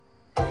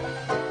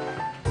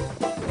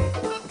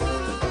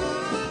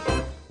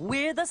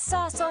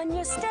sauce on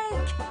your steak.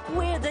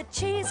 We're the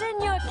cheese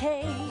in your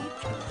cake.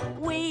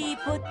 We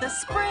put the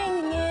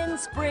spring in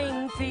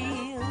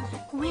Springfield.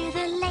 We're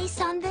the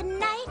lace on the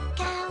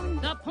nightgown.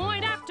 The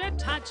point after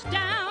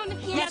touchdown.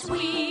 Yes,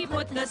 we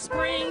put the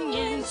spring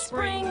in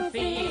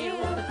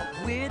Springfield.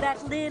 We're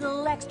that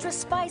little extra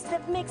spice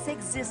that makes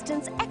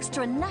existence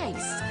extra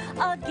nice.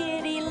 A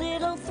giddy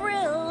little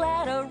thrill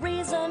at a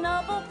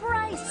reasonable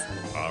price.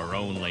 Our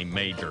only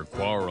major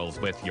quarrels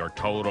with your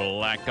total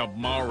lack of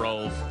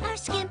morals. Our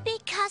skimpy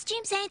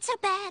costumes ain't so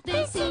bad.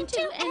 They seem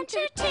to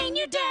entertain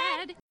your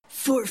dad.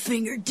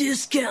 Four-finger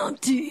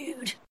discount,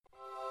 dude.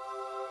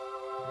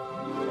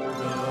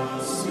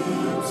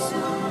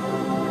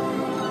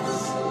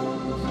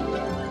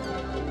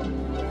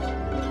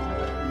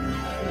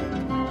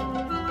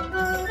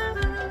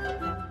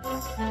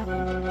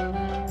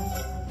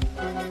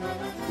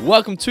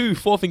 Welcome to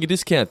Four Finger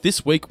Discount.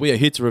 This week we are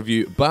here to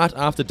review Bart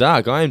After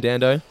Dark. I am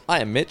Dando.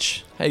 I am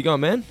Mitch. How you going,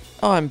 man?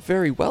 Oh, I'm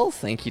very well,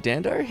 thank you,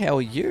 Dando. How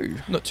are you?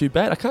 Not too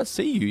bad. I can't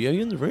see you. Are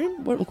you in the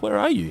room? Where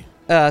are you?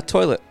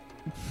 Toilet.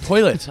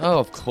 Toilet. Oh,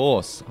 of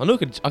course. I know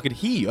I could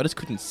hear you. I just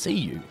couldn't see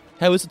you.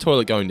 How is the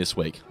toilet going this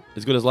week?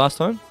 As good as last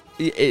time?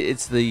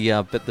 It's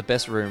the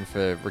best room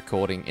for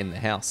recording in the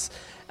house.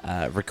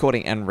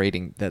 Recording and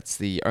reading, that's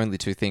the only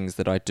two things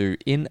that I do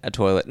in a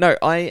toilet. No,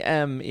 I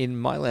am in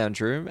my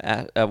lounge room.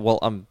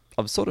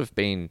 I've sort of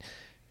been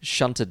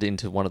shunted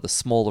into one of the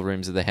smaller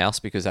rooms of the house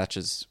because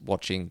Atcha's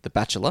watching The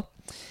Bachelor,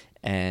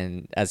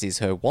 and as is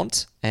her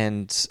wont.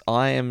 And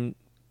I am,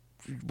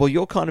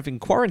 you're kind of in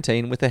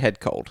quarantine with a head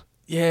cold.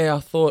 Yeah, I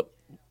thought,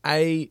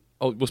 we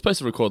were supposed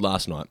to record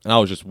last night, and I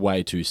was just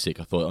way too sick.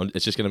 I thought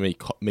it's just going to be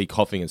me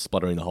coughing and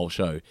spluttering the whole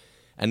show.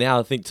 And now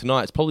I think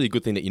tonight it's probably a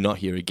good thing that you're not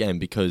here again,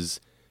 because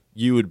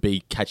you would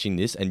be catching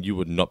this and you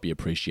would not be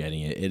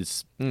appreciating it.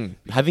 It's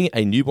having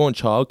a newborn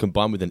child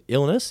combined with an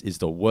illness is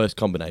the worst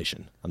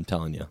combination, I'm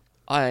telling you.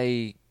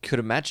 I could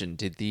imagine.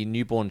 Did the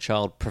newborn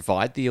child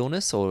provide the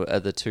illness, or are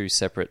the two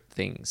separate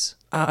things?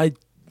 I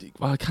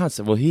can't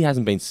say. Well, he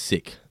hasn't been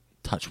sick.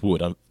 Touch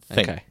wood.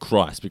 Thank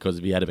Christ, because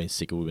if he had been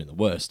sick, it would have been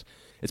the worst.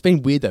 It's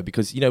been weird, though,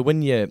 because,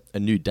 when you're a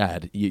new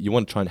dad, you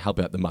want to try and help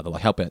out the mother,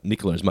 like help out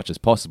Nicola as much as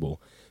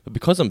possible. But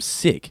because I'm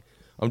sick,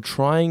 I'm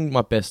trying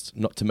my best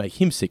not to make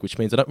him sick, which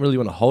means I don't really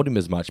want to hold him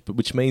as much, but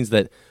which means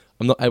that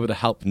I'm not able to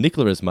help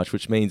Nicola as much,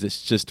 which means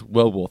it's just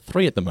World War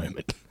III at the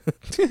moment.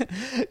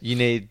 You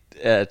need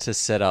to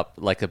set up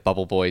like a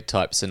Bubble Boy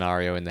type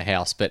scenario in the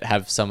house, but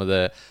have some of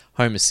the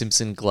Homer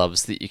Simpson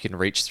gloves that you can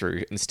reach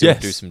through and still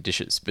do some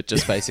dishes. But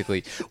just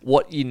basically,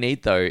 what you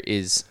need though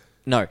is,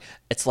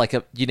 it's like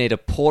you need a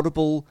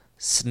portable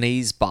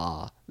sneeze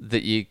bar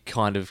that you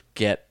kind of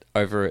get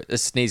over a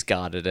sneeze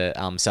guard at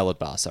a salad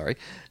bar,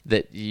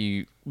 that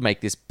you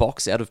make this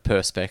box out of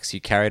Perspex,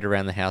 you carry it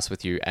around the house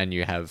with you, and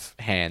you have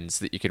hands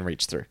that you can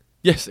reach through.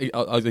 Yes,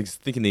 I was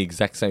thinking the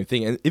exact same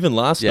thing. And even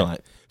last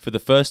night, for the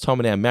first time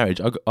in our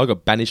marriage, I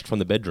got banished from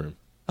the bedroom.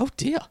 Oh,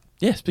 dear.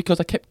 Yes, because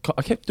I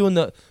kept doing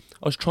I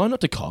was trying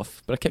not to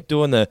cough, but I kept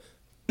doing the...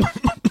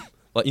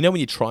 like, when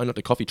you try not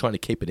to cough, you're trying to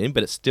keep it in,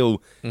 but it's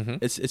still...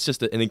 It's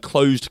just an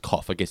enclosed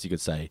cough, I guess you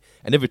could say.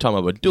 And every time I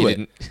would do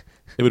it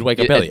would wake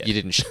up Elliot.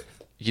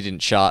 You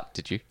didn't shart,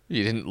 did you?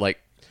 You didn't,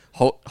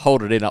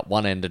 hold it in up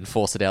one end and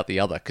force it out the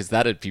other, because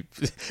that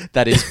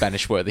is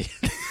banish-worthy.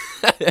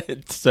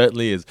 It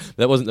certainly is.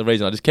 That wasn't the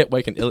reason. I just kept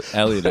waking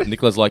Elliot up.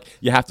 Nicola's like,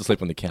 you have to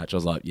sleep on the couch. I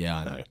was like,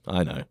 yeah,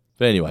 I know.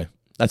 But anyway,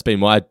 that's been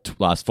my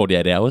last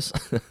 48 hours.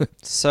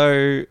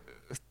 So,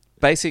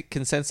 basic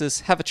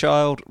consensus, have a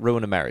child,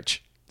 ruin a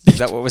marriage. Is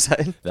that what we're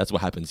saying? That's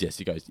what happens,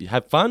 yes. You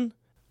have fun,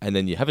 and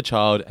then you have a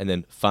child, and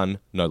then fun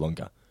no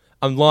longer.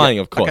 I'm lying,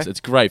 of course. Okay. It's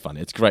great fun.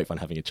 It's great fun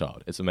having a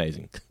child. It's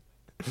amazing.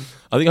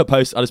 I think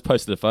I just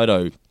posted a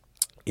photo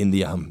in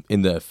the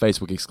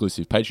Facebook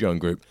exclusive Patreon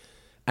group,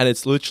 and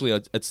it's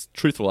literally, it's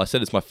truthful. I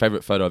said it's my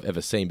favorite photo I've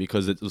ever seen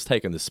because it was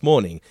taken this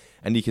morning,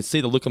 and you can see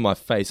the look on my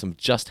face of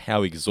just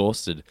how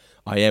exhausted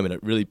I am, and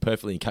it really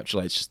perfectly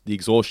encapsulates just the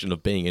exhaustion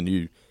of being a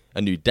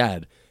new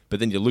dad.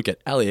 But then you look at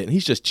Elliot, and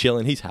he's just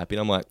chilling, he's happy,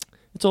 and I'm like,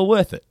 it's all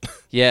worth it.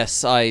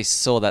 Yes, I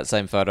saw that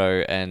same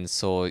photo and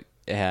saw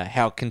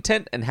how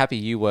content and happy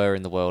you were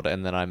in the world,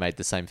 and then I made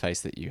the same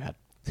face that you had.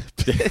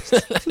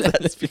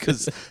 That's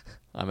because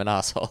I'm an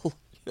asshole.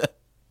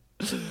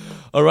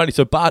 Alrighty,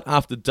 so Bart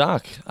After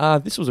Dark.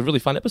 This was a really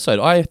fun episode.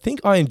 I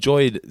think I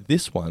enjoyed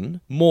this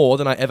one more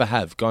than I ever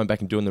have going back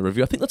and doing the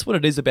review. I think that's what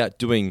it is about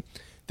doing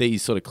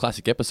these sort of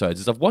classic episodes,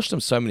 is I've watched them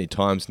so many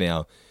times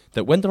now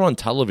that when they're on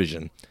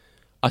television,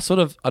 I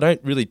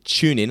don't really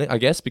tune in, I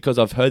guess, because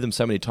I've heard them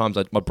so many times.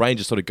 My brain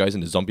just sort of goes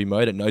into zombie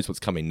mode. It knows what's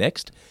coming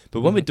next.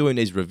 But when we're doing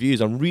these reviews,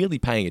 I'm really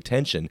paying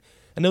attention.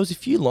 And there was a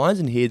few lines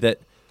in here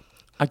that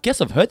I guess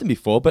I've heard them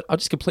before, but I've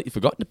just completely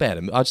forgotten about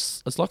them.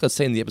 It's like I've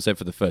seen the episode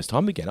for the first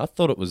time again. I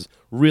thought it was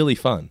really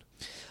fun.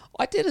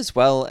 I did as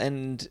well,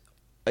 and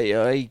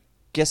I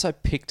guess I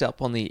picked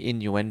up on the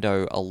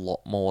innuendo a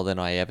lot more than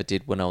I ever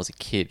did when I was a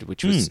kid,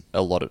 which was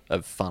a lot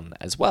of fun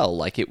as well.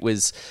 Like, it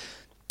was...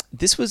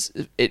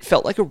 it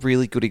felt like a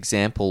really good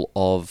example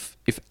of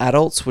if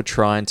adults were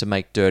trying to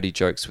make dirty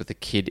jokes with a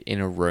kid in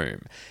a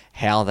room,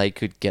 how they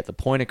could get the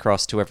point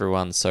across to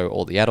everyone so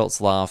all the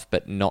adults laugh,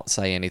 but not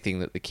say anything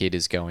that the kid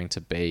is going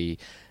to be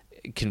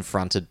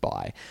confronted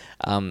by.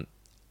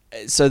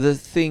 So the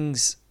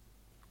things...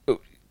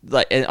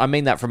 Like, I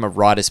mean that from a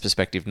writer's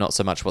perspective, not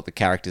so much what the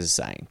characters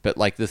are saying, but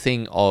like the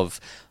thing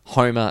of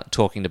Homer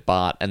talking to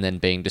Bart and then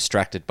being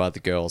distracted by the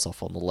girls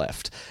off on the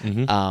left,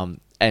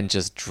 and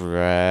just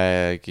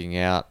dragging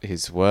out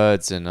his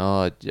words and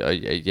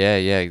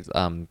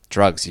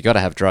drugs. You got to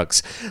have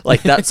drugs,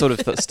 like that sort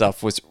of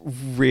stuff was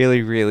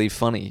really, really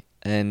funny,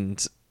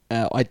 and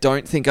I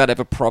don't think I'd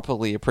ever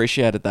properly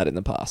appreciated that in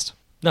the past.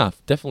 No,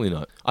 definitely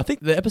not. I think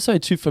the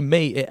episode 2, for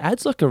me, it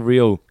adds like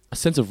a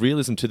sense of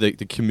realism to the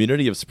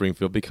community of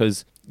Springfield,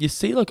 because you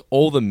see like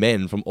all the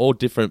men from all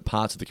different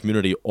parts of the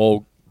community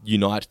all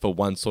unite for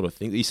one sort of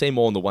thing. You see them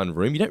all in the one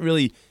room. You don't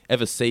really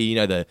ever see,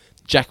 the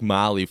Jack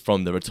Marley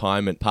from the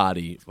retirement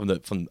party I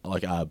think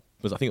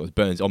it was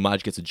Burns, or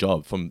Marge Gets a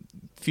Job from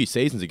a few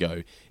seasons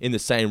ago, in the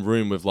same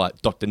room with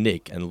like Dr.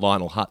 Nick and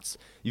Lionel Hutz.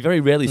 You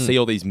very rarely see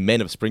all these men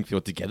of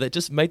Springfield together. It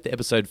just made the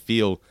episode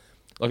feel...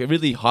 like, it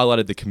really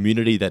highlighted the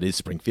community that is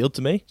Springfield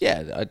to me.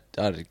 Yeah,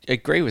 I'd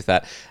agree with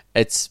that.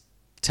 It's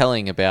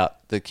telling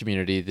about the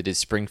community that is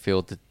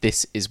Springfield, that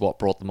this is what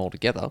brought them all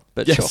together.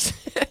 But yes.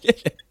 Sure.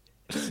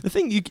 The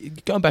thing,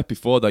 going back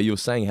before, though, you were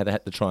saying how they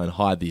had to try and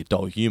hide the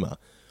adult humour.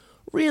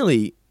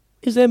 Really,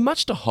 is there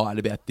much to hide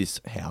about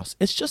this house?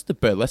 It's just a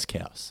burlesque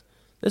house.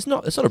 It's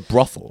not a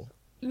brothel.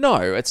 No,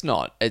 it's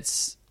not.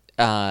 It's...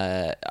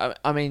 I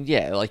mean,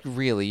 yeah, like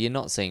really, you're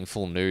not seeing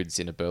full nudes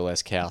in a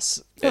burlesque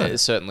house.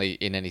 Certainly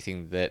in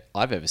anything that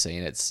I've ever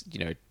seen, it's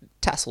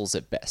tassels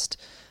at best.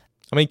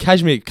 I mean,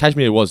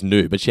 Cashmere was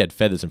nude, but she had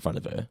feathers in front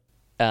of her.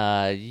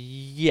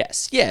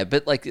 Yes, yeah,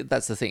 but like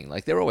that's the thing.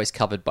 Like they're always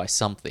covered by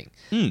something.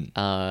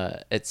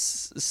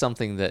 It's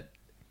something that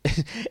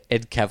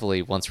Ed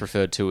Cavalier once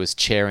referred to as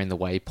chair in the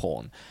way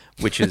porn,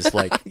 which is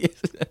like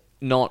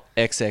not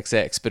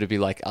XXX, but it'd be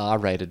like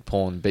R-rated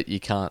porn, but you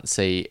can't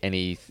see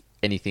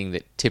anything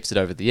that tips it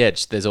over the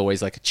edge. There's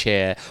always like a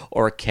chair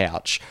or a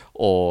couch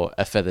or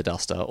a feather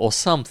duster or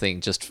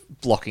something just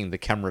blocking the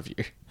camera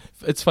view.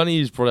 It's funny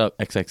you just brought up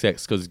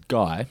XXX, because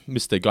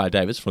Mr. Guy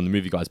Davis from the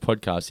Movie Guys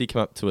podcast, he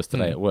came up to us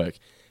today at work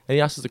and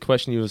he asked us a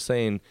question. He was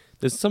saying,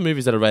 there's some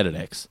movies that are rated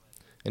X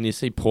and you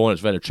see porn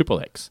that's rated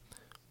XXX.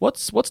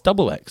 What's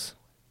double X?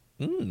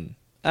 Do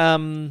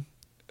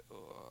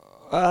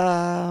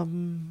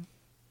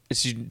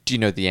you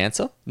know the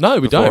answer? No,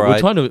 we don't. We're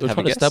trying to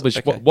establish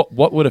okay.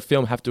 what would a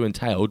film have to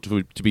entail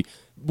to be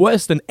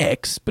worse than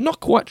X, but not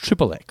quite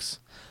XXX.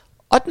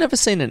 I'd never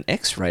seen an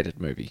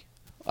X-rated movie.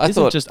 I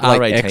Isn't thought just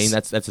like R18.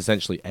 That's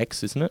essentially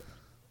X, isn't it?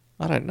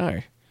 I don't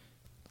know.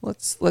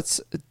 Let's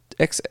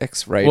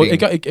XX rating. Well,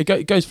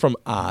 it goes from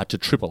R to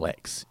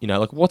XXX.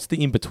 Like what's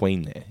the in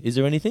between there? Is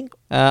there anything?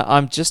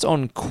 I'm just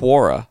on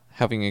Quora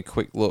having a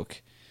quick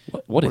look.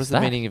 What is the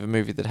that? meaning of a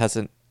movie that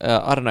hasn't?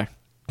 I don't know.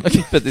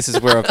 But this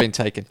is where I've been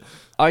taken.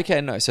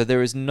 Okay, no. So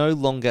there is no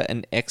longer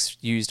an X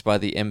used by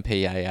the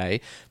MPAA.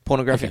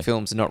 Pornographic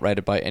films are not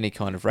rated by any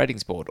kind of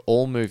ratings board.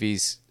 All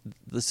movies...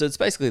 So it's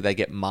basically they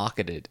get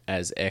marketed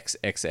as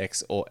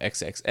XXX or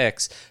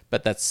XXX,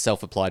 but that's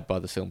self-applied by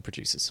the film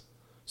producers.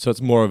 So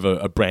it's more of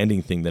a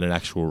branding thing than an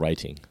actual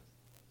rating.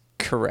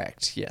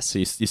 Correct, yes. So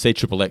you see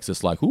XXX,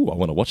 it's like, ooh, I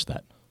want to watch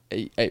that.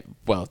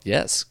 Well,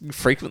 yes,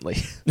 frequently.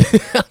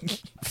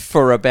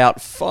 For about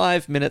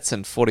 5 minutes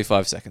and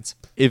 45 seconds.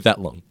 If that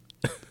long.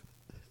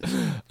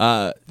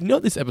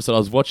 This episode, I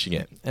was watching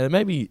it, and it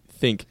made me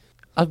think,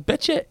 I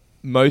bet you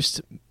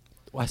most,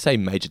 I say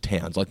major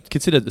towns, like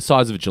consider the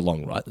size of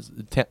Geelong, right?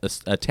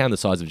 A town the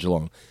size of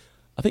Geelong.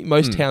 I think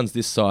most towns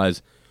this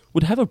size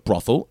would have a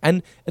brothel,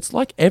 and it's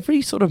like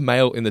every sort of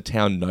male in the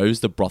town knows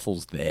the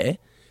brothel's there,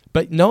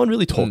 but no one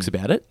really talks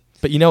about it.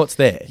 But you know it's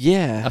there.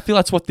 Yeah. I feel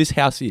that's what this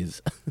house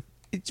is.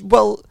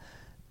 Well,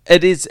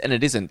 it is and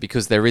it isn't,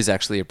 because there is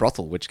actually a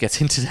brothel, which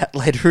gets into that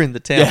later in the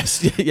town.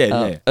 Yes,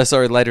 yeah.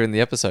 Sorry, later in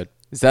the episode.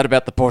 Is that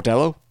about the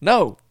bordello?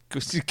 No.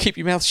 Keep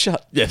your mouth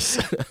shut. Yes.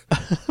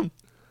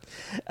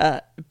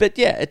 But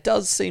yeah, it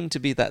does seem to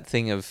be that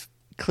thing of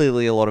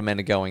clearly a lot of men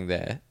are going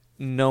there.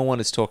 No one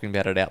is talking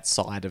about it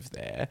outside of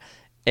there.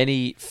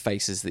 Any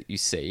faces that you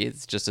see,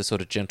 it's just a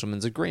sort of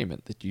gentleman's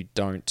agreement that you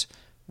don't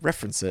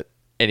reference it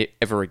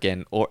ever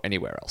again or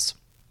anywhere else.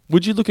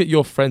 Would you look at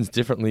your friends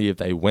differently if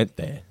they went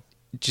there?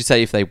 Did you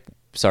say if they...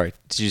 Sorry,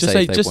 did you say if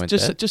they weren't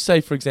there? Just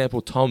say, for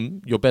example,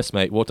 Tom, your best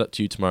mate, walked up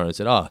to you tomorrow and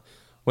said,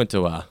 went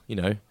to,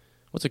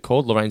 what's it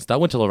called? Lorraine Star.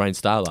 Went to Lorraine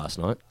Star last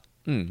night.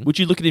 Would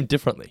you look at him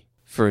differently?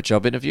 For a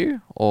job interview?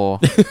 Or...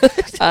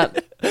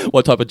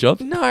 What type of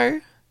job?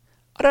 No.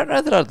 I don't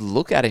know that I'd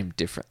look at him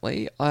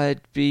differently.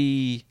 I'd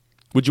be...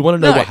 Would you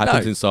want to know what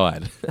happens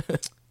inside?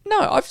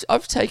 No,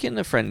 I've taken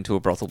a friend to a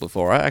brothel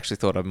before. I actually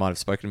thought I might have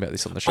spoken about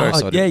this on the show.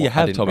 You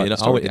have told me.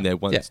 I went in there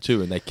once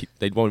too, and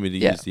they wanted me to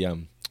use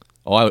the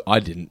I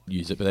didn't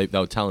use it, but they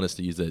were telling us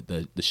to use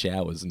the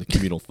showers and the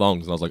communal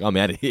thongs, and I was like, I'm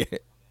out of here.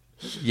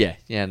 Yeah,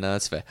 no,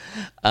 that's fair.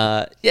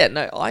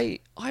 No, I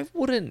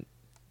wouldn't.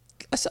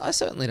 I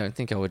certainly don't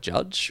think I would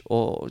judge,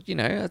 or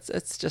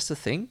it's just a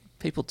thing.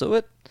 People do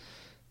it.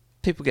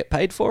 People get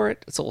paid for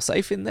it. It's all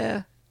safe in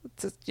there.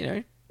 It's,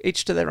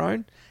 each to their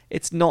own.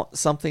 It's not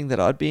something that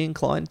I'd be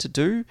inclined to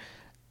do,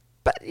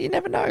 but you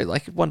never know.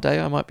 Like one day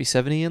I might be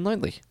 70 and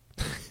lonely.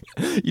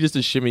 You just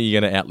assuming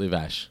you're going to outlive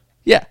Ash.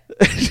 Yeah,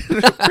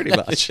 pretty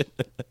much.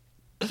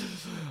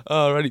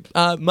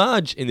 Alrighty.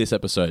 Marge in this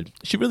episode,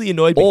 she really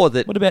annoyed me. Or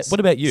that. What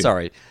about you?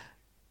 Sorry.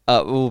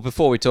 Well,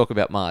 before we talk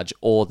about Marge,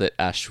 or that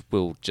Ash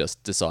will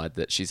just decide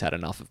that she's had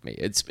enough of me.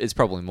 It's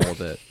probably more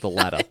the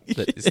latter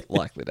that is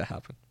likely to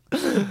happen.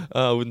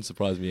 Wouldn't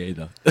surprise me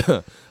either.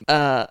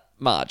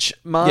 Marge.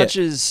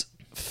 Marge's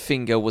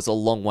finger was a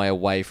long way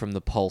away from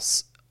the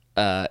pulse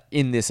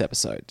in this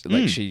episode.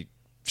 Like she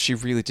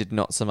really did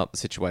not sum up the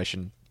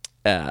situation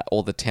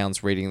or the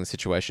town's reading the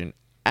situation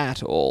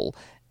at all.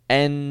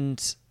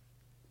 And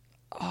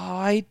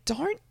I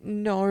don't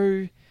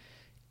know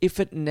if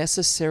it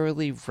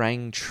necessarily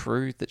rang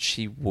true that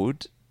she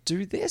would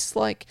do this.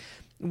 Like,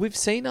 we've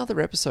seen other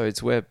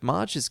episodes where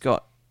Marge has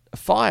got a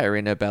fire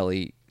in her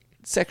belly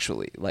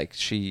sexually. Like,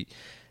 she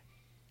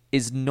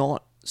is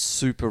not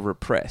super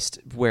repressed.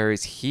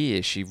 Whereas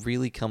here, she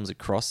really comes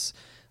across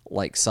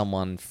like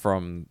someone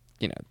from,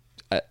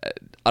 I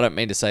don't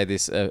mean to say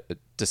this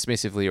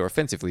dismissively or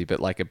offensively, but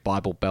like a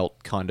Bible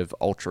Belt kind of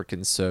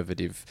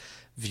ultra-conservative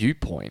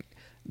viewpoint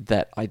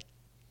that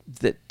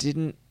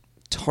didn't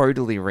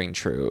totally ring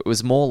true. It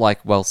was more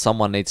like, well,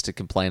 someone needs to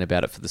complain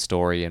about it for the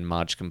story, and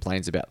Marge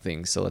complains about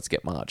things, so let's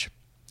get Marge.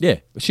 Yeah,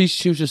 she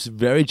was just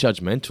very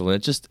judgmental,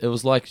 and it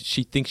was like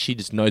she thinks she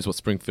just knows what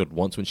Springfield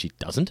wants when she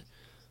doesn't.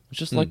 It's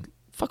just like,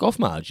 fuck off,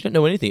 Marge. You don't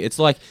know anything. It's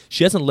like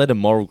she hasn't led a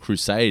moral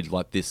crusade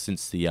like this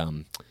since the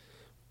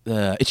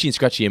Itchy and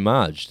Scratchy and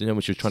Marge. You know,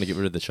 when she was trying to get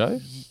rid of the show?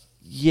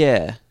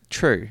 Yeah,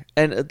 true.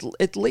 And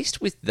at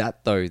least with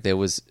that, though, there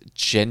was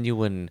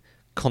genuine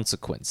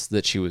consequence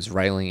that she was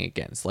railing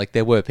against. Like,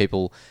 there were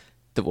people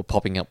that were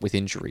popping up with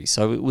injuries,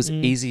 so it was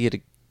easier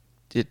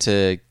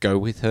to go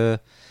with her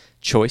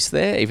choice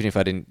there, even if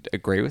I didn't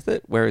agree with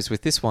it. Whereas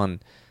with this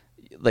one,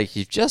 like,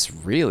 you've just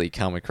really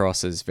come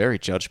across as very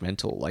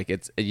judgmental. Like,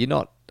 you're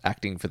not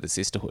acting for the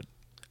sisterhood.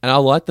 And I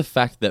like the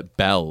fact that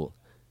Belle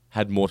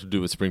had more to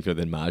do with Springfield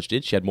than Marge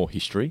did. She had more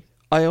history.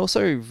 I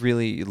also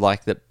really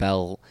like that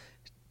Belle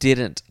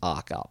didn't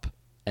arc up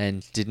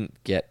and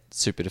didn't get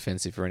super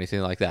defensive or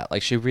anything like that.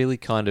 Like, she really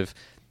kind of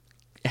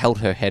held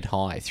her head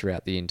high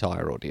throughout the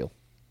entire ordeal.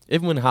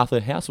 Even when half her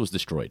house was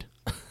destroyed.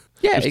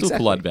 Yeah, she was still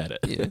polite about it.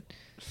 Yeah.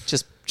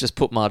 Just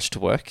put Marge to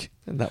work,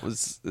 and that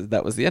was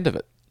the end of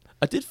it.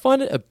 I did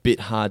find it a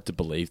bit hard to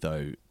believe,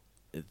 though.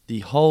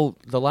 The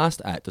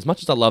last act, as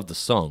much as I love the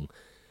song,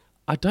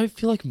 I don't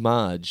feel like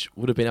Marge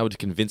would have been able to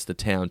convince the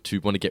town to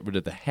want to get rid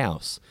of the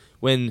house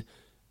when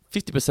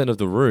 50% of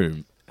the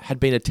room had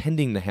been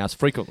attending the house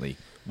frequently.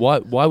 Why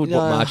would what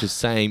Marge is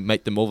saying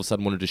make them all of a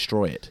sudden want to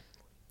destroy it?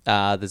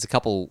 There's a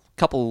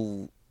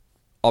couple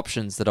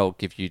options that I'll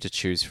give you to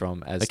choose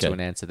from as to an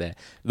answer there.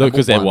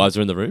 Because their wives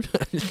are in the room?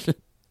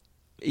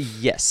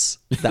 Yes,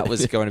 that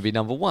was going to be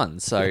number one.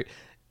 So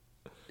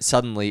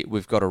suddenly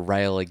we've got a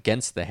rail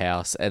against the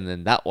house, and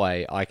then that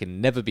way I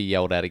can never be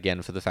yelled at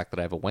again for the fact that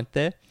I ever went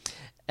there.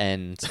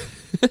 And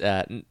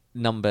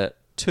number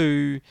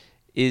two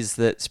is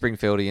that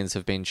Springfieldians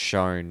have been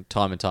shown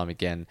time and time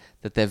again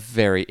that they're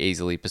very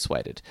easily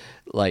persuaded.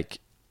 Like,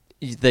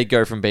 they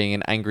go from being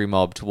an angry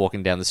mob to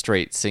walking down the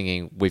street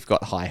singing "We've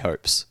Got High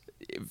Hopes"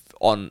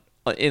 in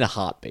a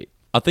heartbeat.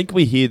 I think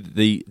we hear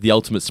the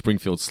ultimate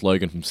Springfield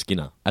slogan from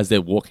Skinner as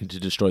they're walking to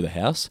destroy the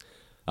house.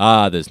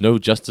 There's no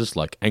justice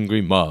like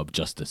angry mob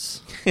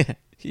justice.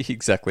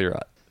 Exactly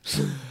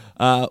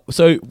right.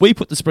 So we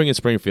put The Spring in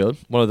Springfield,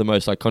 one of the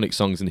most iconic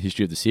songs in the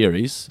history of the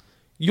series.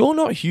 You're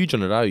not huge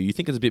on it, are you? You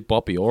think it's a bit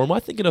boppy, or am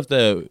I thinking of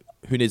the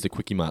Who Needs a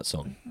Quickie Mart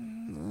song?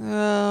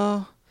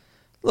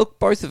 Look,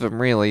 both of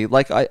them really.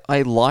 Like, I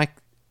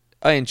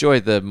enjoy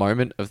the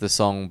moment of the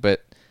song,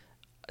 but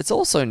it's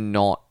also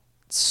not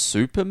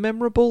super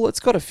memorable. It's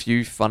got a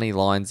few funny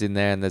lines in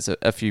there, and there's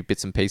a few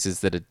bits and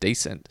pieces that are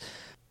decent.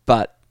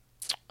 But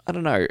I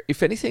don't know.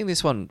 If anything,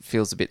 this one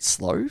feels a bit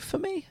slow for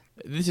me.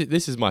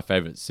 This is my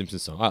favourite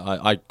Simpsons song.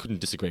 I couldn't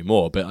disagree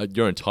more, but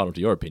you're entitled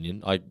to your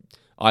opinion.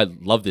 I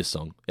love this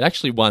song. It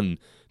actually won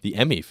the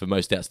Emmy for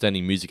Most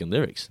Outstanding Music and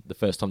Lyrics, the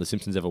first time The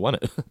Simpsons ever won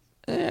it.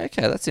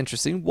 Okay, that's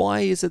interesting. Why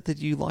is it that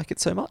you like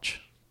it so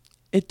much?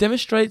 It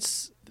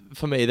demonstrates,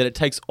 for me, that it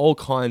takes all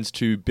kinds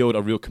to build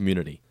a real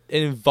community.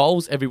 It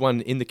involves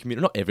everyone in the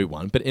community, not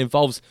everyone, but it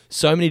involves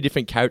so many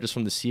different characters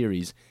from the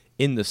series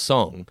in the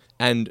song.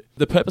 And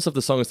the purpose of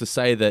the song is to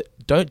say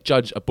that don't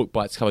judge a book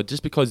by its cover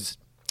just because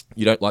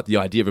you don't like the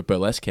idea of a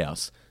burlesque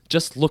house.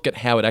 Just look at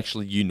how it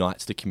actually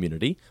unites the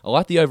community. I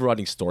like the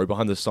overriding story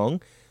behind the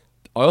song.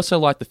 I also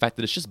like the fact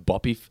that it's just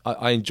boppy.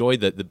 I enjoy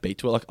the beat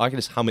to it. Like, I can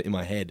just hum it in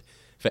my head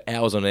for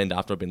hours on end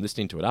after I've been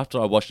listening to it.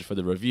 After I watched it for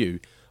the review,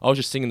 I was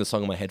just singing the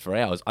song in my head for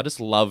hours. I just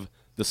love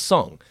the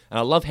song. And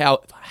I love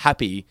how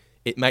happy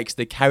it makes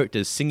the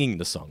characters singing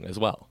the song as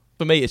well.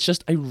 for me, it's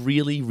just a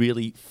really,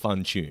 really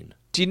fun tune.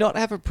 Do you not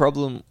have a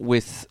problem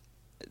with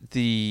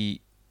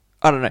the?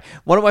 I don't know.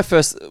 One of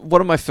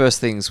my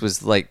first things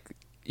was like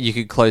you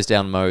could close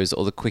down Moe's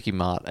or the Quickie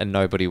Mart and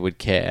nobody would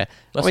care.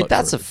 That's I mean,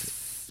 not true.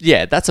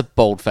 that's a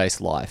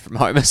bold-faced lie from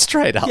Homer,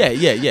 straight up.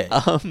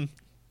 Yeah.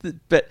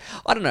 But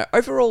I don't know.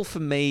 Overall,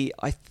 for me,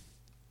 I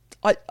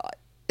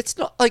it's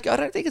not like I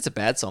don't think it's a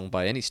bad song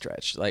by any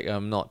stretch. Like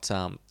I'm not,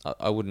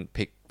 I wouldn't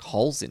pick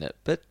holes in it,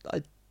 but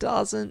it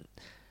doesn't.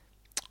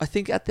 I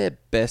think at their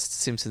best,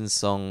 Simpsons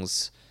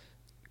songs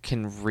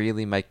can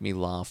really make me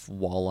laugh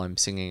while I'm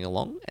singing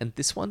along, and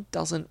this one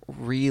doesn't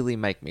really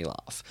make me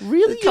laugh.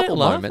 Really? A couple You don't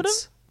laugh at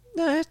moments.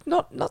 No,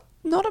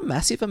 not a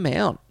massive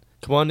amount.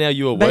 Come on now,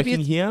 you were Maybe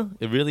working here.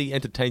 It really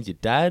entertains your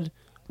dad.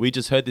 We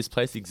just heard this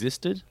place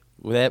existed.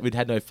 We'd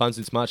had no fun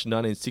since March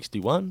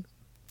 1961.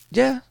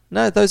 Yeah,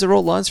 no, those are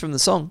all lines from the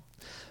song.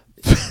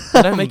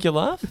 They don't make you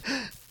laugh?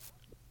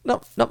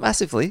 Not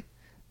massively.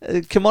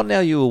 Come on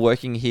now, you were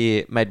working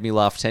here made me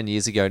laugh 10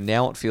 years ago.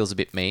 Now it feels a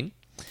bit mean.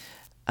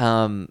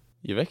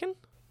 You reckon?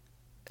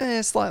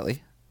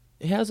 Slightly.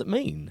 How's it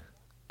mean?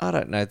 I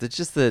don't know.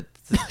 Just the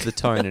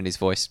tone in his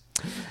voice.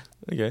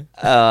 Okay.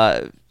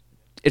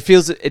 It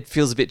feels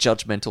a bit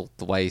judgmental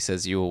the way he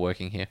says you were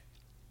working here.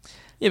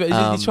 Yeah,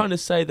 but he's trying to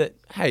say that,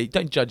 hey,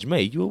 don't judge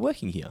me. You were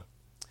working here.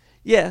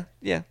 Yeah.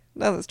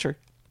 No, that's true.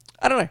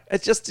 I don't know.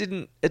 It just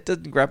didn't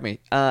grab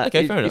me.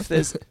 Okay, fair enough. If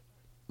there's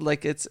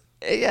like it's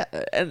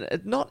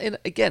and not in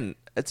again.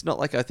 It's not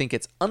like I think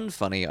it's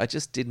unfunny. I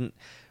just didn't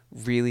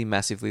really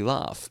massively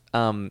laugh.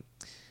 A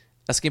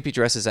skimpy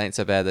dresses ain't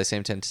so bad. They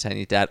seem to entertain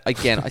your dad.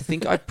 Again, I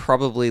think I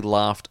probably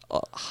laughed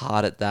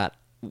hard at that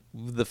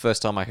the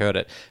first time I heard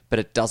it, but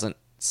it doesn't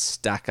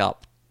stack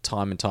up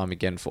time and time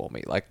again for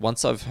me. Like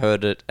once I've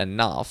heard it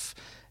enough,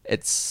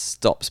 it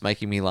stops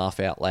making me laugh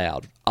out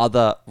loud.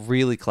 Other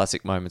really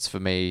classic moments for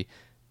me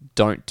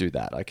don't do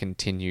that. I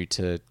continue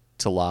to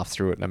laugh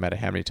through it no matter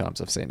how many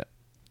times I've seen it.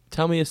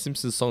 Tell me a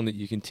Simpsons song that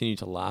you continue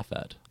to laugh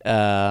at.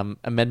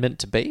 Amendment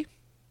to B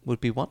would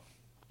be one.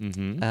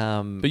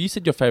 Mm-hmm. But you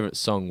said your favourite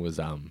song was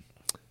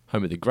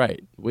Homer the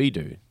Great. We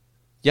Do.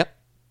 Yep.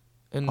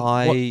 And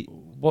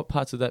what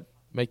parts of that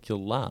make you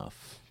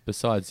laugh?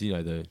 Besides,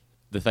 the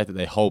fact that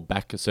they hold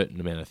back a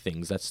certain amount of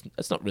things.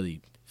 That's not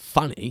really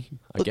funny.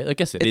 I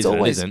guess it is or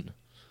it isn't.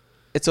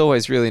 It's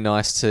always really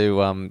nice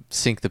to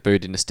sink the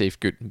boot into Steve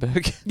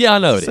Gutenberg. Yeah, I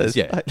know it is.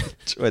 Yeah, I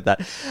enjoyed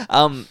that.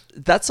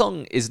 That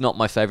song is not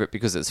my favourite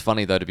because it's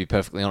funny, though. To be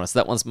perfectly honest,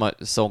 that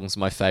song's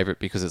my favourite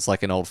because it's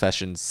like an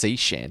old-fashioned sea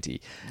shanty.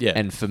 Yeah,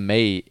 and for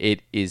me,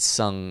 it is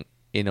sung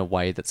in a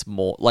way that's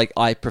more like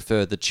I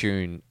prefer the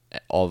tune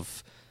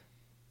of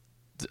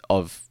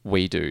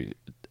We Do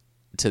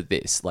to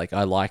this. Like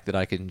I like that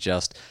I can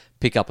just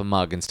pick up a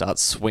mug and start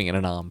swinging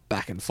an arm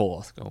back and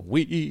forth. Going,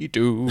 we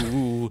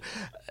do.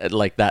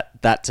 Like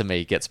that to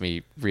me gets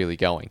me really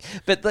going.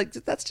 But like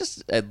that's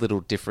just a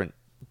little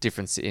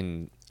difference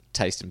in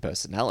taste and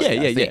personality.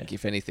 I think,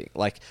 if anything.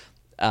 Like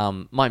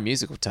my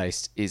musical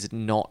taste is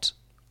not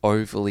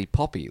overly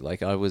poppy.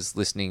 Like I was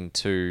listening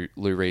to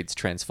Lou Reed's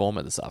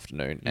Transformer this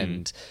afternoon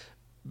and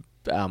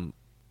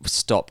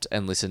stopped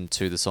and listened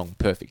to the song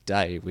Perfect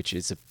Day, which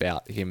is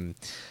about him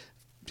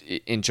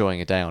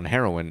enjoying a day on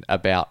heroin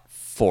about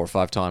 4 or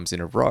 5 times in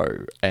a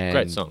row. And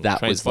great song.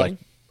 That was like,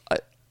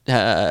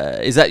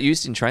 is that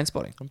used in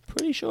Trainspotting? I'm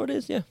pretty sure it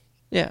is, yeah.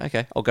 Yeah,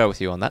 okay. I'll go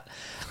with you on that.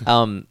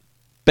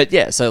 But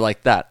yeah, so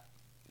like that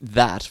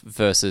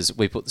versus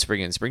We Put the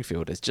Spring in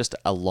Springfield is just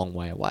a long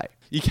way away.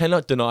 You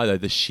cannot deny,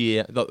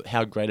 though,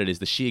 how great it is,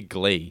 the sheer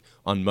glee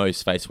on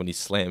Moe's face when he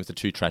slams the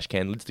 2 trash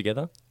can lids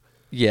together.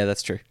 Yeah,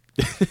 that's true.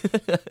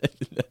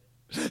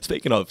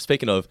 Speaking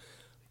of,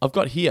 I've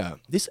got here,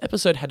 this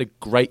episode had a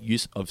great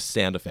use of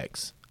sound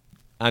effects.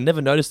 I never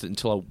noticed it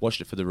until I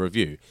watched it for the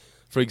review.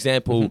 For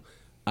example,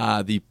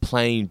 the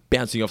plane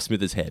bouncing off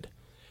Smithers' head.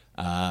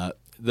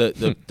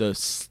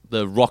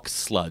 The rock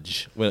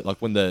sludge,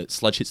 when the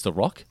sludge hits the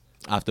rock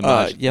after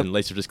Marge and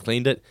Lisa just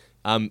cleaned it.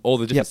 All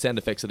the different sound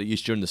effects that are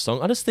used during the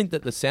song. I just think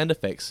that the sound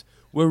effects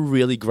were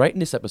really great in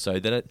this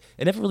episode. That it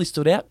never really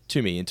stood out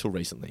to me until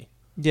recently.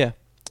 Yeah.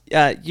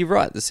 You're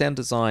right. The sound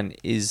design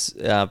is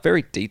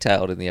very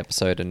detailed in the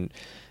episode and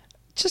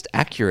just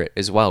accurate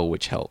as well,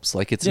 which helps.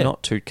 Like it's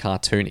not too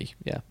cartoony.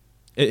 Yeah.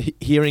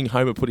 Hearing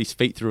Homer put his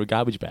feet through a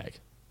garbage bag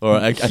or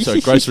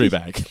grocery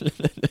bag.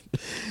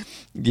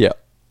 Yeah.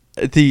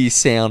 The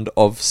sound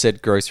of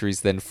said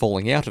groceries then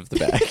falling out of the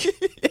bag.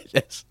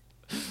 Yes.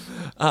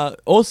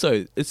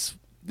 Also,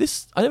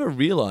 I never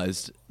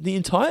realised the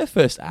entire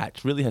first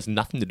act really has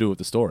nothing to do with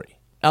the story.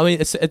 I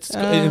mean, it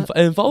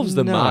involves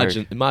the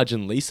Marge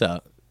and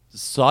Lisa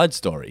side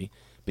story,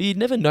 but you'd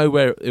never know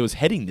where it was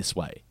heading this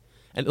way.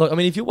 And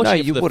if you're watching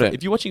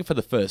if you're watching it for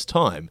the first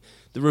time,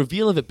 the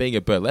reveal of it being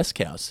a burlesque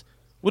house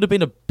would have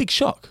been a big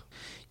shock.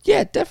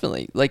 Yeah,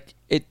 definitely. Like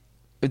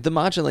the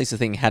Marge and Lisa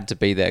thing had to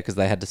be there because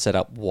they had to set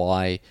up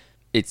why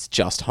it's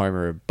just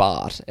Homer and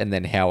Bart, and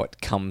then how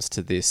it comes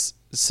to this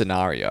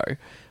scenario.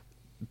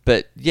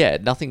 But yeah,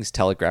 nothing's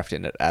telegraphed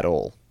in it at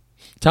all.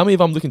 Tell me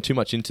if I'm looking too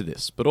much into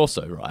this, but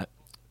also, right,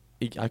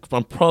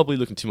 I'm probably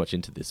looking too much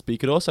into this, but you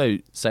could also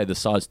say the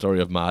side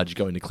story of Marge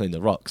going to clean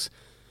the rocks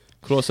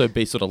could also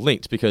be sort of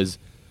linked, because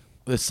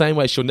the same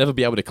way she'll never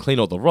be able to clean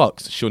all the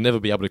rocks, she'll never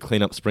be able to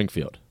clean up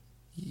Springfield.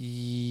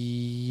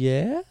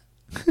 Yeah.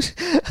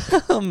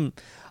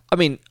 I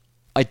mean,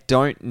 I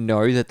don't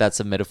know that that's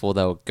a metaphor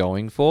they were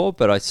going for,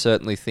 but I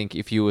certainly think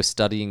if you were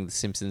studying The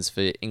Simpsons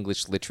for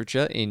English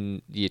literature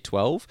in year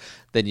 12,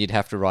 then you'd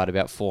have to write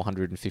about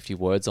 450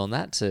 words on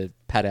that to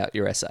pad out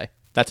your essay.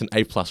 That's an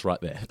A+ right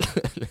there.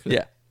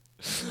 Yeah.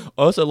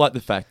 I also like the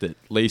fact that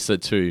Lisa,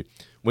 too,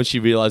 when she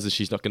realizes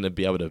she's not going to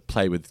be able to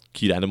play with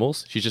cute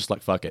animals, she's just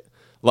like, fuck it.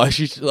 Like,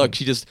 she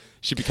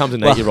becomes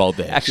an 8-year-old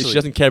there. Actually, she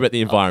doesn't care about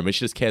the environment.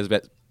 She just cares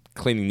about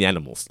cleaning the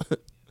animals.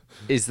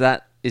 Is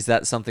that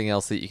something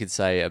else that you could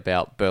say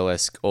about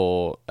burlesque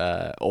or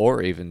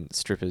even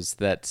strippers,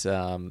 that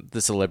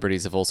the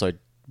celebrities have also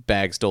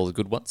bagged all the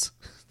good ones?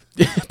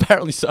 Yeah,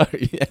 apparently so,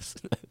 yes.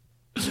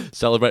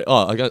 Celebrate.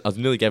 Oh, I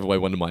nearly gave away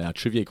one of my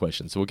trivia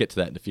questions, so we'll get to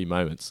that in a few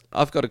moments.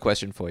 I've got a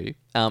question for you.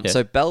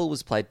 So Belle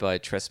was played by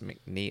Tress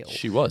MacNeille.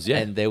 She was, yeah.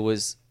 And there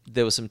was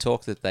some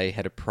talk that they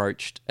had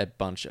approached a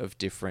bunch of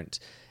different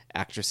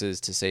actresses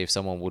to see if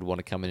someone would want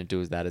to come in and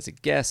do that as a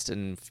guest,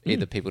 and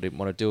either people didn't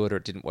want to do it or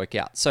it didn't work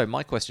out. So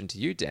my question to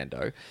you,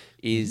 Dando,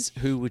 is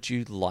who would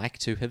you like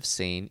to have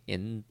seen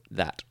in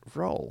that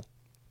role?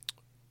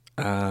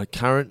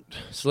 Current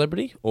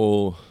celebrity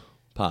or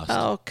past?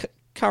 Oh,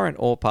 current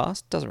or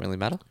past, doesn't really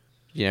matter.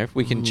 You know,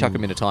 we can chuck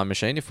them in a time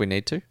machine if we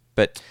need to,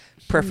 but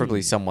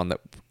preferably someone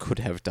that could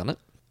have done it.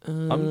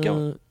 I'm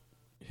going.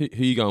 Who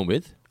are you going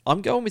with?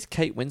 I'm going with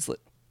Kate Winslet.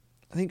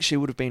 I think she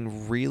would have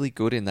been really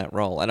good in that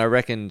role, and I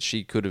reckon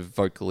she could have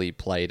vocally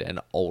played an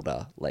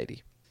older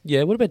lady.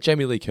 Yeah, what about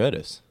Jamie Lee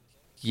Curtis?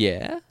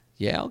 Yeah,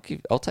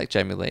 I'll take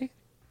Jamie Lee.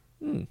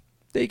 There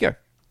you go.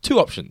 2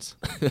 options.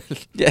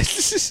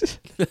 Yes.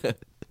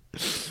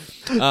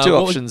 Two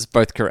options,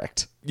 both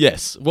correct.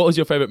 Yes. What was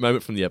your favourite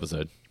moment from the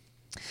episode?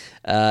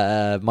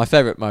 My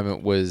favourite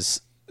moment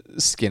was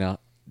Skinner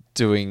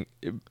doing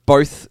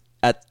both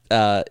at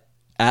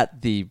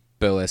the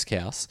burlesque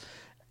house,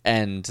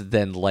 and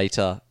then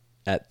later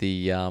at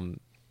the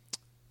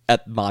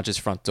at Marge's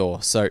front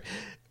door. So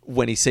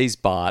when he sees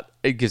Bart,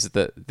 it gives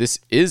it this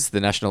is the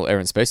National Air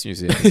and Space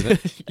Museum, isn't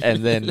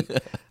it?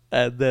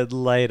 and then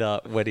later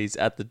when he's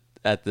at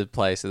the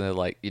place and they're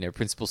like, you know,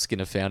 Principal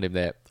Skinner found him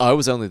there. I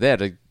was only there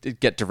to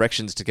get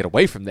directions to get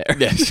away from there.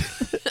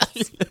 Yes.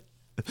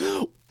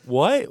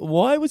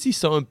 Why was he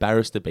so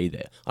embarrassed to be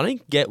there? I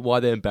don't get why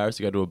they're embarrassed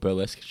to go to a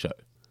burlesque show.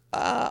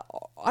 I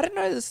don't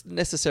know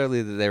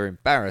necessarily that they're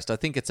embarrassed. I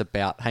think it's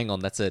about, hang on,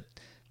 that's a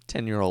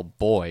 10-year-old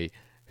boy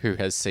who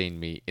has seen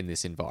me in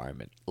this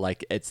environment.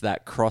 Like, it's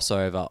that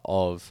crossover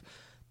of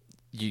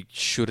you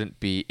shouldn't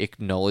be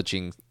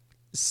acknowledging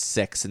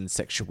sex and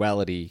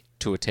sexuality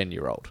to a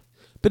 10-year-old.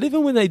 But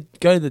even when they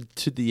go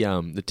to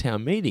the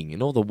town meeting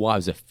and all the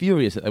wives are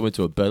furious that they went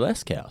to a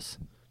burlesque house,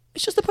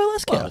 it's just a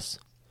burlesque house.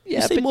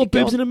 Yeah, you see more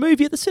boobs in a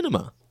movie at the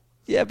cinema.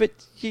 Yeah, but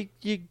you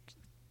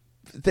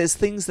there's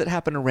things that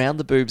happen around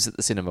the boobs at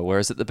the cinema,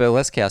 whereas at the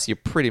burlesque house, you're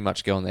pretty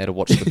much going there to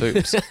watch the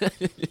boobs.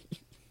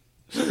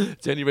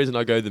 It's the only reason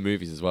I go to the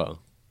movies as well.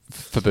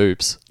 For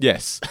boobs.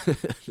 Yes.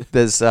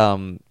 There's,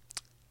 no,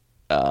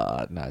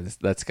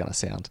 that's going to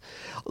sound...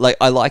 Like,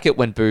 I like it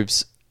when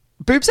boobs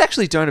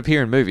actually don't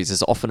appear in movies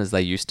as often as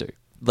they used to.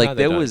 Like, no,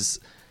 there don't. was...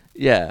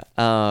 Yeah,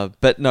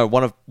 but no,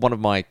 one of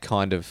my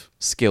kind of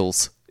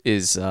skills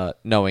is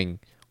knowing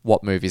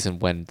what movies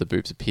and when the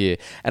boobs appear.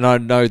 And I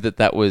know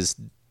that was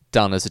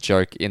done as a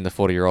joke in the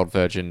 40-Year-Old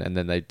Virgin, and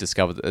then they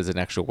discovered that there's an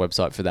actual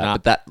website for that.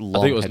 But that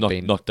long I think it was had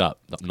been... knocked up.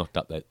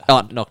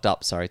 Knocked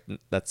Up, sorry.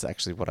 That's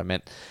actually what I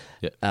meant.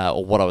 Yeah.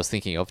 Or what I was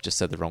thinking of, just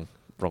said the wrong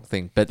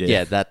thing. But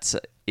yeah, that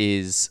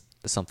is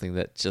something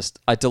that just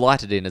I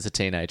delighted in as a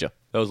teenager.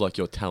 That was like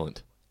your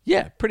talent.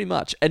 Yeah, pretty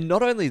much. And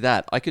not only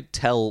that, I could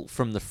tell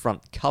from the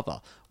front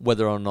cover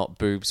whether or not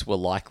boobs were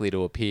likely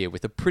to appear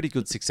with a pretty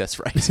good success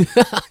rate.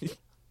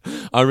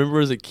 I remember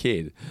as a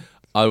kid,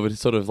 I would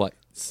sort of like,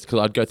 because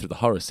I'd go through the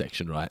horror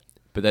section, right?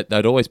 But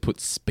they'd always put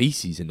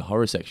species in the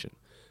horror section.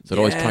 So I'd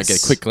always try and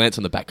get a quick glance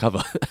on the back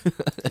cover.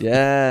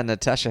 Yeah,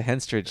 Natasha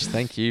Henstridge,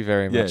 thank you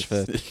very much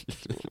for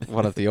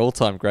one of the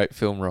all-time great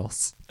film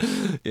roles.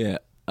 Yeah.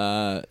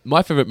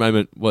 My favourite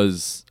moment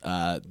was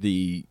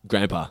the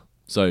grandpa.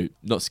 So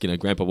not Skinner,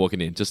 grandpa walking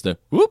in, just a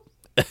whoop,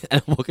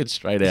 and walking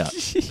straight out.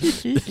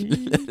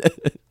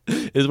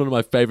 It's one of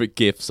my favourite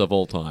gifs of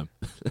all time.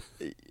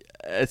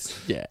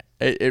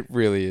 It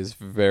really is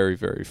very,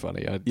 very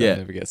funny. I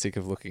never get sick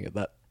of looking at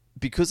that.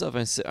 Because I've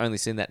only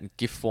seen that in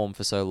GIF form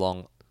for so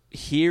long,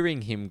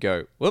 hearing him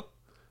go, whoop,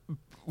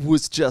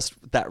 was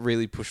just, that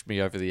really pushed me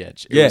over the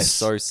edge. It was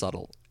so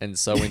subtle and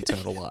so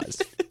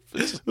internalized.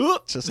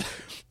 just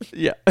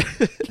yeah.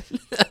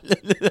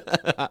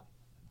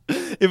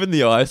 Even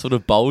the eye sort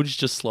of bulged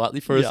just slightly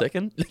for a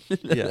second.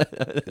 Yeah,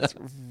 it's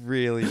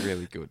really,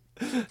 really good.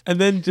 And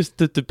then just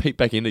to peek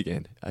back in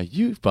again. Are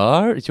you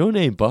Bart? Is your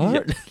name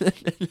Bart?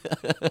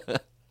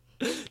 Yep.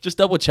 Just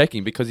double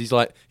checking because he's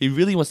like, he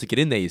really wants to get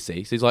in there, you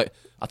see. So he's like,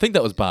 I think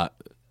that was Bart.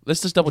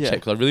 Let's just double Yeah. check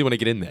because I really want to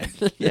get in there.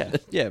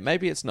 Yeah,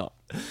 maybe it's not.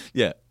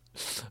 Yeah.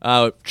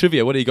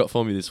 Trivia, what do you got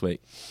for me this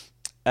week?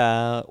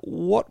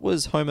 What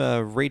was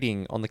Homer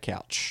reading on the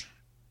couch?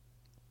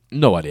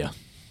 No idea.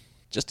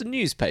 Just a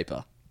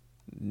newspaper.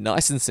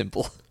 Nice and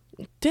simple.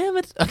 Damn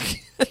it.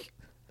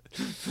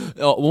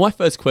 Well, my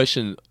first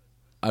question,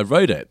 I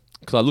wrote it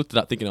because I looked it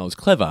up thinking I was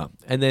clever.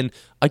 And then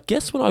I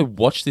guess when I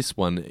watched this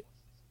one,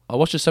 I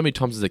watched it so many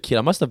times as a kid,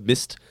 I must have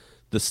missed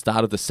the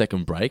start of the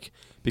second break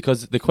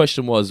because the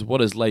question was, what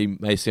does Les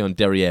Maisons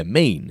Derrière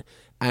mean?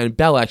 And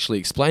Belle actually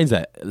explains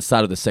that at the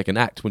start of the second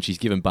act when she's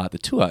given Bart the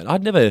tour. And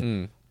I'd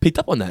never picked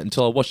up on that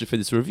until I watched it for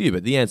this review.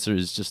 But the answer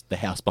is just the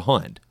house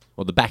behind,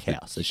 or the back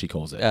house, as she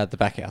calls it. The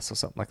back house or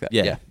something like that.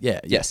 Yeah.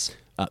 Yes.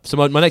 So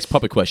my next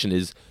proper question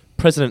is,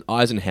 President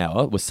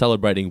Eisenhower was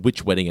celebrating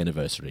which wedding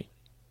anniversary?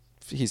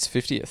 His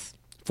 50th.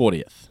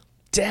 40th.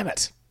 Damn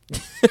it.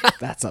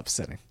 That's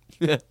upsetting.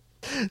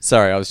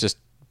 Sorry, I was just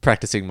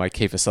practicing my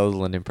Kiefer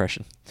Sutherland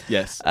impression.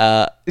 Yes.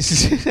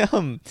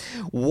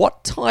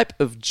 What type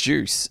of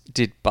juice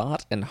did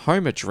Bart and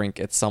Homer drink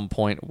at some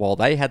point while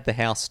they had the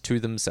house to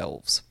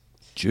themselves?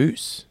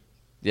 Juice.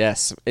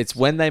 Yes, it's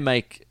when they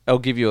make... I'll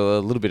give you a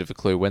little bit of a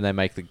clue. When they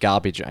make the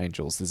Garbage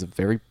Angels, there's a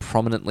very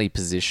prominently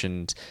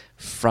positioned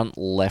bottom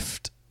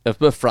left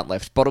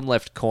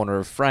corner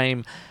of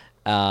frame,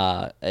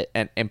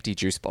 an empty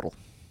juice bottle.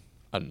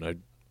 I don't know.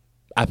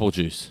 Apple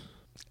juice.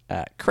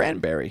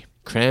 Cranberry.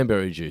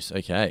 Cranberry juice.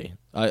 Okay.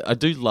 I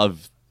do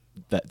love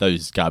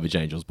those Garbage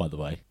Angels, by the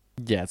way.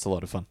 Yeah, it's a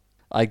lot of fun.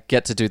 I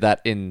get to do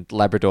that in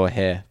Labrador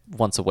hair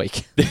once a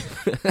week.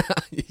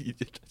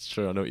 That's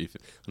true. I know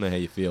how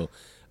you feel.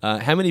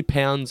 How many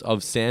pounds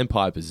of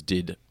sandpipers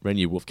did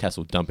Renu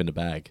Wolfcastle dump in a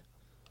bag?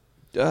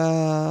 30?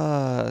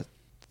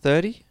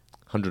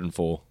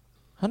 104.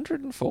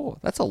 104.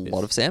 That's a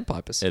lot of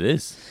sandpipers. It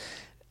is.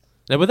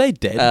 Now, were they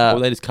dead or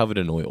were they just covered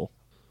in oil?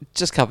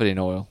 Just covered in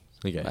oil,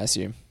 Okay. I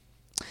assume.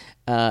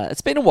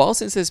 It's been a while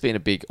since there's been a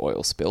big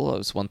oil spill. That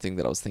was one thing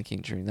that I was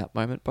thinking during that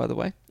moment, by the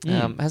way.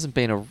 Hasn't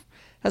been a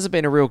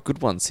real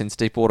good one since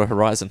Deepwater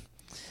Horizon.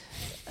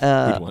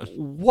 Good one.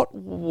 What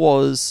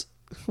was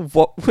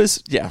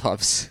Moe's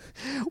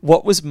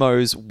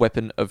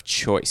weapon of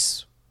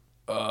choice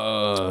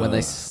when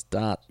they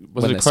start?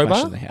 Was when it a crowbar?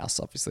 smashing the house?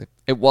 Obviously,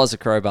 it was a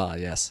crowbar.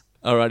 Yes.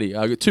 Alrighty,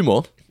 I got two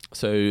more.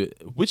 So,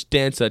 which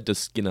dancer does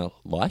Skinner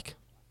like?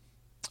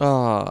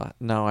 Oh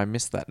no, I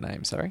missed that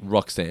name. Sorry.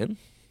 Roxanne.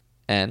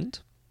 And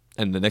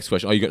the next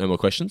question. Oh, you got no more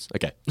questions?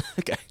 Okay.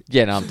 Okay.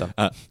 yeah, no, I'm done.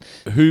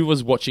 Who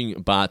was watching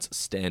Bart's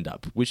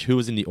stand-up? Who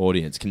was in the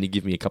audience? Can you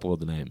give me a couple of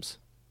the names?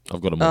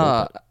 I've got them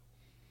all.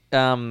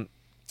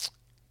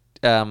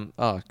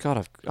 Oh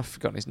God, I've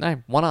forgotten his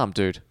name. One-armed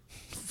dude.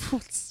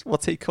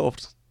 What's he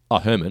called? Oh,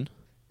 Herman.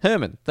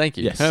 Herman. Thank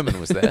you. Yes. Herman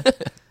was there.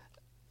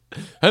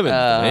 Herman.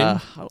 the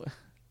name.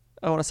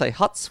 I want to say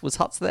Hutz. Was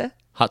Hutz there?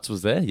 Hutz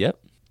was there. Yep.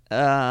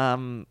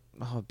 It'd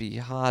be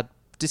hard.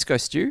 Disco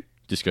Stew.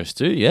 Disco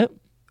Stew. Yep.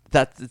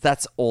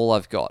 That's all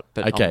I've got.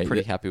 But Okay, I'm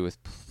pretty happy with.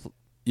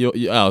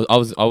 I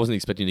wasn't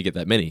expecting to get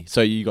that many.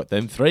 So you got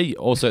them three.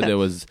 Also, there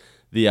was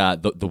the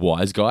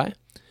wise guy.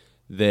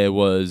 There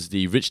was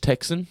the rich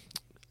Texan,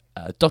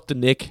 Dr.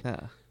 Nick,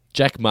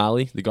 Jack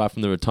Marley, the guy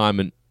from the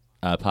retirement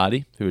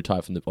party who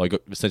retired from he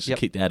got essentially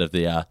kicked out of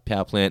the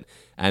power plant,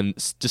 and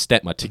just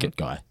stamp my ticket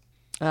guy.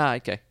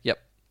 Okay.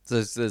 Yep.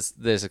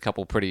 There's a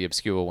couple pretty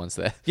obscure ones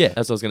there. Yeah,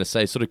 as I was going to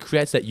say, sort of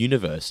creates that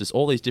universe. There's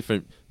all these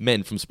different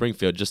men from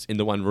Springfield just in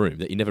the one room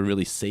that you never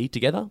really see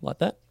together like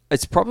that.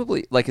 It's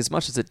probably, like, as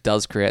much as it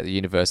does create the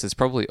universe, it's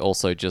probably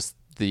also just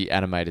the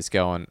animators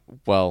going,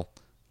 well,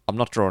 I'm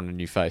not drawing a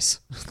new face.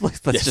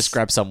 Let's just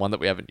grab someone that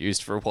we haven't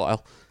used for a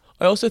while.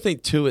 I also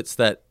think, too, it's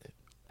that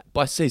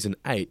by season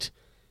 8,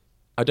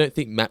 I don't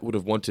think Matt would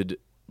have wanted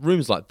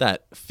rooms like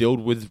that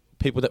filled with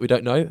people that we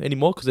don't know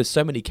anymore, because there's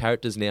so many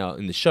characters now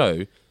in the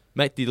show.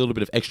 Make the little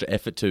bit of extra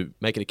effort to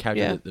make it a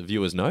character that the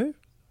viewers know.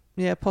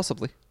 Yeah,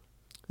 possibly.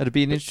 It'd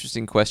be an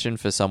interesting question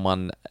for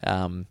someone.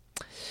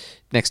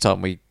 Next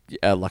time we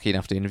are lucky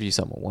enough to interview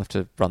someone, we'll have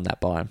to run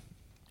that by him.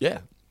 Yeah.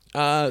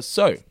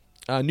 So,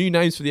 new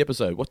names for the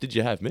episode. What did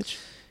you have, Mitch?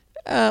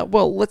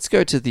 Well, let's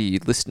go to the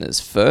listeners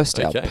first.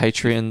 Okay. Our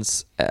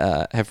Patreons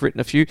have written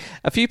a few.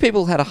 A few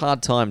people had a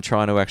hard time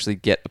trying to actually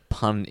get a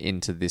pun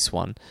into this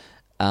one.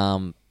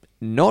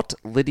 Not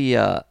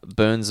Lydia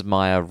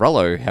Burnsmeyer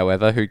Rullo,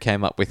 however, who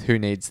came up with Who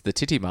Needs the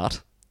Titty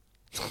Mart.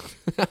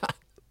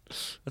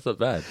 That's not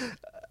bad.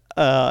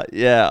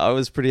 Yeah, I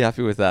was pretty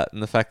happy with that.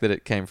 And the fact that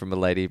it came from a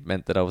lady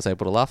meant that I was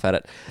able to laugh at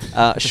it.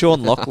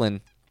 Sean Lachlan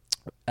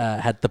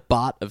had the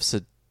Bart of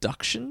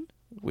Seduction,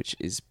 which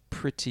is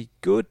pretty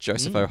good.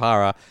 Joseph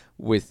O'Hara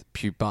with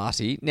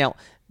Puberty. Now,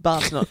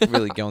 Bart's not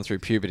really going through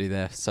puberty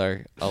there, so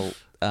I'll...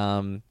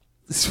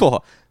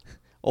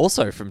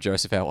 Also from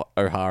Joseph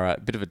O'Hara, a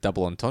bit of a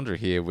double entendre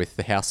here with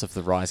The House of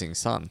the Rising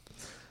Sun.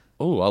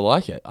 Oh, I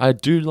like it. I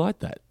do like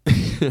that.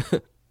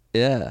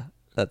 Yeah,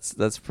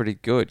 that's pretty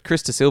good.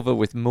 Chris De Silva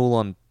with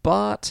Moulin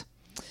Bart.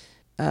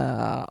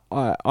 I'm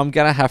going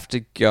to have to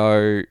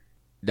go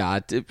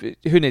Nah,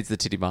 who needs the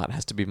Titty Mart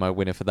has to be my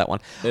winner for that one.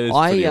 It is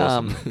pretty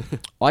awesome.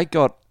 I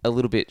got a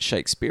little bit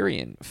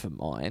Shakespearean for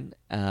mine.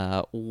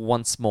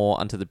 Once more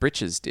unto the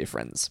breeches, dear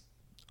friends.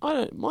 I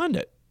don't mind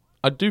it.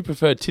 I do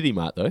prefer Titty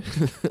Mart though.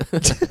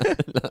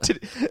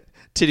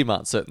 Titty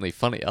Mart's certainly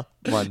funnier.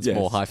 Mine's Yes.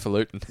 more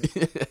highfalutin.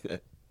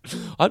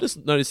 I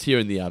just noticed here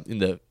in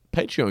the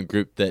Patreon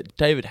group that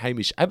David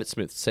Hamish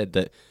Abbott-Smith said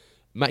that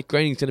Matt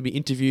Groening's going to be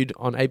interviewed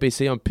on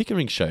ABC on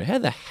Pickering Show. How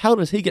the hell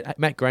does he get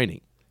Matt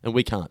Groening and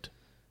we can't?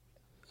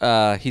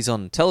 He's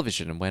on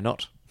television and we're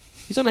not.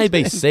 He's on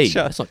ABC.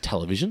 Sure. That's not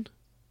television.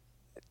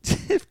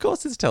 Of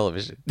course, it's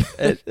television.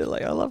 I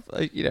love,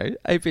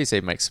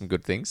 ABC makes some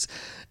good things.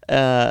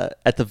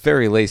 At the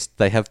very least,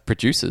 they have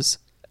producers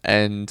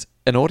and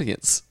an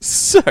audience.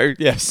 So,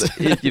 Yes.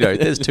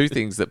 there's two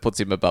things that puts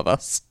him above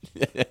us.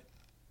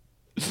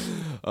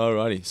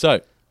 Alrighty. So,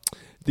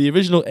 the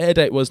original air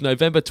date was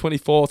November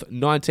 24th,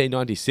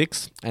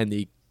 1996, and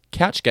the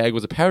couch gag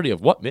was a parody of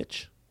what,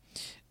 Mitch?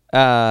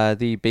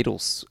 The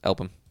Beatles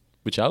album,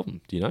 Which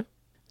album? Do you know?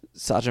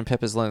 Sgt.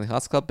 Pepper's Lonely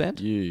Hearts Club Band.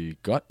 You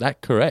got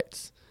that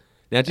correct.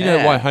 Now, do you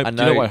know why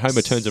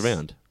Homer turns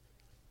around?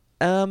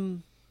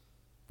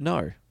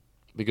 No.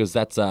 Because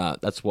that's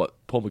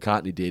what Paul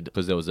McCartney did.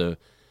 Because there was a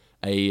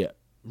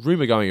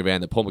rumor going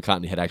around that Paul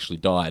McCartney had actually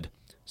died.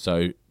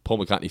 So Paul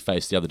McCartney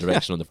faced the other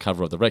direction on the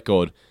cover of the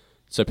record.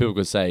 So people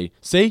could say,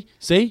 see,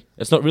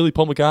 it's not really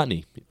Paul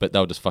McCartney. But they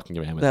were just fucking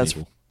around with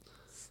people.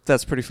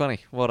 That's pretty funny.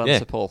 Well done, Yeah.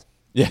 Sir Paul.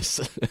 Yes.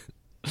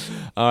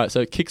 All right,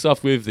 so it kicks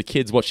off with the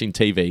kids watching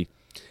TV.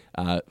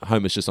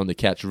 Homer's just on the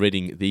couch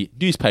reading the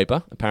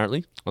newspaper,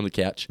 apparently, on the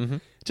couch. Mm-hmm.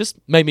 Just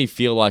made me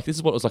feel like this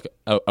is what it was like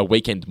a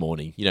weekend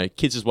morning. You know,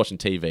 kids just watching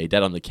TV,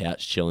 dad on the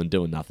couch, chilling,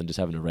 doing nothing, just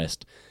having a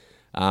rest.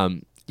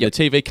 The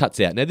TV cuts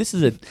out. Now, this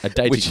is a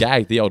dated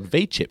gag, the old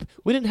V-chip.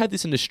 We didn't have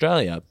this in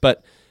Australia,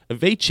 but a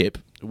V-chip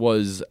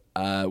was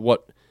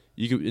what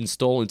you could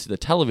install into the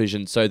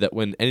television so that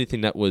when anything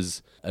that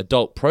was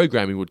adult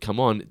programming would come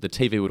on, the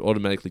TV would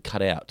automatically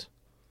cut out.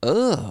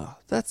 Ugh,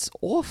 that's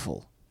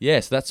awful.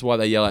 Yes, that's why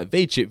they yell out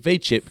V-chip,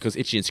 V-chip, because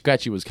Itchy and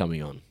Scratchy was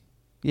coming on.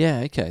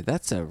 Yeah, okay.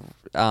 That's a...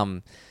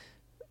 I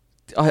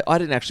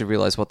didn't actually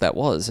realise what that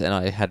was, and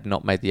I had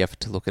not made the effort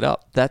to look it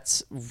up.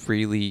 That's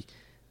really...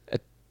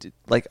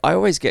 I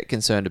always get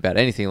concerned about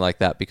anything like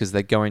that because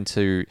they're going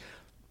to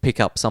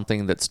pick up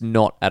something that's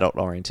not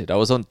adult-oriented. I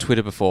was on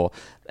Twitter before,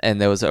 and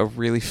there was a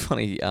really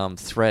funny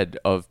thread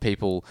of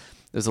people...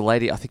 There was a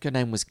lady, I think her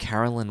name was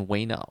Carolyn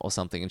Wiener or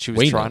something, and she was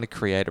Wiener? trying to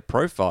create a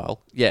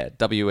profile. Yeah,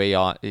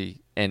 Wiener.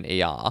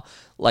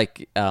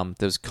 Like, there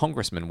was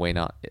Congressman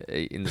Wiener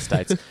in the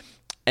States,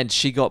 and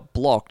she got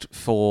blocked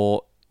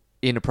for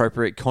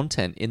inappropriate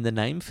content in the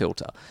name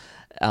filter.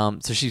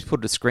 So she's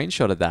put a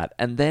screenshot of that.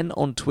 And then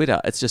on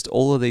Twitter, it's just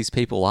all of these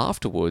people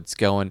afterwards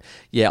going,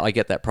 yeah, I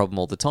get that problem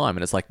all the time.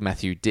 And it's like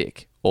Matthew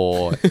Dick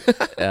or,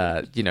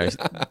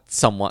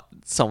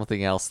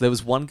 something else. There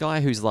was one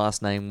guy whose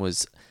last name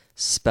was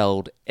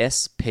spelled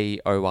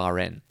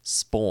S-P-O-R-N,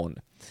 Spawn.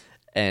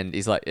 And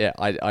he's like, yeah,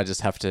 I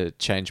just have to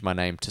change my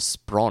name to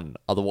Spron.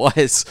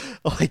 Otherwise,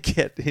 I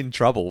get in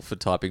trouble for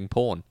typing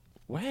porn.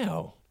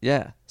 Wow.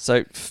 Yeah.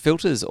 So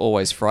filters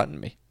always frighten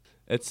me.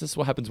 It's just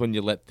what happens when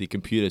you let the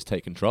computers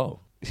take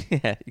control.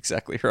 Yeah,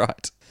 exactly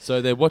right. So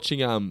they're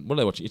watching, what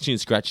are they watching? Itchy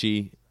and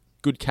Scratchy,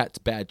 Good Cats,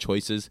 Bad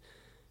Choices.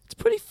 It's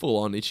pretty full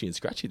on Itchy and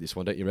Scratchy, this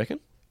one, don't you reckon?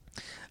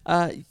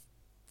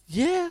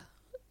 Yeah,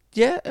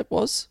 it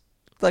was.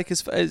 Like,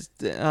 as far as,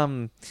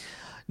 no,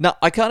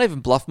 I can't even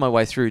bluff my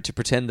way through to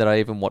pretend that I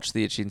even watched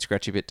the Itchy and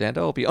Scratchy bit,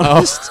 Dando, I'll be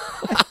honest.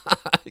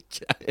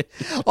 Okay.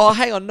 Oh,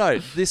 hang on, no.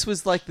 This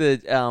was like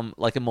the,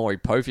 like a Maury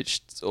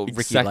Povich or Ricky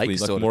Exactly, Lake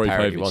like sort Maury of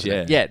parody, Povich, wasn't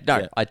it? yeah. No,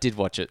 Yeah. I did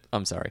watch it.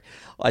 I'm sorry.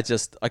 I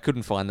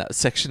couldn't find that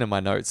section in my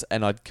notes,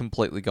 and I'd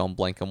completely gone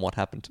blank on what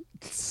happened.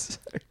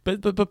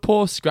 But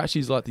poor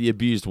Scratchy's like the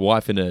abused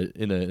wife in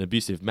an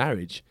abusive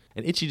marriage,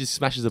 and Itchy just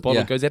smashes the bottle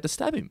and goes out to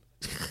stab him.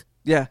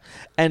 Yeah,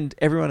 and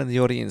everyone in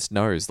the audience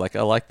knows. Like,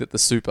 I like that the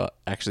super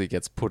actually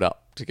gets put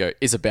up to go,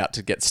 is about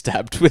to get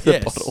stabbed with a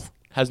bottle.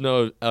 Has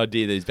no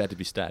idea that he's about to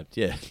be stabbed.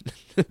 Yeah.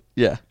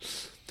 Yeah.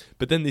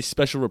 But then this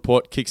special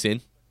report kicks in.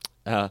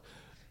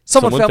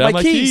 Someone found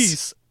my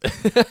keys.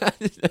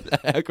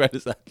 How great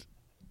is that?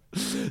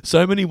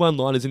 So many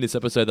one-liners in this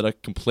episode that I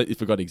completely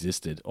forgot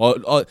existed.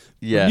 I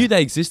knew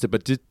they existed,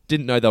 but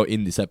didn't know they were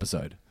in this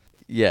episode.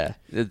 Yeah,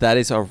 that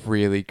is a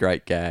really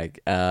great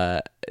gag.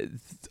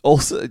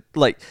 Also,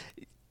 like,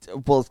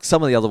 well,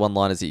 some of the other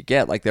one-liners that you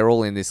get, like, they're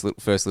all in this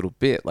first little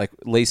bit. Like,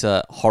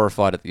 Lisa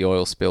horrified at the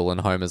oil spill,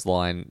 and Homer's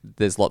line,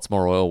 there's lots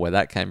more oil, where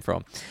that came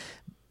from.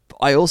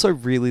 I also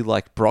really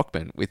like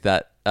Brockman with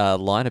that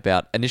line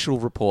about initial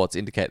reports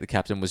indicate the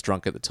captain was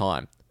drunk at the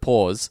time.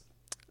 Pause.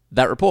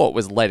 That report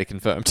was later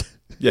confirmed.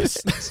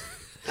 Yes.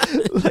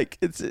 Like,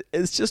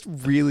 it's just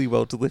really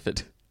well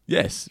delivered.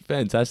 Yes,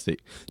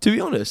 fantastic. To be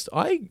honest,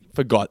 I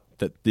forgot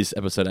that this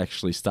episode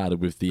actually started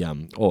with the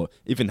or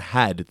even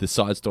had the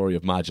side story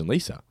of Marge and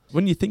Lisa.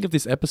 When you think of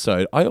this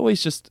episode, I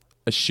always just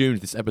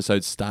assumed this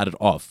episode started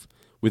off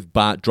with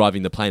Bart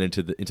driving the plane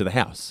into the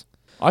house.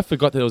 I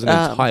forgot that there was an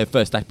entire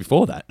first act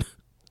before that.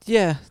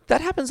 Yeah,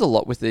 that happens a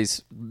lot with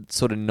these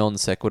sort of non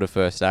sequitur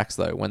first acts,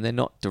 though. When they're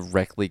not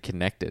directly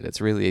connected, it's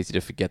really easy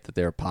to forget that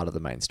they're a part of the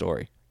main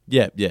story.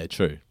 Yeah,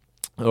 true.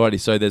 Alrighty,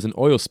 so there's an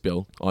oil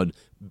spill on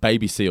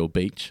Baby Seal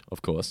Beach,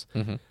 of course.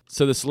 Mm-hmm.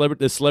 So the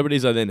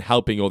celebrities are then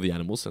helping all the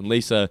animals, and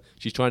Lisa,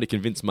 she's trying to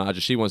convince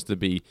Marge she wants to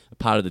be a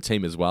part of the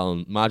team as well,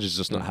 and Marge is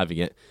just not having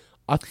it.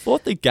 I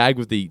thought the gag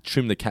with the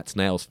trim the cat's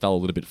nails fell a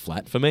little bit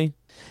flat for me.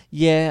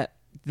 Yeah,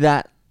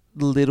 that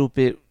little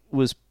bit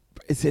was...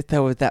 Is it they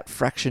were that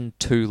fraction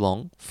too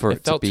long for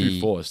it to be... It felt too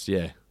forced,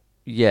 yeah.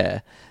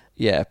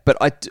 Yeah, but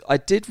I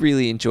did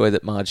really enjoy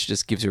that Marge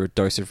just gives her a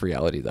dose of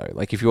reality, though.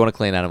 Like, if you want to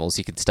clean animals,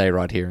 you can stay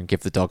right here and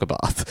give the dog a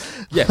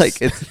bath. Yes. Like,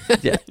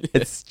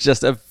 it's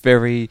just a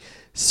very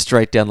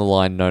straight down the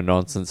line, no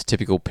nonsense,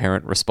 typical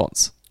parent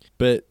response.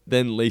 But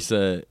then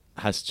Lisa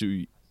has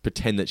to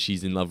pretend that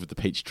she's in love with the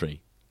peach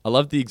tree. I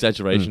love the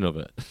exaggeration of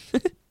it.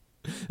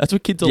 That's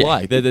what kids are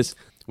like. They're this...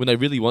 When they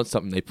really want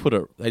something,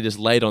 they just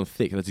lay it on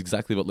thick, and that's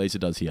exactly what Lisa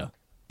does here.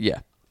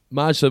 Yeah.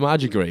 Marge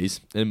agrees,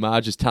 and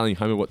Marge is telling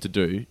Homer what to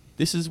do.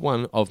 This is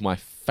one of my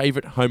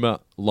favourite Homer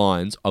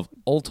lines of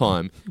all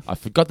time. I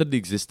forgot that it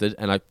existed,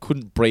 and I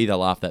couldn't breathe. I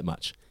laughed that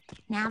much.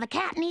 Now, the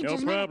cat needs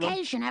his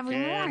medication every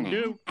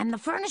morning. And the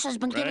furnace has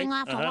been giving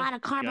off a lot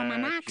of carbon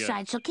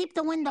monoxide, so keep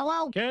the window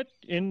open. Cat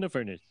in the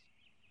furnace.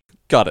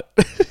 Got it.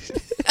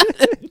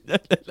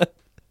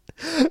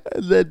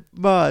 And then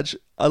Marge,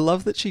 I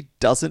love that she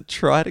doesn't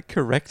try to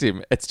correct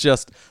him. It's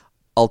just,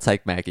 I'll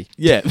take Maggie.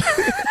 Yeah.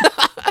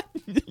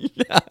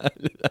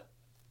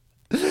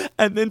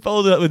 And then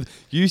followed it up with,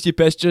 use your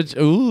best judge.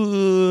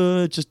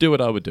 Ooh, just do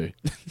what I would do.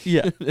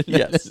 Yeah.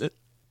 Yes.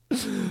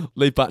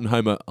 Leave Bart and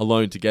Homer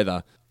alone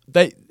together.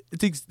 This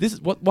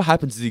is what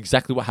happens is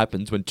exactly what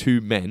happens when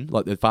two men,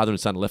 like their father and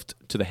son, are left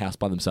to the house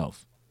by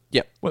themselves.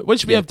 Yep. When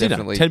should we have dinner?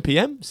 definitely. 10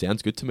 p.m?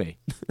 Sounds good to me.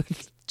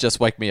 Just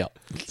wake me up.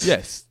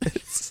 Yes.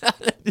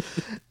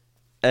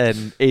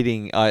 And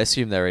eating, I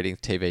assume they're eating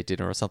TV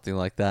dinner or something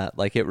like that.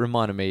 Like, it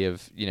reminded me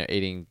of,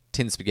 eating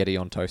tin spaghetti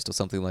on toast or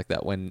something like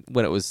that when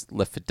it was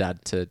left for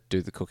Dad to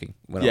do the cooking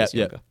when I was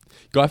younger.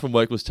 Guy from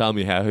work was telling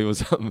me how he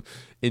was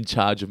in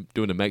charge of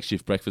doing a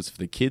makeshift breakfast for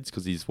the kids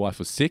because his wife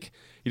was sick.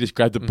 He just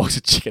grabbed a box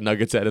of chicken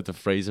nuggets out of the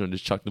freezer and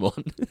just chucked them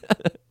on.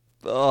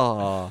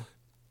 Oh,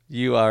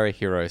 you are a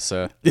hero,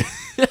 sir.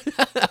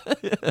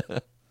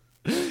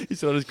 He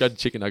sort of just grabbed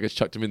chicken nuggets,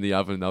 chucked them in the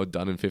oven, and they were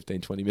done in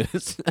 15, 20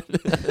 minutes.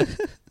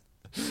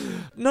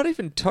 Not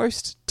even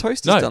toast.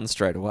 Toast No. is done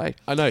straight away.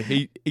 I know,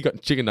 he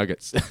got chicken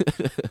nuggets.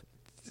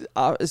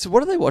 So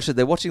what are they watching?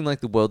 They're watching like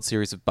the World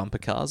Series of bumper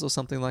cars or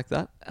something like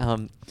that.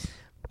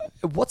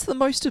 What's the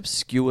most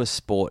obscure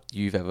sport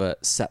you've ever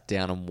sat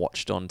down and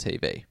watched on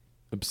TV?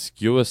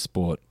 Obscure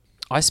sport.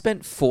 I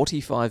spent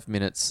 45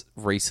 minutes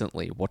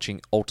recently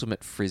watching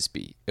Ultimate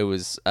Frisbee. It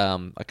was, I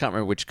can't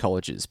remember which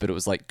colleges, but it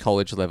was like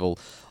college level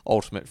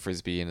Ultimate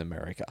Frisbee in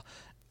America.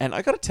 And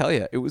I got to tell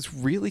you, it was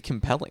really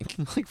compelling.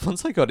 Like,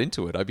 once I got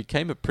into it, I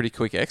became a pretty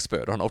quick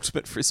expert on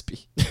Ultimate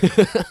Frisbee.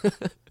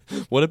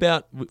 What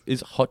about,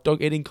 is hot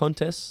dog eating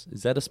contests?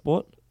 Is that a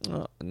sport?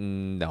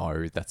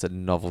 No, that's a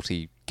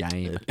novelty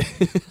game.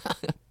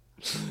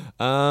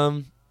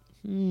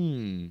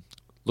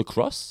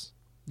 Lacrosse?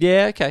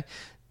 Yeah, okay.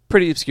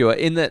 Pretty obscure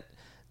in that,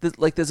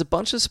 there's a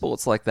bunch of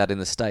sports like that in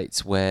the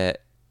States where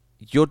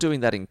you're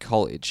doing that in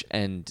college,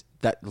 and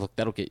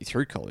that'll get you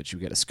through college. You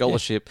get a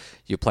scholarship,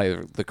 you play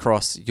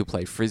lacrosse, you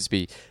play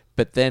frisbee,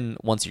 but then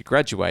once you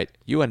graduate,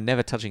 you are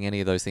never touching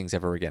any of those things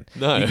ever again.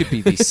 No. You could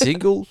be the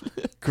single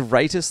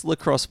greatest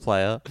lacrosse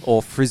player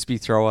or frisbee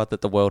thrower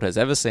that the world has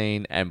ever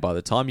seen, and by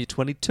the time you're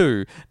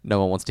 22, no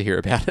one wants to hear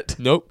about it.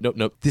 Nope.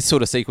 This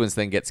sort of sequence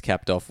then gets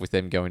capped off with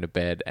them going to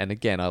bed, and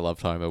again, I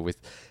loved Homer with,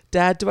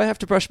 Dad, do I have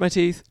to brush my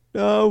teeth?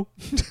 No.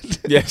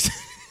 Yes.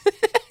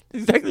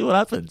 Exactly what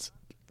happens.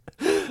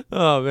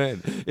 Oh,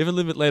 man. Even a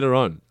little bit later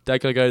on, Dad,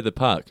 can I go to the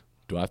park?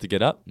 Do I have to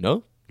get up?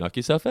 No. Knock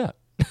yourself out.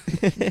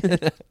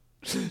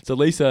 So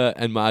Lisa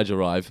and Marge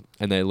arrive,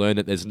 and they learn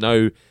that there's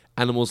no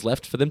animals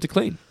left for them to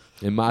clean.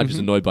 And Marge is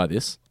annoyed by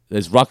this.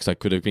 There's rocks I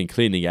could have been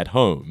cleaning at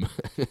home.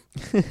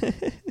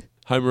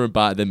 Homer and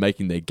Bart are then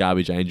making their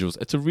garbage angels.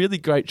 It's a really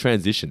great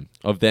transition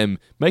of them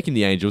making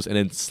the angels and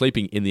then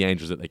sleeping in the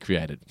angels that they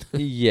created.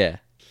 Yeah,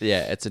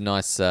 it's a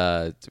nice,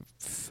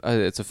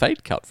 it's a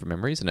fade cut from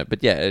memory, isn't it?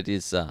 But yeah, it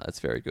is, it's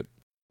very good.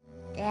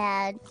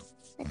 Dad,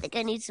 I think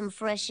I need some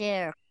fresh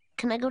air.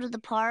 Can I go to the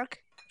park?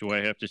 Do I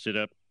have to sit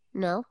up?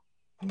 No.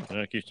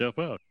 Knock yourself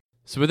out.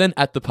 So we're then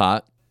at the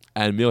park,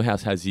 and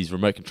Milhouse has his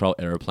remote control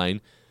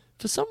aeroplane.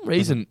 For some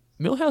reason,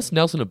 Milhouse,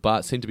 Nelson, and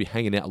Bart seem to be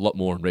hanging out a lot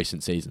more in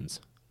recent seasons.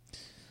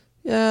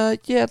 Yeah,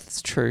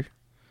 that's true.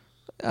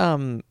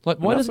 Like,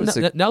 why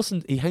doesn't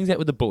Nelson? He hangs out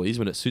with the bullies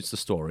when it suits the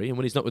story, and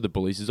when he's not with the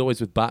bullies, he's always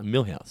with Bart and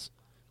Milhouse.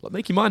 Like,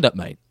 make your mind up,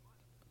 mate.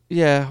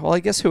 Yeah, well, I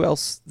guess who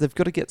else? They've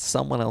got to get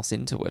someone else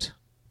into it.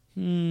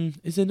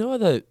 Is there no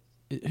other?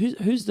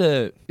 Who's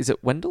the? Is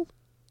it Wendell?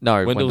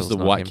 No, Wendell's the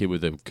not white him. kid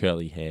with the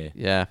curly hair.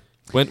 Yeah.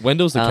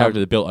 Wendell's the character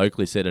that Bill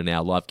Oakley said in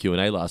our live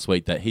Q&A last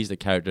week that he's the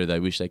character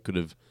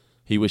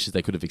he wishes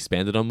they could have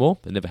expanded on more,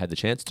 but never had the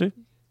chance to.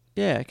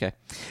 Yeah, okay.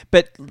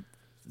 But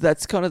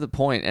that's kind of the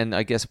point, and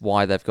I guess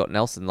why they've got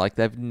Nelson. Like,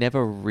 they've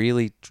never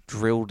really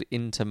drilled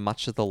into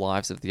much of the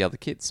lives of the other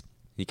kids.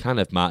 You can't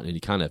have Martin and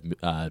you can't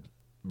have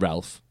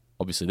Ralph.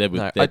 Obviously,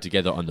 they're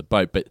together on the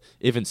boat, but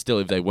even still,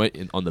 if they weren't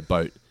on the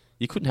boat,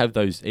 you couldn't have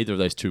either of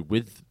those two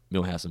with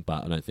Milhouse and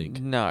Bart, I don't think.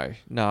 No,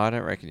 I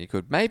don't reckon you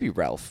could. Maybe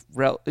Ralph.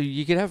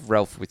 You could have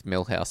Ralph with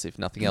Milhouse, if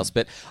nothing else,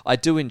 but I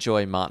do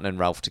enjoy Martin and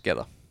Ralph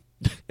together.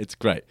 It's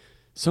great.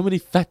 So many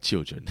fat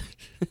children.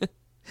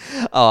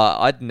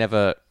 I'd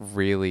never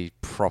really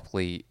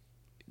properly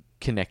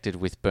connected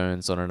with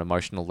Burns on an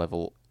emotional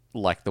level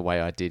like the way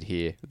I did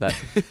here. That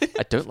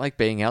I don't like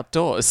being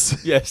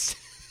outdoors. Yes.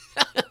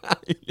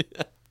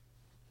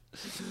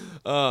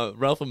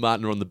 Ralph and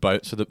Martin are on the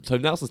boat, so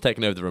Nelson's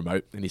taken over the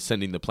remote and he's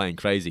sending the plane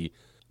crazy.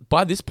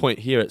 By this point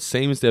here, it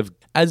seems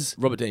as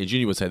Robert Downey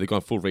Jr. would say, they've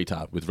gone full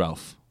retard with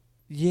Ralph.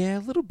 Yeah,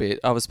 a little bit.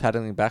 I was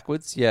paddling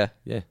backwards. Yeah.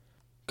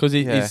 Because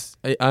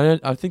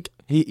I think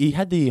he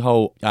had the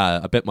whole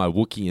I bet my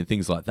Wookiee and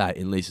things like that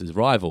in Lisa's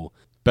Rival,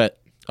 but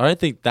I don't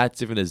think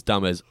that's even as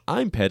dumb as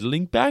I'm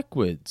pedaling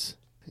backwards.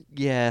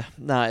 Yeah,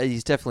 no,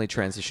 he's definitely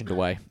transitioned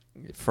away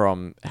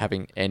from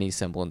having any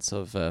semblance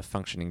of a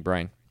functioning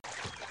brain. It's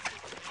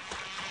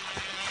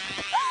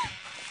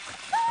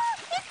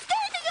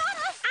standing on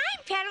us!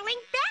 I'm pedaling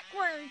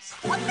backwards.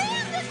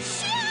 Abandoned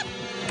ship!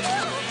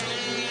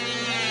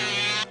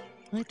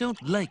 I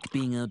don't like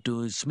being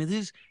outdoors,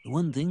 Smithers. The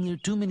one thing, there are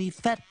too many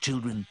fat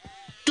children.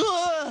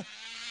 Duh!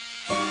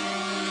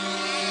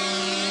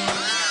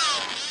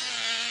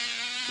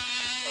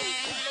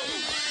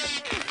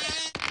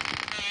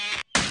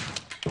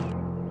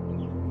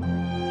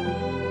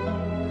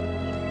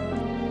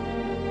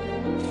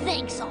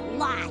 Thanks a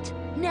lot.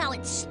 Now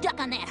it's stuck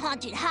on that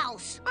haunted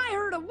house. I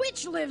heard a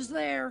witch lives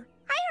there.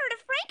 I heard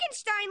a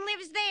Frankenstein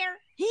lives there.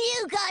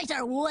 You guys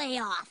are way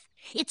off.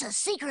 It's a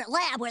secret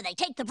lab where they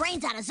take the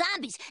brains out of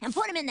zombies and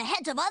put them in the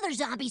heads of other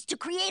zombies to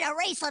create a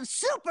race of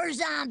super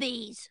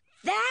zombies.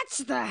 That's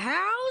the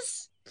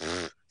house?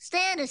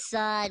 Stand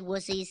aside,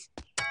 wussies.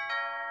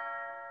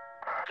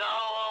 Go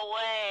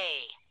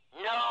away.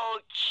 No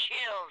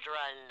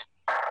children.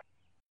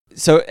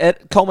 So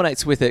it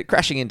culminates with it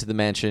crashing into the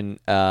mansion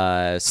 /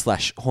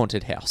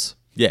 haunted house.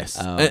 Yes.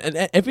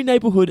 And every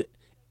neighborhood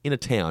in a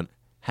town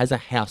has a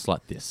house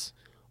like this.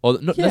 Or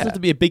it doesn't have to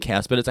be a big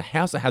house, but it's a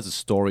house that has a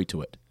story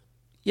to it.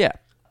 Yeah.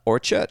 Or a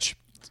church,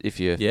 if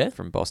you're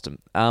from Boston.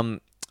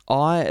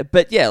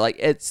 But yeah, like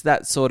it's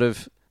that sort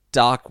of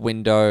dark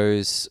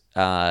windows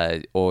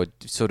or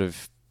sort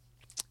of,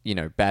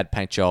 bad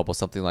paint job or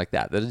something like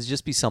that. That'd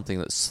just be something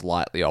that's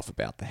slightly off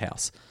about the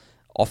house.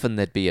 Often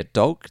there'd be a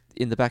dog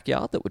in the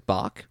backyard that would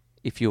bark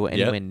if you were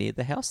anywhere near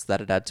the house.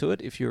 That'd add to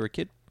it if you were a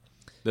kid.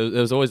 There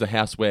was always a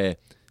house where,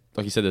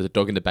 like you said, there's a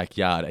dog in the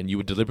backyard and you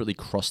would deliberately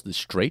cross the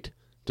street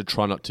to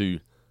try not to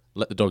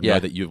let the dog know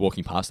that you're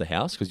walking past the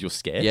house because you're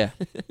scared. Yeah,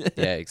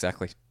 yeah,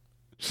 exactly.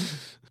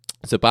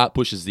 So Bart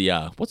pushes the,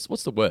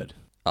 what's the word?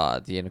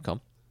 The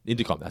intercom.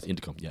 Intercom, that's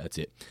intercom. Yeah, that's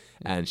it.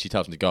 And she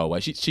tells him to go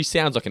away. She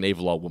sounds like an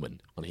evil old woman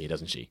on here,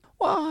 doesn't she?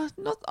 Well,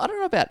 I don't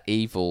know about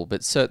evil,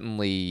 but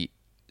certainly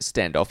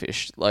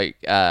standoffish, like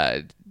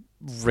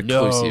reclusive,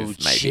 no maybe.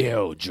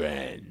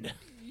 Children.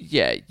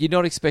 Yeah, you're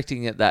not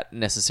expecting that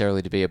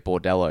necessarily to be a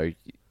bordello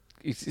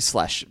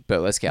 /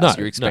 burlesque house.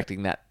 You're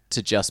expecting that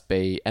to just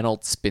be an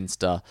old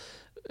spinster,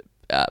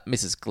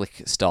 Mrs.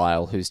 Glick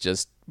style, who's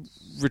just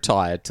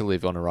retired to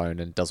live on her own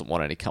and doesn't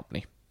want any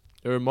company.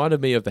 It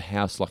reminded me of the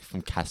house like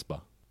from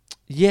Casper.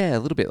 Yeah, a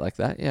little bit like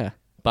that, yeah.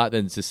 Bart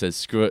then just says,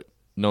 screw it,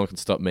 no one can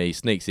stop me,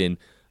 sneaks in.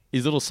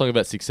 His little song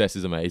about success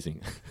is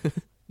amazing.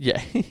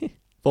 Yeah.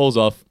 Falls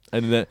off,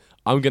 and then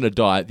I'm going to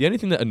die. The only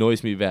thing that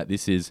annoys me about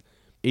this is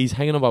he's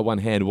hanging on by one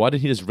hand. Why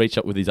did he just reach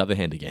up with his other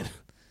hand again?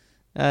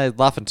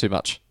 Laughing too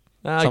much.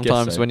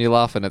 Sometimes when you're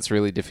laughing, it's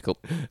really difficult.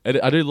 And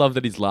I do love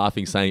that he's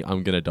laughing, saying,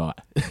 I'm going to die.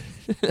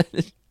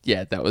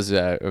 Yeah, that was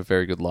a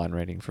very good line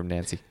reading from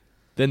Nancy.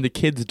 Then the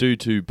kids do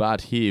to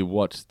Bart here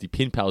what the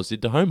Pin Pals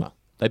did to Homer.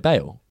 They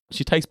bail.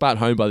 She takes Bart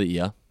home by the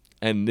ear,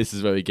 and this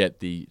is where we get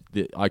the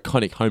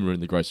iconic Homer in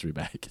the grocery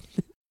bag.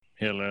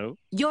 Hello?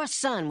 Your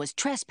son was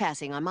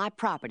trespassing on my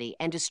property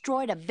and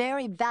destroyed a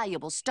very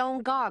valuable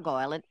stone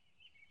gargoyle and...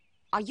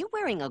 Are you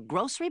wearing a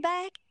grocery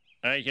bag?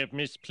 I have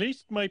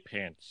misplaced my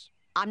pants.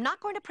 I'm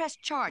not going to press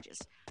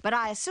charges, but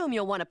I assume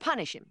you'll want to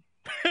punish him.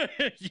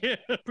 Yeah,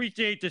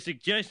 appreciate the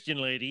suggestion,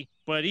 lady,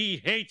 but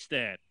he hates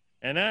that,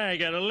 and I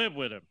gotta live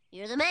with him.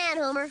 You're the man,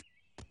 Homer.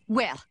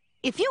 Well,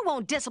 if you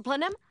won't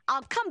discipline him,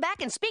 I'll come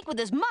back and speak with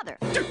his mother.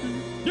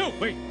 No,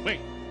 wait.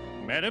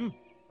 Madam,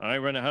 I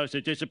run a house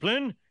of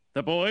discipline.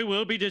 The boy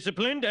will be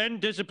disciplined and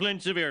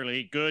disciplined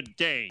severely. Good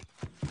day.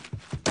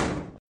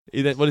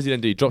 What does he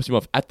then do? He drops him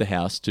off at the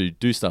house to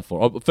do stuff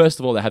for him. First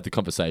of all, they have the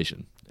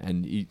conversation,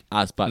 and he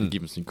asks Bart to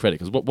give him some credit,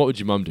 because what would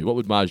your mum do? What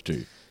would Marge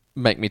do?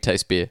 Make me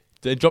taste beer.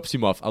 Then drops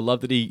him off. I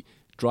love that he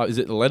drives... Is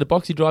it the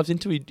letterbox he drives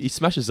into? He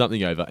smashes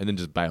something over and then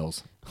just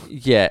bails.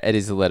 Yeah, it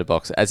is the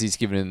letterbox, as he's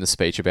given in the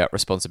speech about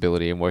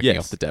responsibility and working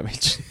off the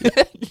damage.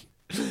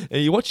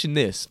 And you're watching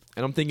this,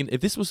 and I'm thinking,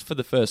 if this was for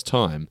the first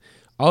time,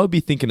 I would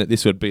be thinking that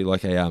this would be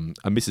like a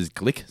Mrs.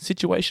 Glick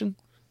situation.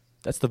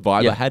 That's the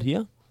vibe I had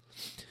here.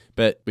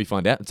 But we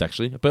find out it's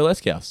actually a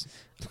burlesque house.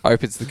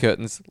 Opens the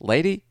curtains.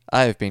 Lady,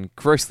 I have been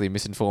grossly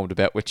misinformed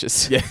about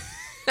witches. Yeah.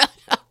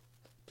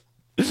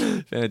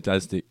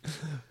 Fantastic.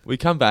 We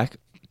come back,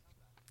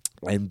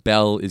 and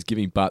Belle is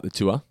giving Bart the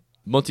tour.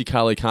 Monte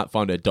Carlo can't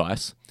find her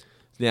dice.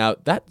 Now,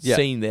 that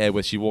scene there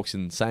where she walks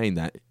in saying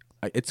that,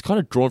 it's kind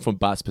of drawn from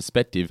Bart's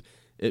perspective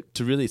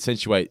to really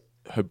accentuate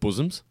her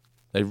bosoms.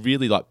 They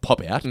really like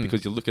pop out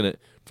because you're looking at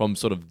from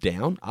sort of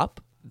down,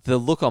 up. The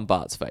look on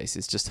Bart's face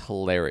is just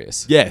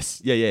hilarious.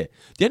 Yes, yeah.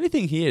 The only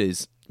thing here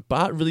is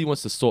Bart really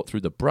wants to sort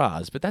through the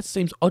bras, but that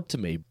seems odd to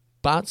me.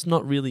 Bart's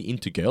not really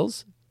into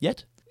girls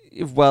yet.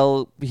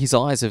 Well, his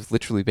eyes have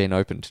literally been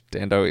opened,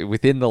 Dando,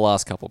 within the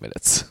last couple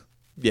minutes.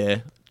 Yeah,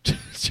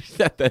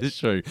 that is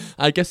true.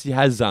 I guess he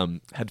has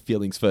had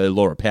feelings for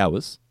Laura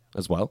Powers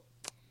as well.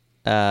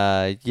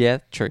 Yeah,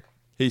 true.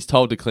 He's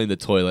told to clean the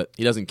toilet.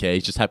 He doesn't care.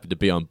 He's just happy to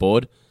be on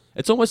board.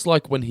 It's almost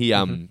like when he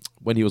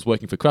when he was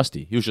working for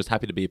Krusty. He was just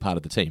happy to be a part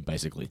of the team,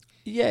 basically.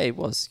 Yeah, he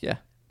was, yeah.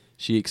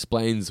 She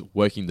explains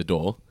working the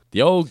door.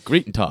 The old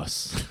greet and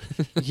toss.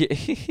 Yeah.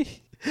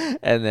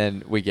 And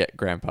then we get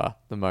Grandpa,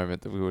 the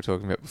moment that we were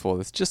talking about before.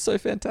 That's just so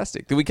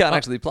fantastic. That we can't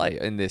actually play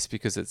in this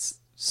because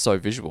it's so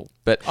visual.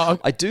 But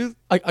I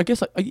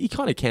guess you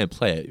kind of can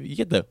play it. You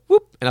get the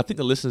whoop, and I think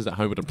the listeners at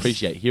home would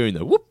appreciate hearing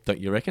the whoop, don't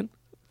you reckon?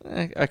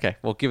 Okay,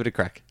 well, give it a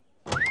crack.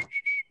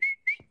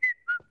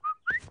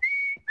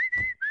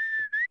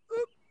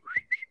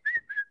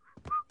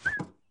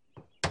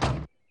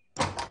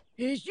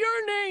 Is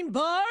your name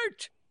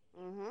Bart?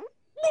 Mm-hmm.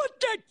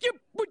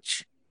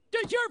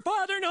 Does your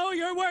father know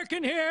you're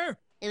working here?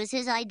 It was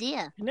his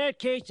idea. In that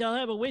case, I'll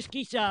have a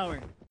whiskey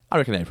sour. I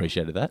reckon they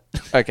appreciated that.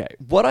 Okay,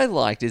 what I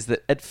liked is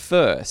that at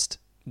first,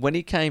 when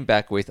he came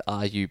back with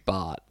 "Are you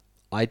Bart?"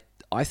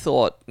 I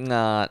thought,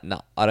 nah,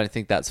 I don't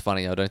think that's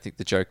funny. I don't think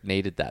the joke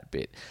needed that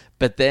bit.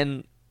 But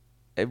then,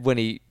 when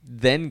he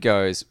then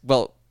goes,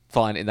 well,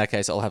 fine, in that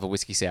case, I'll have a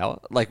whiskey sour.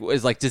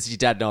 It's like, does your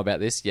dad know about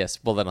this? Yes.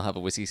 Well, then I'll have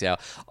a whiskey sour.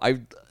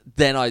 I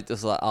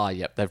was like,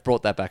 yep, they've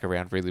brought that back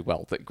around really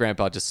well. That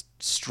Grandpa just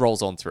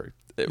strolls on through.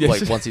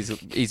 Yes. Like, once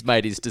he's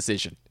made his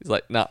decision. He's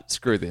like, nah,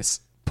 screw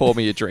this. Pour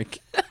me a drink.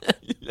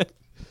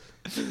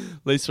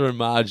 Lisa and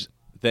Marge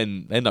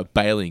then end up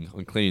bailing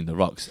on cleaning the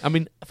rocks. I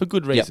mean, for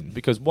good reason,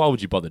 because why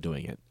would you bother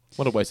doing it?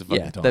 What a waste of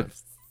fucking time.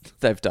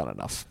 They've done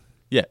enough.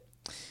 Yeah.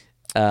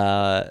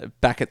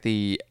 Back at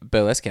the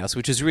burlesque house,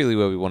 which is really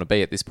where we want to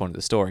be at this point of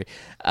the story,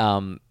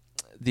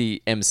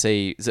 the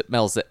MC, is it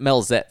Mel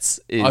Zetz,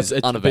 is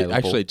unavailable.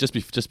 Actually,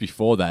 just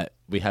before that,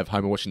 we have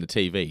Homer watching the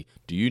TV.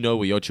 Do you know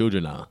where your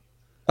children are?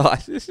 Oh,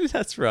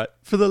 that's right.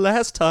 For the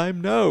last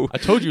time, no. I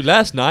told you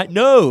last night,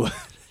 no.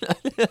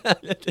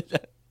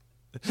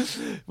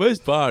 Where's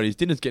Bart? His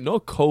dinner's getting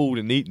all cold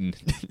and eaten.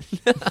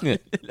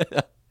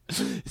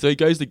 So he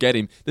goes to get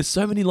him. There's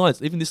so many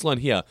lines, even this line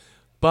here.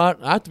 Bart,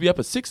 I have to be up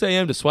at 6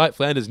 a.m. to swipe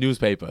Flanders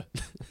newspaper.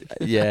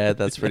 Yeah,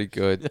 that's pretty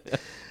good.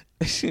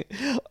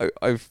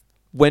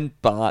 When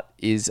Bart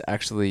is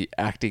actually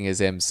acting as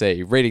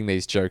MC, reading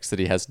these jokes that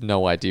he has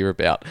no idea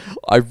about,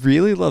 I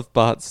really love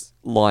Bart's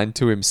line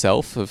to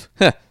himself of,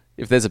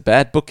 if there's a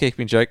bad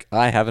bookkeeping joke,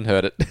 I haven't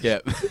heard it. Yeah.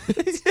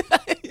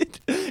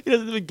 He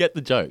doesn't even get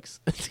the jokes.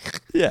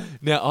 Yeah.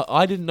 Now,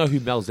 I didn't know who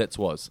Mel Zetz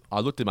was. I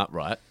looked him up,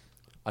 right?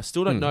 I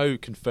still don't know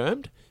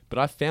confirmed, but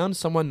I found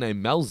someone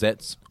named Mel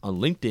Zetz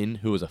on LinkedIn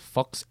who was a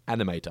Fox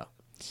animator.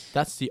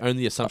 That's the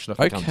only assumption I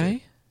can come to.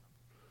 Okay.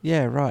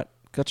 Yeah, right.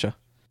 Gotcha.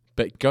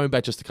 But going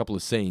back just a couple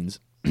of scenes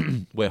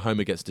where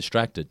Homer gets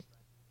distracted,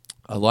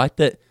 I like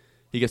that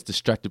he gets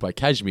distracted by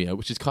Cashmere,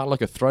 which is kind of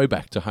like a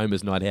throwback to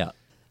Homer's night out.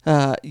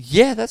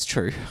 Yeah, that's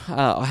true.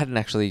 I hadn't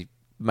actually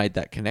made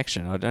that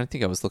connection. I don't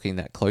think I was looking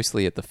that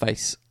closely at the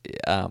face.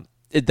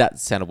 That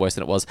sounded worse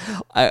than it was.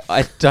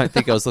 I don't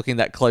think I was looking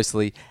that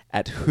closely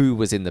at who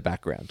was in the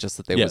background, just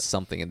that there was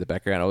something in the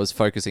background. I was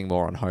focusing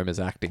more on Homer's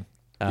acting.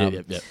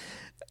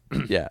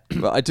 Yeah,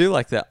 but I do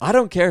like that. I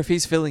don't care if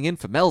he's filling in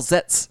for Mel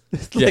Zetz.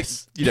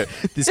 Yes.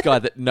 This guy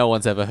that no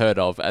one's ever heard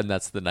of, and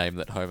that's the name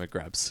that Homer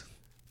grabs.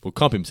 We'll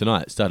comp him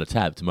tonight, start a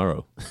tab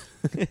tomorrow.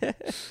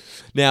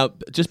 Now,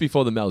 just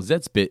before the Mel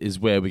Zetz bit is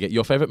where we get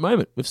your favourite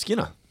moment with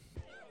Skinner.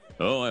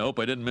 Oh, I hope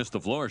I didn't miss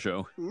the floor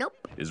show.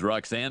 Nope. Is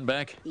Roxanne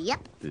back?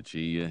 Yep. Did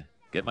she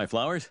get my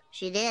flowers?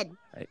 She did.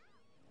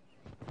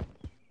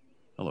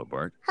 Hello,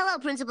 Bart. Hello,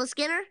 Principal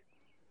Skinner.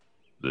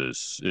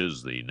 This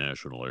is the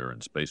National Air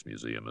and Space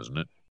Museum, isn't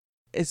it?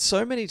 It's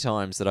so many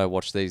times that I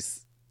watch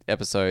these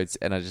episodes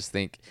and I just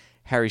think,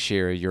 Harry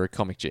Shearer, you're a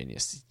comic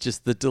genius.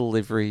 Just the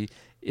delivery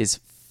is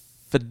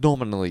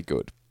phenomenally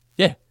good.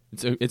 Yeah,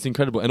 it's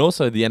incredible. And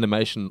also the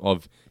animation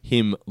of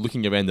him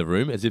looking around the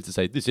room as if to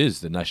say, this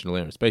is the National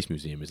Air and Space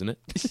Museum, isn't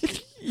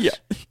it? Yeah.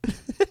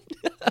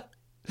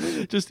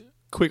 Just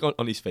quick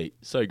on his feet.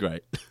 So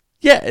great.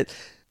 Yeah,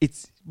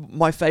 it's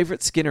my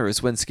favourite Skinner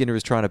is when Skinner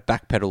is trying to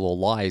backpedal or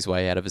lie his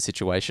way out of a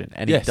situation,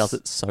 and he does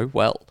it so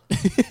well.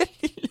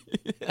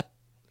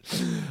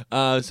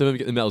 So then we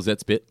get the Mel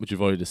Zetz bit, which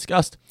we've already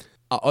discussed.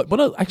 What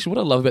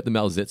I love about the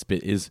Mel Zetz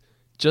bit is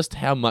just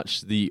how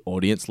much the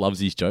audience loves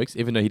these jokes,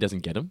 even though he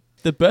doesn't get them.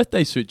 The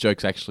birthday suit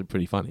joke's actually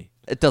pretty funny.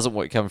 It doesn't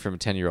work coming from a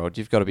 10-year-old.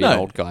 You've got to be No. an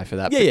old guy for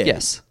that. Yeah, but yeah.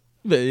 Yes.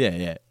 But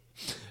yeah.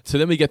 So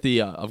then we get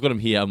the, I've got them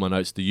here on my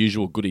notes, the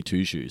usual goody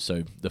two-shoes.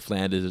 So the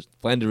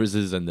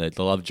Flanderses and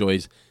the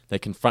Lovejoys, they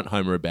confront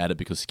Homer about it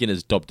because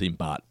Skinner's dobbed in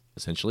Bart,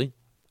 essentially.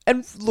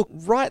 And look,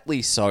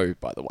 rightly so,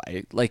 by the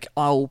way. Like,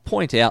 I'll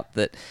point out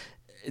that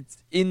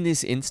in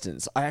this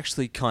instance, I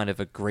actually kind of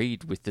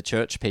agreed with the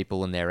church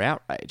people and their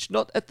outrage.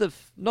 Not at the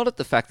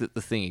fact that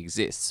the thing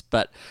exists,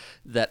 but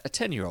that a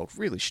 10-year-old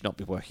really should not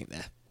be working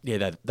there.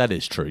 Yeah, that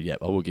is true. Yeah,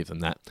 I will give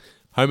them that.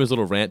 Homer's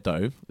little rant,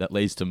 though, that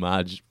leads to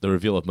Marge, the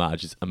reveal of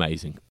Marge is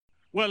amazing.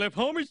 Well, if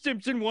Homer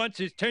Simpson wants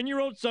his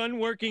 10-year-old son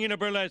working in a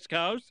burlesque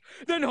house,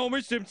 then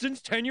Homer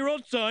Simpson's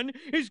 10-year-old son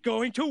is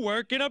going to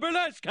work in a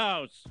burlesque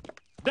house.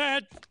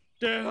 That's...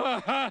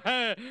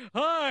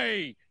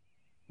 Hi!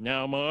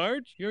 Now,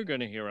 Marge, you're going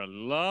to hear a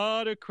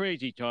lot of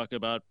crazy talk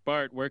about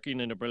Bart working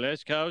in a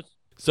burlesque house.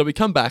 So we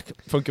come back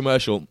from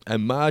commercial,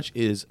 and Marge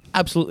is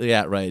absolutely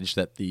outraged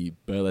that the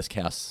burlesque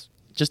house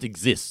just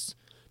exists.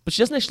 But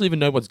she doesn't actually even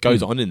know what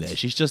goes on in there.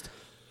 She's just...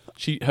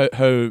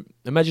 Her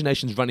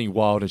imagination's running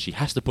wild, and she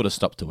has to put a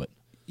stop to it.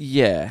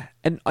 Yeah,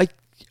 and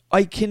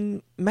I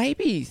can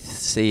maybe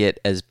see it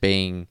as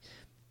being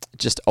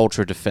just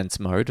ultra defense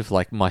mode of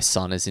like, my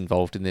son is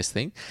involved in this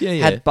thing. Yeah.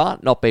 Had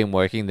Bart not been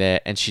working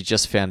there and she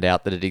just found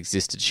out that it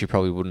existed, she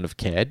probably wouldn't have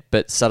cared.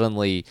 But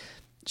suddenly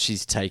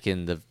she's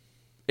taken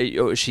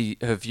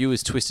her view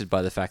is twisted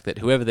by the fact that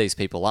whoever these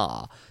people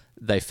are,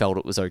 they felt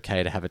it was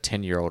okay to have a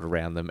 10-year-old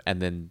around them,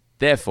 and then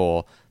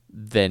therefore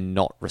they're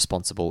not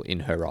responsible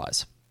in her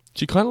eyes.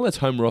 She kind of lets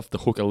Homer off the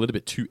hook a little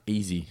bit too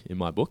easy in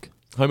my book.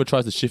 Homer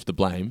tries to shift the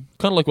blame,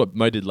 kind of like what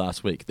Mo did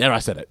last week. There, I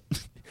said it.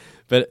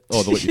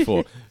 Or the week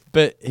before.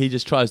 But he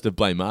just tries to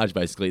blame Marge,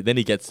 basically. Then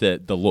he gets the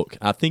look.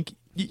 I think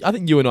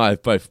you and I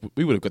have both,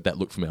 we would have got that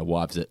look from our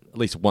wives at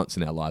least once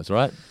in our lives,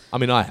 right? I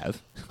mean, I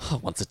have.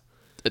 Once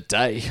a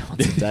day.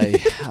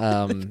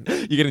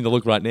 You're getting the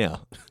look right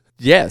now.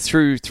 Yeah,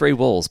 through 3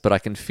 walls, but I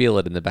can feel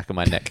it in the back of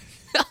my neck.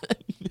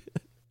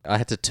 I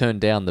had to turn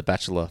down The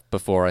Bachelor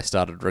before I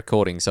started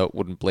recording so it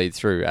wouldn't bleed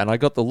through. And I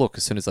got the look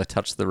as soon as I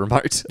touched the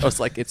remote. I was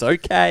like, it's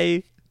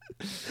okay.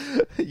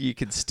 You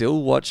can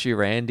still watch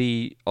your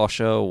Andy,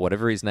 Osher, or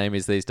whatever his name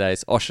is these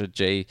days. Osher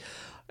G.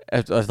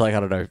 I was like, I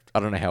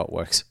don't know how it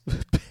works.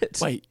 But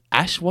Wait,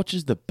 Ash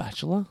watches The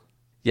Bachelor?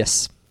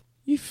 yes.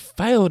 You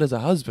failed as a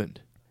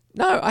husband.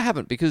 No, I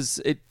haven't, because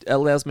it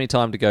allows me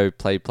time to go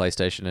play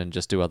PlayStation and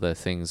just do other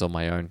things on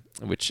my own,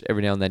 which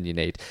every now and then you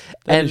need.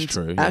 That is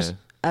true, yeah.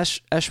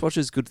 Ash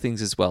watches good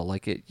things as well.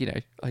 Like,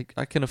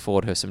 I can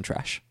afford her some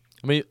trash.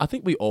 I mean, I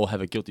think we all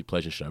have a guilty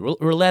pleasure show.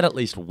 We're allowed at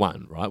least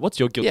one, right? What's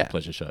your guilty Yeah.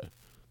 pleasure show?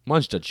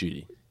 Mine's Judge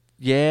Judy.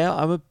 Yeah,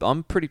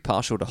 I'm pretty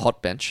partial to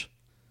Hot Bench.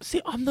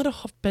 See, I'm not a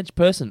hot bench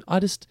person.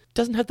 It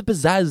doesn't have the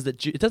pizzazz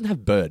it doesn't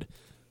have Bird.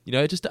 I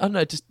don't know,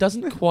 it just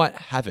doesn't quite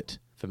have it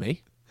for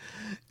me.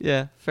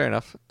 Yeah, fair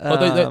enough.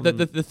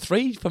 The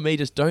three for me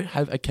just don't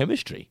have a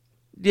chemistry.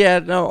 Yeah,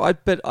 no,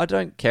 but I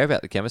don't care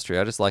about the chemistry.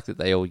 I just like that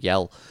they all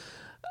yell.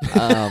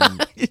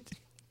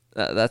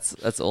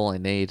 That's all I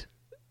need.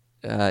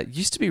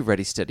 Used to be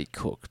Ready Steady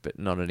Cook, but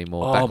not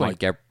anymore. Oh Back my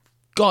when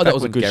God, that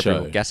was a good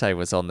Gabriel show. Gatte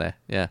was on there.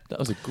 Yeah, That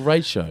was a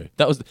great show.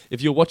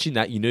 If you're watching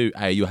that, you knew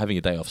A, you're having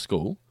a day off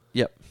school,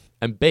 yep.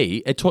 and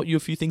B, it taught you a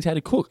few things how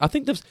to cook. I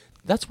think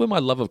that's where my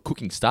love of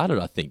cooking started.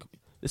 I think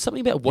there's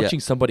something about watching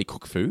somebody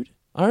cook food.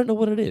 I don't know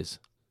what it is.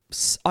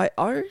 I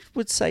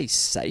would say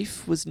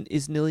Safe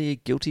is nearly a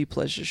guilty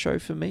pleasure show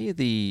for me.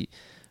 The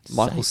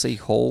Michael C.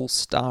 Hall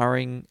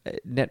starring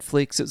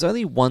Netflix. It was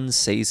only 1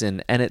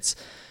 season, and it's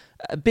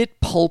a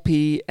bit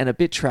pulpy and a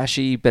bit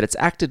trashy, but it's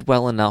acted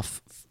well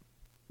enough.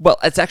 Well,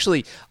 it's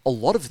actually, a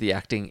lot of the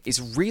acting is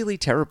really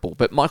terrible,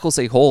 but Michael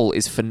C. Hall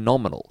is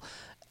phenomenal.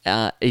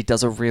 He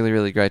does a really,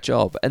 really great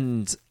job,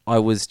 and I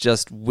was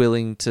just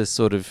willing to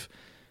sort of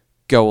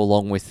go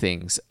along with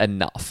things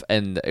enough,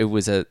 and it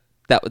was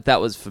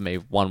that was for me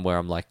one where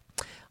I'm like,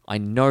 I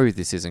know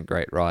this isn't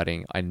great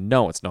writing, I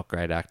know it's not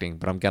great acting,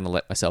 but I'm going to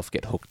let myself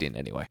get hooked in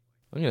anyway.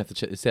 I'm going to have to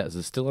check this out. Is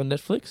it still on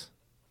Netflix?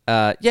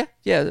 Yeah,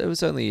 it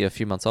was only a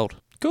few months old.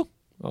 Cool.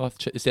 I'll have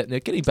to check this out. Now,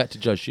 getting back to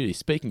Judge Judy,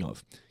 speaking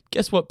of,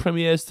 guess what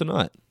premieres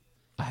tonight?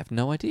 I have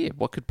no idea.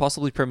 What could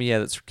possibly premiere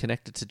that's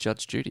connected to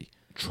Judge Judy?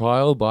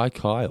 Trial by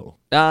Kyle.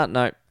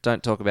 No,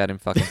 don't talk about him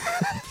fucking.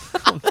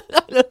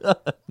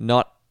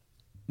 Not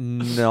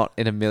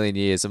in a million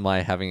years am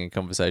I having a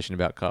conversation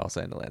about Kyle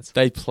Sandilands.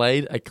 They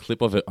played a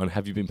clip of it on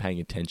Have You Been Paying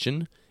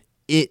Attention?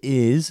 It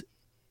is...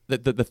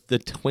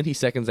 The 20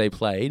 seconds they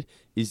played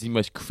is the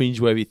most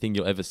cringeworthy thing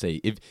you'll ever see.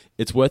 If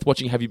it's worth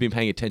watching Have You Been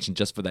Paying Attention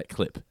just for that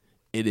clip.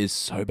 It is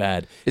so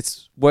bad.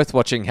 It's worth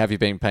watching Have You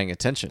Been Paying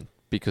Attention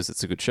because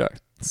it's a good show.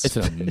 It's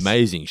an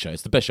amazing show.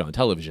 It's the best show on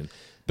television.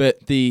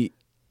 But the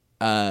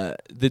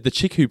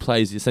chick who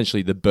plays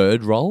essentially the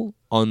Bird role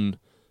on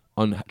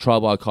Trial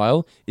by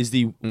Kyle is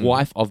the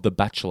wife of The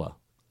Bachelor.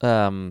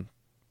 One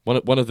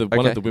of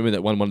the women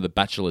that won one of the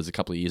Bachelors a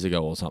couple of years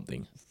ago or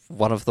something.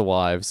 One of the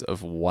wives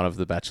of one of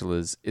the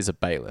Bachelors is a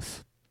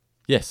bailiff.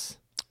 Yes.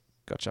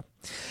 Gotcha.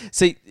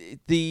 See,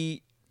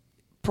 the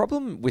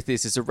problem with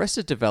this is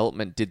Arrested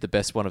Development did the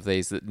best one of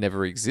these that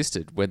never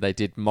existed when they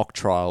did Mock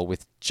Trial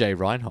with Jay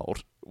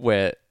Reinhold,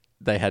 where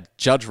they had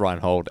Judge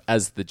Reinhold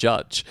as the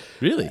judge.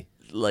 Really?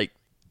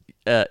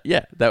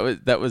 Yeah,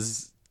 that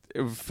was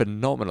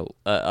phenomenal.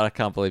 I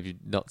can't believe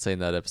you've not seen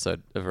that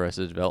episode of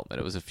Arrested Development.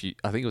 It was I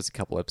think it was a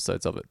couple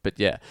episodes of it, but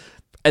yeah.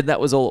 And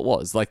that was all it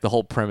was. Like, the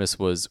whole premise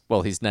was,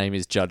 well, his name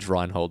is Judge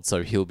Reinhold,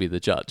 so he'll be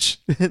the judge.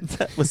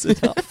 That was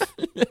enough.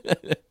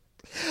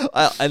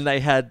 And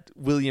they had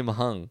William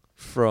Hung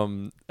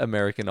from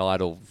American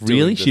Idol.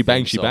 Really? She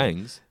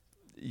bangs.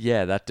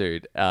 Yeah, that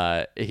dude.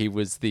 It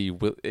was the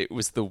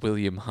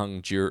William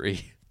Hung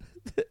jury.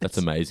 That's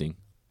amazing.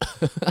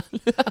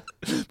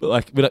 But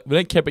like, we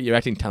don't care about your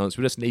acting talents.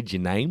 We just need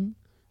your name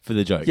for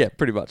the joke. Yeah,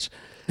 pretty much.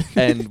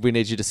 And we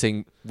need you to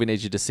sing. We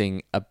need you to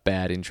sing a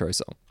bad intro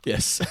song.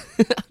 Yes.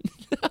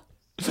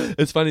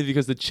 It's funny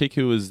because the chick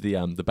who was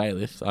the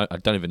bailiff, I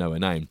don't even know her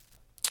name.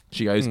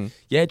 She goes,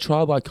 "Yeah,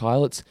 Trial by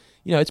Kyle. It's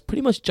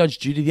pretty much Judge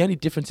Judy. The only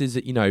difference is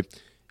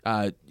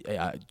that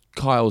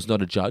Kyle's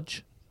not a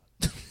judge."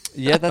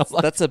 Yeah,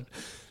 that's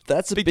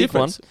a big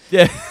difference. one.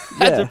 Yeah,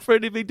 that's a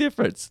pretty big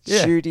difference.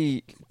 Yeah.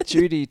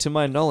 Judy, to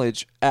my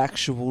knowledge,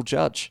 actual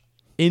judge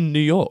in New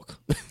York.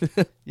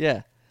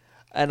 Yeah,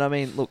 and I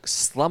mean, look,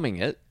 slumming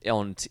it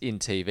in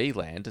TV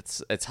land,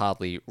 it's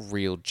hardly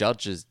real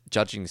judges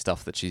judging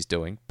stuff that she's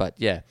doing, but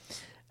yeah,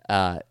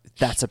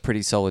 that's a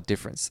pretty solid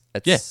difference.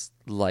 It's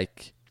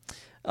like.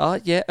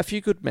 A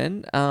few good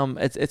men.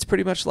 It's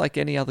pretty much like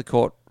any other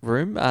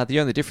courtroom. The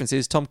only difference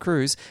is Tom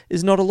Cruise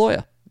is not a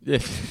lawyer. Yeah.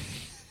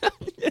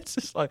 It's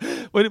just like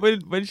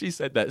when she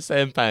said that,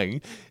 Sam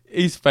Pang,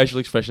 his facial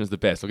expression is the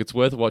best. Like, it's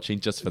worth watching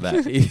just for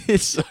that.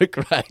 It's so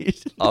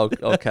great. I'll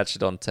catch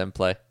it on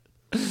Template.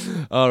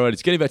 All right,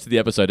 it's getting back to the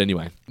episode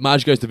anyway.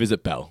 Marge goes to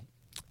visit Belle.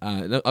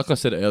 Like I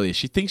said earlier,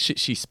 she thinks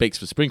she speaks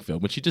for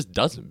Springfield, but she just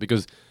doesn't,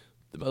 because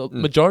the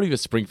majority of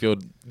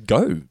Springfield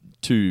go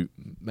to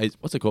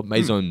what's it called,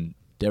 Maison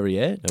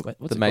Derriere? No,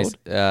 what's it called?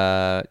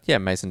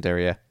 Maison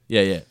Derriere.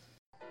 Yeah.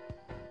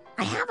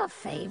 I have a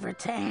favor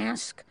to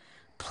ask.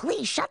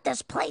 Please shut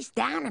this place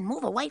down and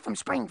move away from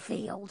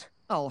Springfield.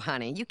 Oh,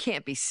 honey, you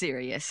can't be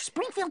serious.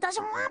 Springfield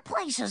doesn't want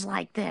places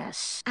like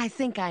this. I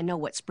think I know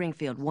what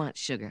Springfield wants,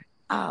 sugar.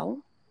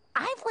 Oh?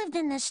 I've lived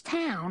in this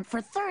town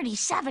for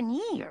 37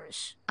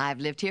 years. I've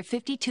lived here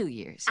 52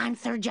 years. I'm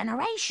third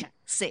generation.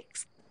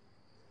 6th.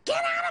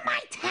 Get out of my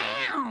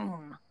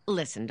town!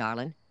 Listen,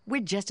 darling, we're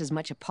just as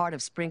much a part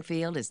of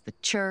Springfield as the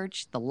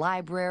church, the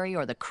library,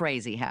 or the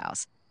crazy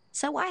house.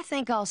 So I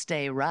think I'll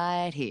stay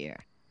right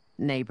here,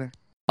 neighbor.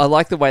 I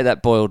like the way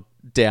that boiled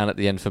down at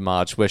the end for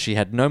Marge, where she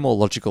had no more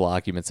logical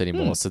arguments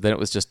anymore. So then it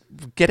was just,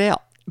 get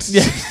out.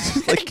 Yeah.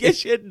 I guess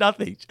she had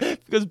nothing,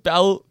 because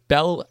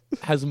Belle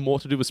has more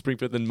to do with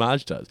Springfield than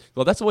Marge does.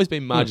 Well, that's always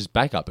been Marge's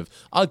backup of,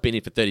 I've been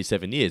here for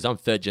 37 years, I'm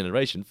third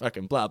generation,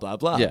 fucking blah, blah,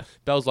 blah. Yeah.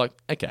 Belle's like,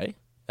 okay,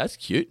 that's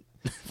cute.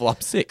 Well, I'm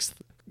 6th.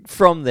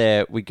 From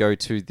there, we go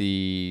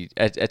to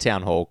a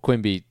town hall.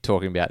 Quimby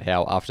talking about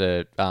how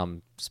after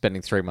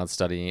spending 3 months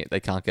studying it, they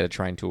can't get a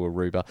train to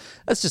Aruba.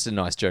 That's just a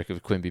nice joke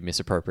of Quimby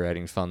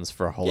misappropriating funds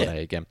for a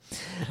holiday again.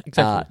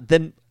 Exactly.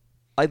 Then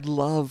I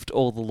loved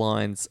all the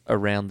lines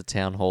around the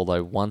town hall,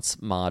 though,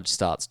 once Marge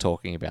starts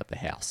talking about the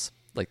house.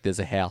 Like, there's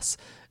a house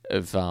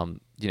of,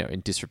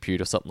 in disrepute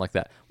or something like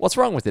that. What's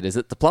wrong with it? Is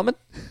it the plumbing?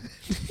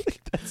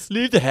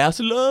 Leave the house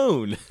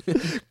alone.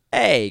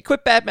 Hey,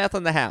 quit bad mouth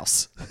on the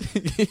house.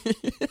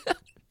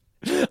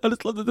 I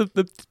just love that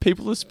the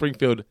people of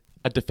Springfield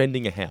are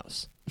defending a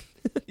house.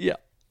 Yeah.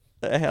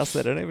 A house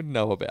they don't even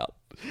know about.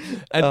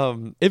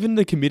 And even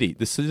the committee,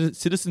 the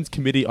Citizens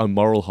Committee on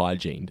Moral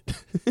Hygiene.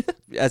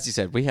 As you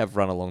said, we have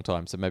run a long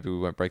time, so maybe we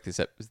won't break this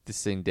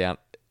scene down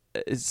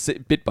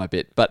bit by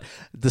bit. But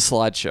the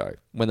slideshow,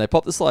 when they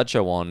pop the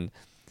slideshow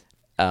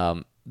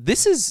on,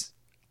 this is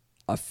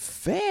a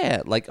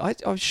fair,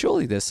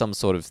 surely there's some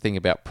sort of thing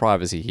about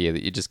privacy here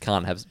that you just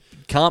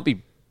can't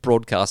be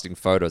broadcasting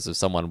photos of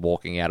someone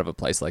walking out of a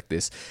place like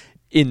this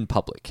in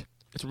public.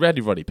 It's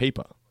Rowdy Roddy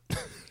Piper.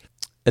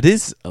 It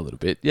is a little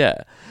bit,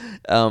 yeah.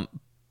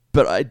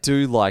 But I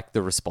do like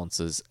the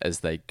responses as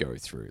they go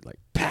through. Like,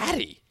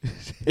 Patty!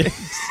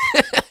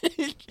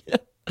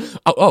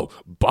 Oh,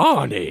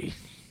 Barney!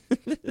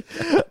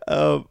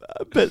 But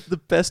the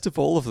best of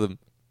all of them,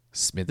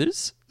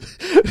 Smithers?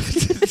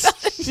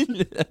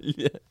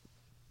 Yeah.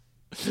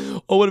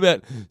 Or what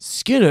about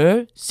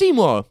Skinner,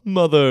 Seymour,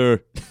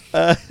 mother?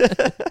 And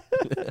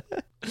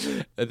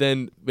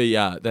then they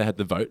had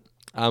the vote.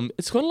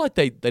 It's kind of like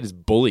they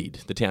just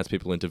bullied the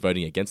townspeople into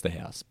voting against the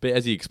house. But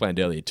as you explained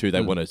earlier too,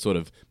 they want to sort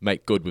of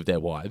make good with their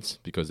wives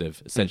because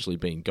they've essentially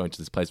been going to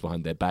this place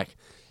behind their back.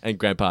 And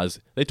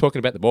they're talking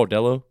about the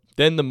bordello.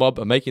 Then the mob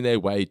are making their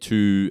way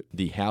to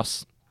the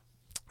house.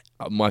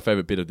 My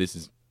favourite bit of this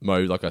is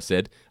Mo, like I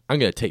said, I'm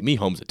going to take me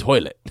home's a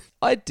toilet.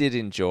 I did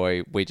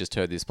enjoy We Just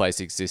Heard This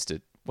Place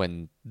Existed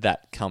when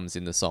that comes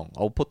in the song.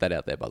 I'll put that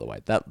out there, by the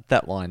way.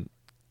 That line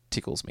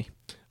tickles me.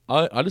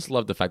 I just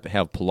love the fact that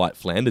how polite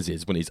Flanders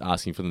is when he's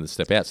asking for them to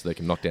step out so they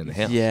can knock down the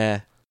house.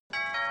 Yeah.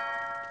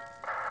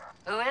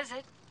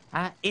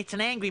 It's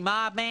an angry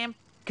mob, ma'am.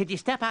 Could you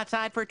step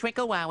outside for a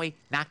twinkle while we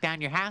knock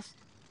down your house?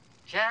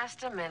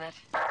 Just a minute.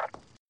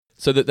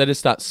 So that they just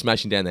start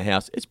smashing down the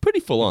house. It's pretty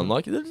full on.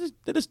 Like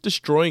they're just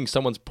destroying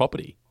someone's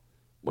property.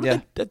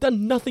 They've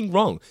done nothing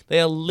wrong. They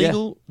are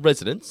legal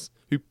residents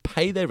who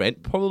pay their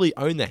rent, probably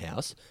own the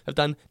house, have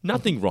done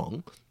nothing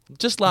wrong.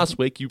 Just last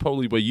week, you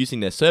probably were using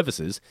their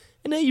services,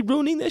 and now you're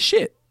ruining their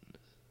shit.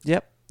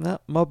 Yep. No,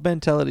 mob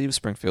mentality of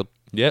Springfield.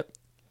 Yep.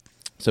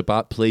 So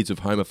Bart pleads with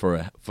Homer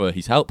for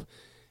his help,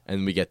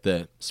 and we get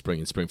the Spring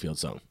in Springfield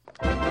song.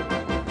 With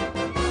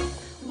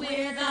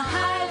the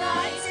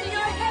highlights in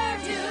your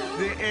hairdo.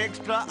 The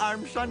extra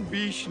arms on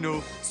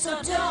Vishnu.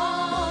 So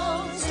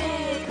don't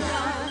take the...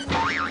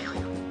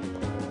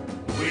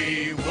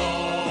 We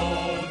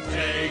won't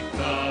take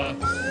the...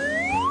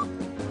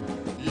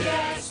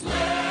 Yes,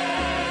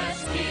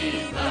 let's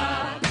keep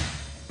the...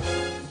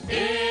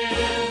 In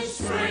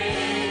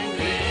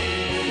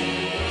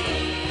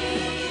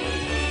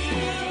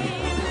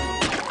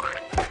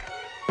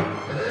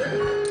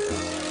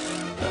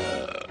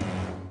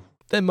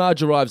Then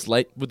Marge arrives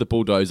late with the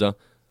bulldozer.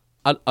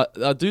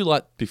 I do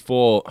like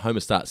before Homer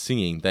starts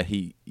singing that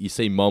you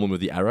see Mulman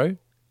with the arrow,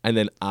 and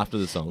then after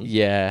the song,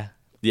 the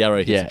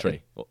arrow hits a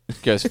tree,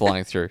 goes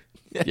flying through.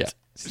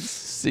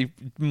 See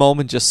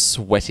Mulman just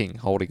sweating,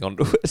 holding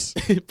onto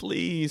it.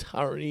 Please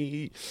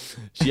hurry!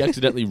 She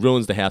accidentally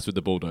ruins the house with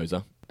the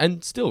bulldozer,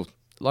 and still,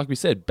 like we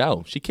said,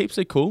 Belle, she keeps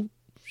her cool.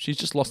 She's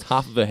just lost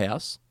half of her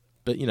house,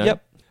 but you know.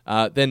 Yep.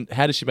 Then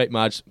how does she make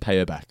Marge pay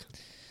her back?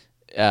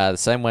 The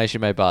same way she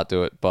made Bart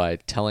do it, by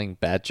telling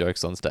bad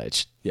jokes on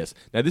stage. Yes.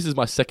 Now, this is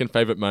my second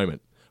favourite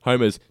moment.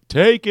 Homer's,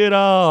 take it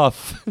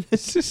off!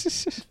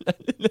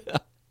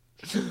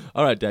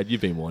 All right, Dad, you've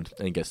been warned,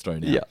 and gets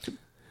thrown out. Yeah.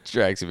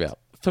 Drags him out.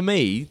 For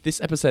me,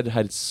 this episode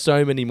had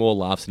so many more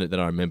laughs in it than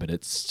I remembered.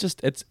 It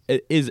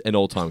is an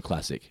all-time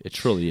classic. It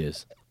truly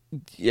is.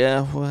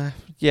 Yeah, well,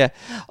 yeah.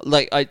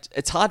 Like,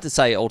 it's hard to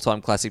say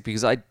all-time classic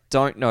because I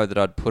don't know that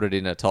I'd put it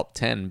in a top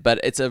 10, but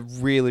it's a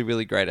really,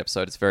 really great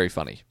episode. It's very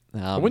funny.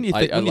 When you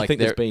think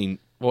there's been...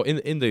 Well,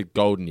 in the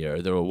golden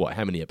era, there were,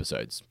 how many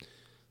episodes?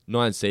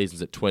 9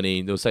 seasons at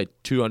 20. They'll say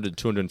 200,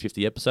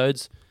 250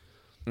 episodes.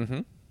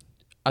 Mm-hmm.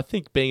 I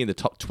think being in the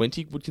top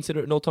 20 would consider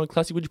it an all-time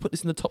classic. Would you put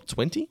this in the top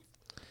 20?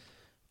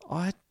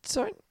 I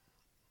don't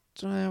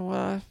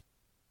know.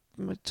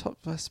 My top,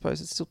 I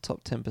suppose it's still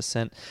top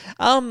 10%.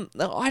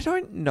 I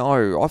don't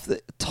know. Off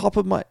the top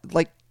of my...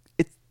 Like,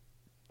 it's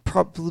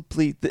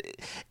probably...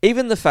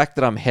 Even the fact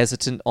that I'm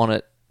hesitant on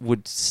it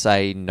would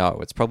say no.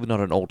 It's probably not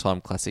an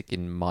all-time classic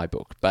in my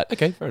book, but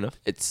okay, fair enough.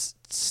 It's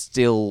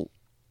still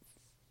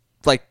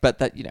like, but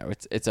that, you know,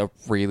 it's a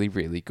really,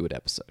 really good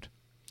episode.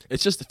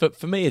 It's just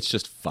for me, it's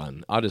just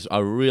fun. I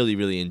really,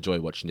 really enjoy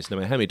watching this, no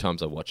matter how many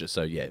times I watch it.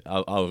 So yeah,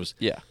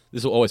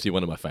 this will always be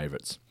one of my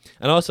favorites.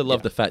 And I also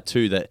love the fact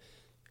too that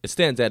it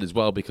stands out as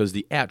well because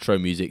the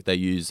outro music they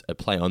use a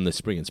play on the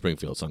Spring in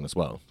Springfield song as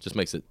well. Just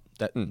makes it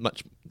that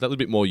little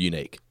bit more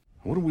unique.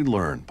 What did we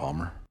learn,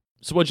 Palmer?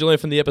 So what'd you learn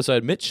from the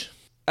episode, Mitch?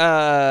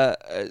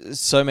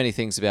 So many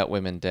things about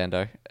women,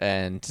 Dando,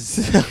 and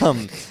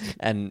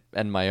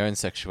and my own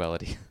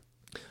sexuality.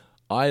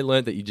 I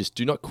learned that you just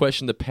do not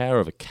question the power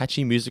of a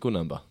catchy musical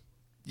number.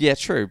 Yeah,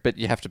 true, but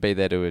you have to be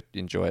there to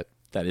enjoy it.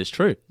 That is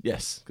true.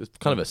 Yes, it's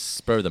kind of a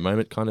spur of the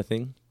moment kind of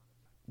thing.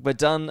 We're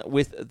done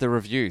with the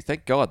review.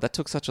 Thank God, that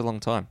took such a long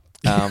time.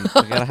 We're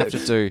gonna have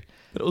to do.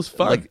 But it was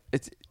fun.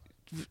 It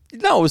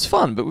was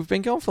fun, but we've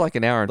been going for like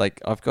an hour, and like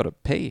I've got to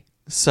pee.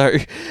 So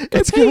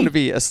it's going to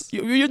be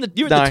you're in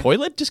the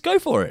toilet. Just go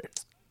for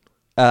it.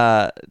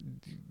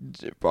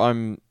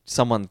 I'm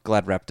someone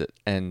glad wrapped it,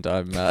 and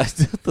I'm a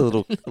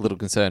little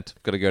concerned.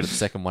 Got to go to the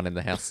second one in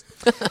the house.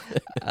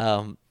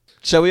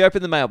 Shall we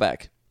open the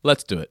mailbag?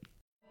 Let's do it.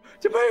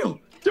 The mail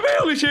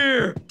is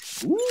here.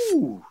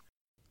 Ooh.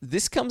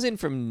 This comes in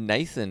from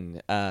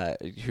Nathan,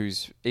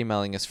 who's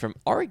emailing us from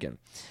Oregon.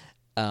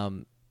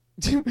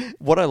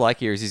 What I like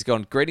here is he's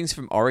gone, greetings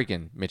from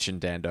Oregon, Mitch and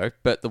Dando,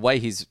 but the way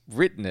he's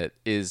written it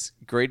is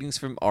greetings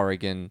from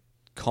Oregon,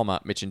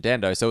 comma, Mitch and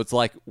Dando. So it's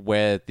like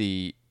where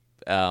the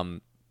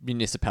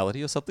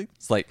municipality or something.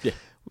 It's like,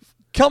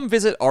 come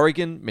visit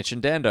Oregon, Mitch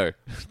and Dando.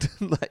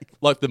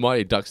 like the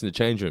Mighty Ducks in the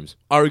change rooms.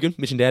 Oregon,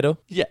 Mitch and Dando?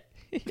 Yeah.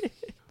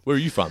 Where are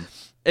you from?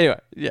 Anyway,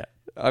 yeah.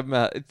 I'm...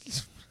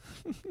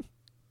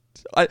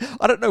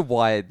 I don't know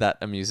why that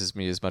amuses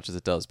me as much as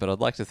it does, but I'd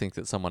like to think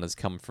that someone has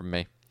come from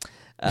me.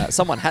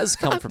 Someone has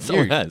come from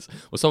someone you. Has.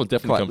 Well, someone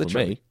definitely come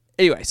from me.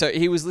 Anyway, so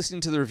he was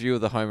listening to the review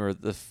of the Homer of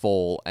the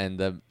Fall and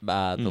the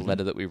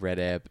letter that we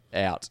read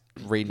out,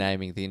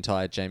 renaming the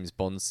entire James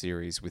Bond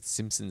series with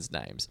Simpsons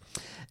names.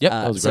 Yep,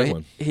 that was a great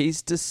one.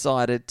 He's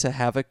decided to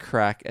have a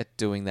crack at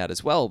doing that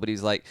as well, but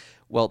he's like,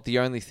 well, the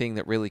only thing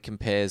that really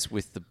compares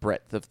with the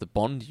breadth of the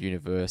Bond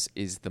universe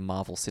is the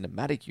Marvel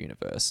Cinematic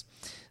Universe.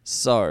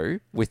 So,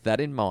 with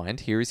that in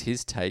mind, here is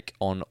his take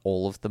on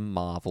all of the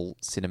Marvel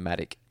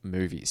Cinematic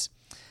movies.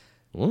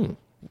 Ooh.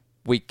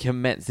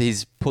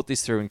 He's put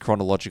this through in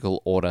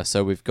chronological order.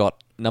 So we've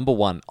got number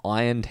 1,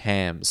 Ironed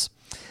Hams.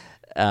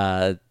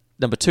 Number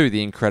 2,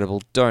 The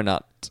Incredible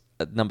Donut.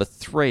 At number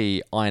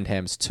 3, Iron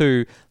Hands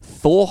 2,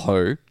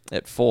 Thor-Ho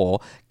at 4,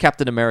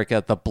 Captain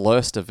America, the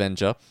Blurst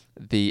Avenger,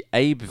 the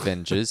Abe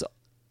Avengers,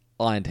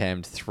 Iron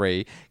Hand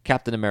 3,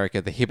 Captain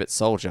America, the Hibbert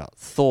Soldier,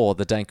 Thor,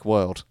 the Dank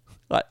World.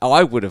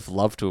 I would have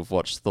loved to have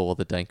watched Thor,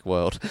 the Dank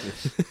World.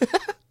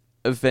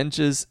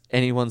 Avengers,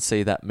 anyone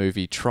see that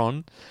movie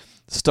Tron?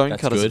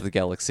 Stonecutters of the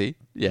Galaxy.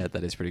 Yeah,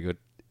 that is pretty good.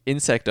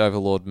 Insect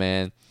Overlord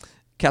Man.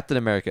 Captain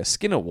America,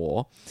 Skinner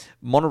War.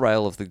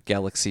 Monorail of the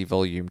Galaxy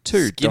Volume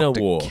 2. Skinner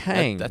Dr. War.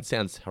 Kang. That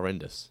sounds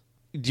horrendous.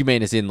 Do you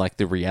mean as in like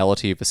the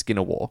reality of a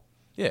Skinner War?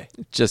 Yeah.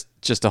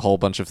 Just a whole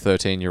bunch of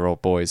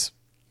 13-year-old boys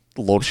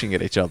launching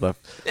at each other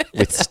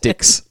with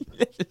sticks.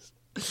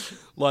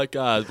 Like,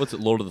 what's it,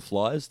 Lord of the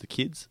Flies? The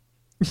kids?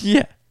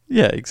 Yeah,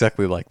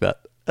 exactly like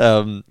that.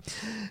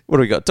 What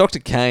do we got? Dr.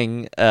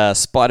 Kang,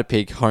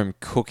 Spider-Pig, Home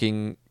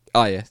Cooking.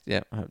 Oh, yeah,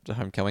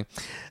 Homecoming.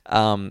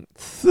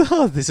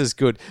 This is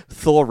good.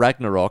 Thor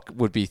Ragnarok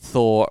would be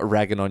Thor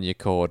ragging on your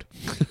cord.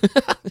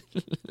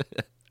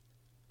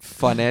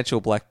 Financial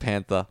Black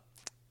Panther.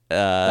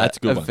 That's a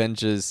good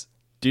Avengers. One.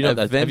 Do you know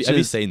that? Have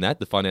you seen that,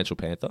 the Financial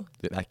Panther,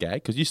 that gag?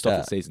 Because you stopped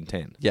at season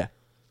 10. Yeah,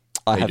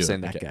 I have seen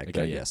that gag.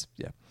 Okay, yes,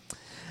 yeah.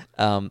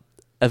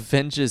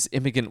 Avengers: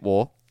 Immigrant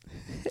War.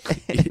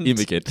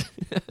 Immigrant.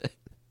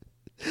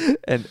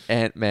 And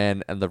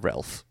Ant-Man and the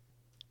Ralph.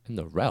 And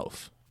the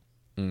Ralph?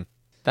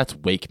 That's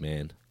weak,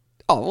 man.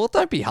 Oh, well,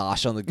 don't be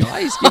harsh on the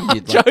guy. He's giving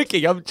you,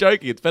 I'm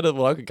joking. It's better than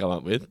what I could come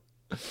up with.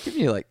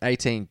 Giving you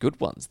 18 good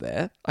ones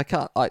there.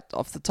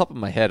 Off the top of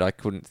my head, I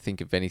couldn't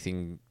think of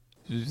anything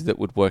that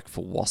would work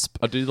for Wasp.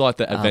 I do like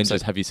the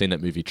Avengers. Have you seen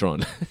that movie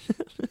Tron?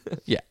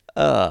 Yeah.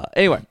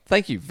 Anyway,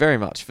 thank you very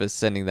much for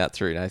sending that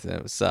through, Nathan.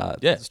 It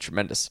was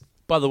tremendous.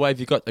 By the way, if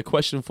you've got a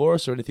question for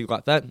us or anything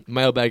like that,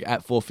 mailbag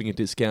at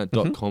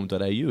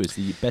fourfingerdiscount.com.au is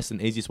the best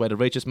and easiest way to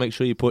reach us. Make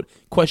sure you put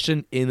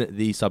question in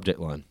the subject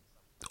line.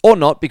 Or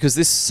not, because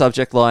this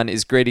subject line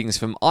is greetings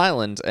from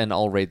Ireland, and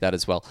I'll read that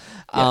as well.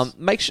 Yes.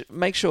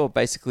 Make sure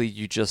basically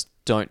you just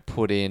don't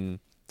put in,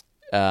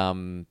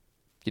 is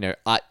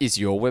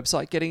your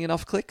website getting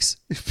enough clicks?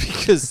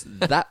 Because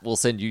that will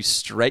send you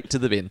straight to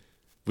the bin.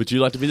 Would you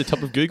like to be the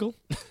top of Google?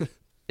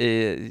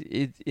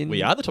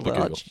 We are the top of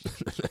Google.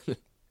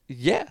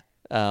 Yeah.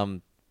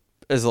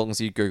 As long as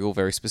you Google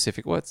very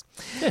specific words.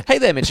 Yeah. Hey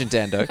there, Mitch and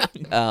Dando.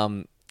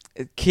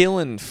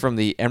 Keelan from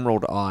the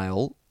Emerald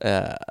Isle,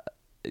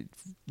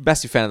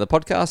 massive fan of the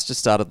podcast, just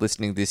started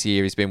listening this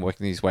year. He's been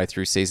working his way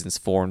through seasons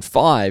 4 and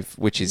 5,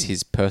 which is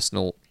his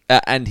personal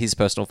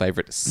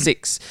favourite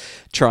 6,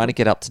 trying to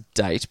get up to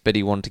date, but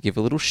he wanted to give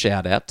a little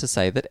shout out to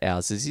say that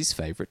ours is his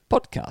favourite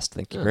podcast.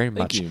 Thank you very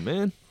much. Thank you,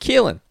 man.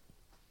 Keelan.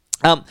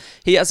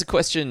 He has a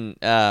question,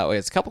 he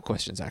has a couple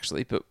questions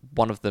actually, but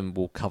one of them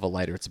we'll cover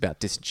later. It's about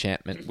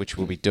Disenchantment, which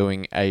we'll be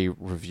doing a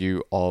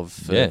review of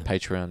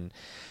Patreon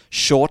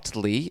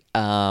shortly,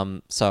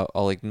 so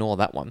I'll ignore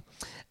that one.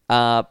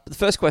 The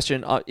first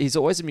question, he's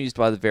always amused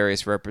by the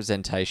various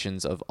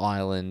representations of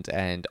Ireland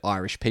and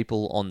Irish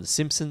people on The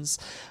Simpsons.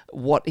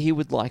 What he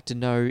would like to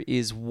know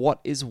is, what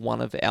is one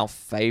of our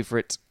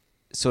favourite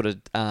sort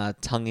of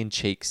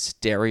tongue-in-cheek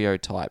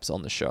stereotypes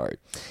on the show?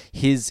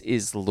 His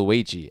is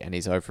Luigi and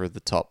his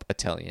over-the-top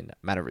Italian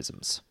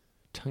mannerisms.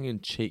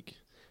 Tongue-in-cheek?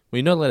 Well,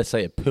 you're not allowed to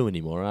say a poo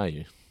anymore, are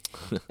you?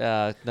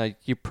 No,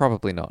 you're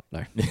probably not,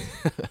 no.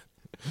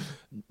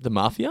 The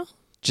Mafia?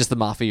 Just the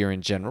Mafia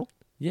in general?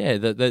 Yeah,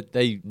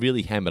 they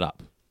really ham it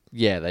up.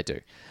 Yeah, they do.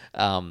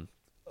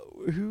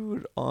 Who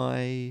would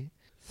I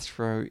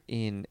throw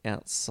in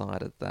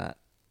outside of that?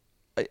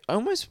 I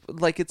almost,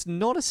 it's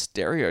not a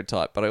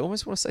stereotype, but I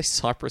almost want to say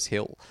Cypress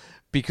Hill,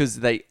 because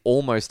they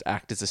almost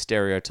act as a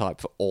stereotype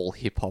for all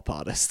hip-hop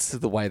artists,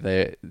 the way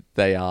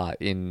they are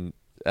in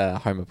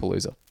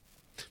Homopalooza.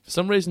 For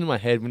some reason in my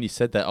head, when you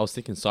said that, I was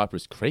thinking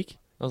Cypress Creek.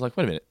 I was like,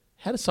 wait a minute,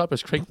 how does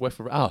Cypress Creek work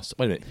for us?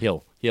 Wait a minute,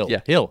 Hill.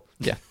 Yeah. Hill.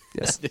 Yeah,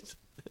 yes.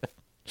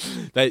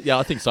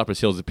 I think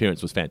Cypress Hill's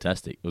appearance was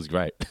fantastic. It was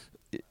great.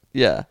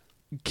 Yeah.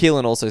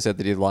 Keelan also said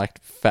that he liked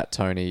Fat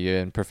Tony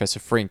and Professor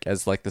Frink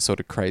as the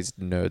sort of crazed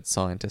nerd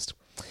scientist.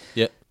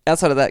 Yeah.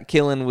 Outside of that,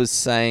 Keelan was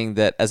saying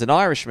that as an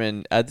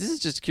Irishman, this is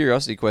just a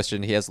curiosity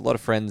question. He has a lot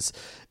of friends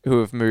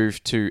who have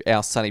moved to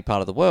our sunny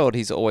part of the world.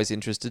 He's always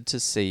interested to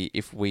see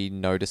if we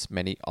notice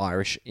many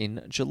Irish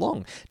in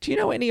Geelong. Do you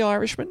know any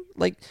Irishmen?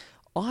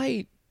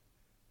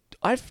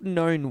 I've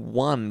known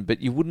one,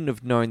 but you wouldn't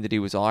have known that he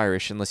was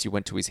Irish unless you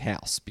went to his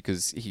house,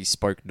 because he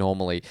spoke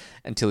normally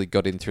until he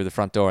got in through the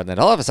front door, and then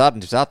all of a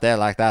sudden he's out there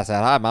like that,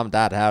 saying, "Hi, Mum,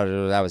 Dad, how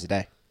was your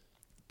day?"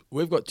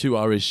 We've got 2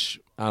 Irish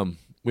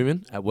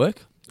women at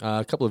work.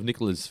 A couple of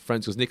Nicola's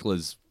friends, because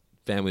Nicola's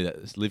family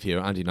that live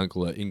here, auntie and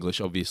uncle, are English,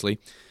 obviously.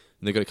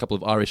 And they've got a couple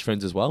of Irish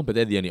friends as well, but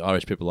they're the only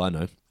Irish people I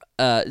know.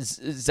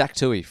 Zach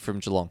Toohey from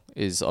Geelong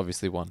is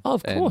obviously one. Oh,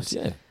 of course,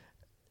 yeah.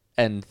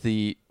 And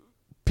the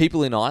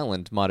people in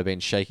Ireland might have been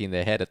shaking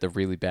their head at the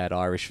really bad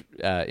Irish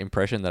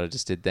impression that I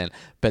just did then,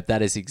 but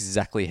that is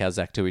exactly how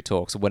Zach Toohey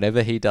talks.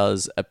 Whenever he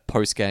does a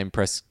post-game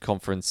press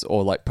conference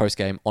or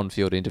post-game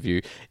on-field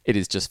interview, it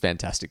is just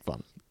fantastic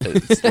fun.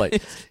 It's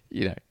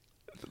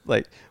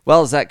Like,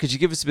 well, Zach, could you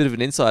give us a bit of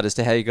an insight as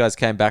to how you guys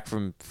came back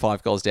from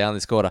 5 goals down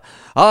this quarter?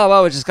 Oh,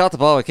 well, we just got the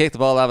ball, we kicked the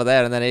ball over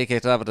there, and then he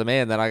kicked it over to me,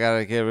 and then we got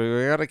to kick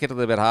it a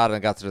little bit harder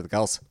and got through the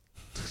goals.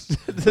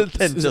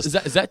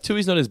 Is that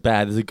Tui's not as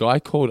bad? There's a guy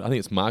called, I think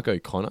it's Mark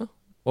O'Connor.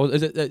 Or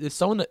is it there's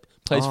someone that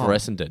plays for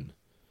Essendon?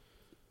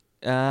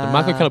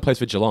 Mark O'Connor plays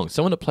for Geelong.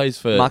 Someone that plays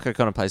for... Mark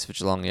O'Connor plays for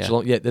Geelong, yeah.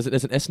 Geelong, yeah, there's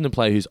an Essendon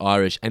player who's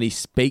Irish, and he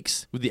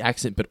speaks with the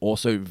accent, but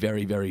also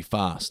very, very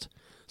fast.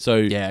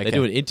 So they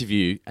do an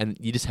interview, and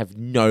you just have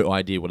no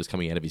idea what is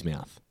coming out of his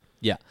mouth.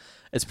 Yeah.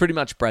 It's pretty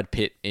much Brad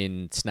Pitt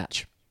in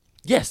Snatch.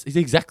 Yes, it's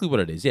exactly what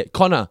it is. Yeah,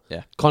 Connor.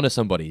 Yeah. Connor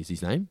somebody is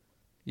his name.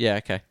 Yeah,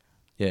 okay.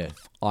 Yeah.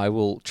 I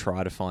will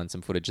try to find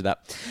some footage of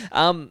that.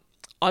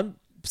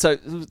 So,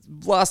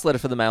 last letter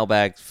for the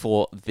mailbag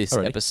for this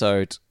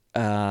episode,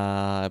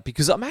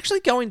 because I'm actually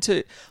going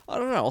to, I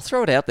don't know, I'll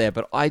throw it out there,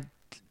 but I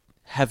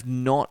have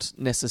not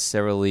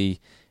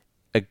necessarily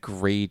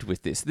agreed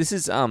with this. This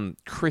is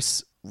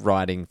Chris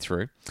writing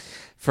through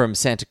from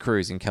Santa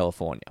Cruz in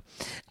California.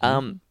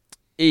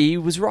 He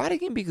was writing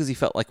in because he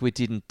felt like we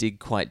didn't dig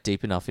quite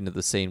deep enough into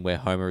the scene where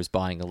Homer is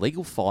buying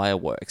illegal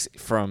fireworks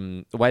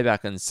from way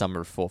back in summer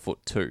of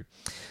 4'2".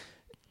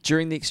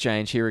 During the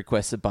exchange, he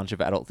requests a bunch of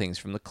adult things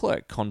from the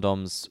clerk: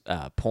 condoms,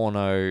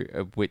 porno,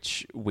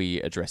 which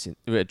we addressed in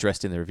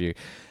the review.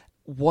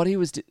 What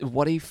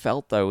he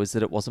felt though was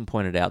that it wasn't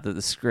pointed out that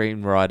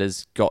the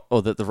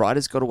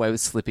writers got away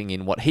with slipping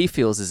in what he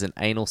feels is an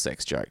anal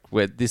sex joke.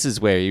 This is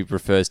where he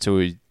refers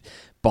to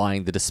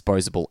buying the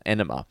disposable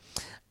enema,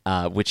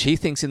 which he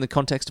thinks in the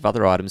context of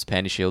other items,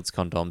 panty shields,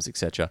 condoms,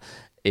 etc.,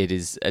 it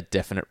is a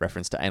definite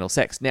reference to anal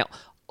sex. Now,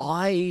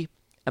 I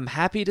am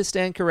happy to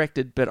stand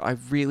corrected, but I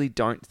really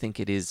don't think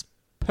it is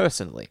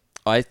personally.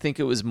 I think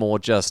it was more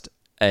just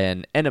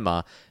an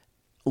enema,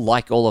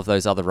 like all of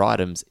those other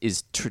items,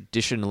 is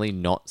traditionally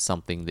not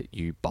something that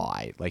you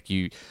buy. Like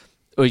you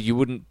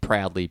wouldn't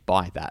proudly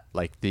buy that.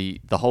 Like the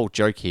whole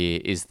joke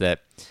here is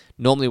that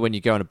normally when you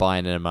go in to buy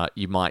an enema,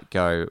 you might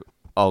go,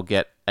 I'll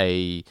get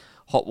a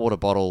hot water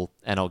bottle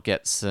and I'll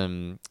get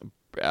some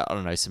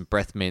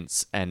breath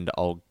mints, and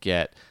I'll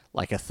get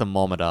like a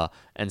thermometer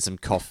and some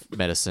cough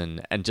medicine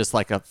and just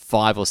like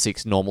 5 or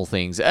 6 normal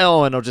things.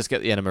 Oh, and I'll just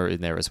get the enema in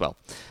there as well.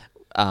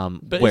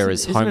 But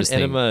whereas isn't Homer's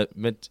an enema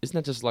isn't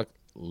that just like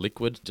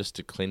liquid just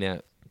to clean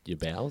out your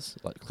bowels,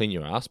 like clean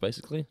your ass,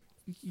 basically?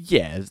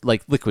 Yeah,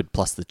 like liquid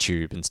plus the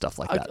tube and stuff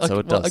like that. So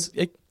it does.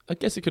 I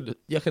guess it could.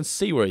 Yeah, I can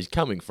see where he's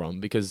coming from,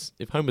 because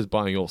if Homer's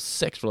buying all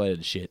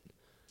sex-related shit,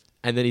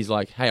 and then he's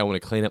like, "Hey, I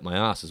want to clean up my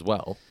ass as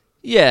well."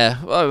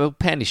 Yeah, well,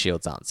 panty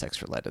shields aren't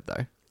sex-related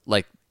though.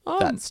 Like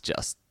that's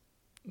just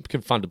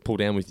fun to pull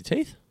down with your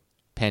teeth.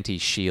 Panty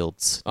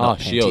shields. Oh,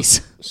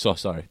 shields. So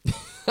sorry.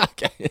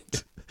 Okay.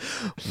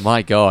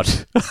 My God,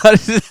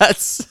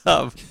 that's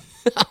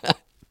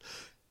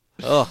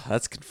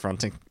that's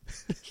confronting.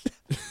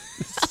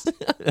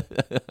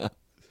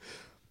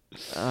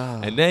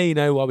 And now you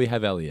know why we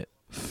have Elliot.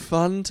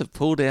 Fun to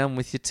pull down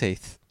with your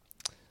teeth.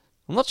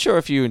 I'm not sure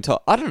if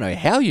I don't know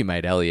how you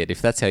made Elliot,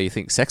 if that's how you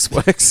think sex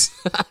works.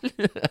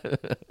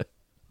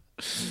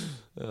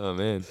 Oh,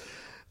 man.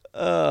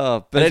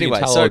 But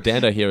anyway, so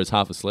Dando here is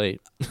half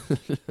asleep.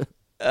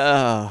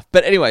 But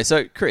anyway,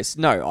 so Chris,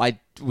 no,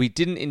 we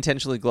didn't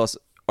intentionally gloss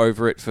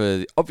over it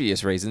for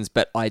obvious reasons,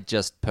 but I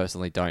just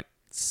personally don't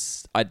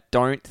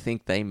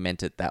think they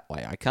meant it that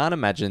way. I can't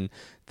imagine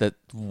that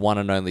one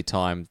and only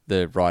time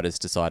the writers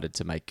decided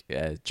to make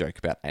a joke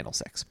about anal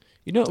sex.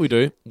 You know what we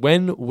do?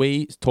 When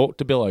we talk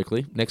to Bill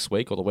Oakley next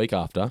week or the week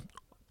after,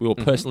 we will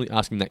personally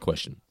ask him that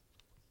question.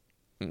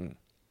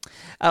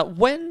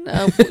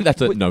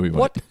 That's a no, we won't.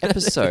 What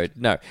episode?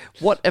 No.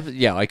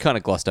 Yeah, I kind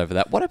of glossed over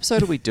that. What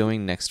episode are we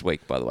doing next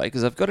week, by the way?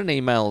 Because I've got an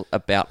email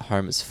about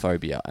Homer's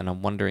phobia, and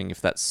I'm wondering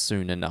if that's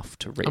soon enough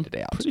to read it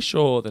out. I'm pretty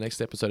sure the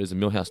next episode is a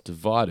Millhouse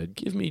Divided.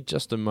 Give me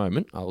just a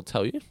moment. I'll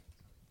tell you.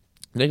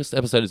 The next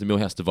episode is a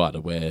Millhouse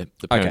Divided, where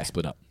the parents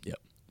split up. Yep.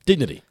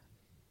 Dignity.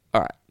 All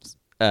right.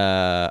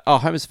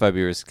 Homer's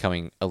phobia is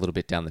coming a little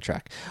bit down the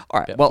track. All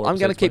right, well, I'm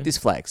going to keep this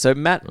flag. So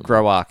Matt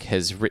Groark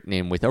has written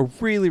in with a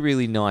really,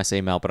 really nice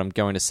email, but I'm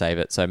going to save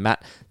it. So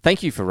Matt,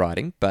 thank you for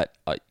writing, but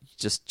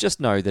just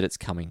know that it's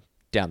coming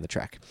down the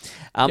track.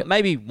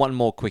 Maybe one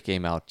more quick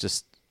email,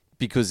 just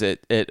because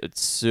it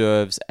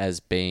serves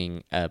as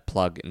being a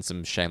plug and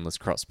some shameless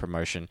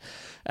cross-promotion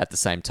at the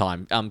same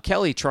time.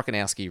 Kelly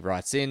Trokanowski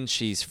writes in.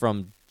 She's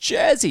from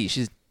Jersey.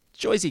 She's a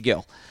Jersey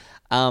girl.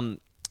 A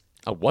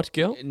what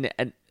girl?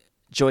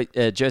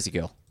 Jersey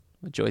girl.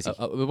 Jersey.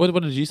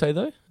 What did you say,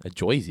 though? A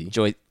Jersey?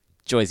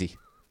 Jersey.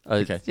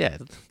 Okay. Yeah,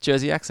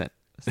 Jersey accent.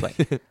 It's like,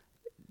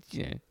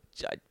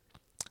 I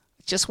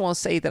just want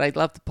to say that I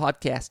love the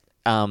podcast.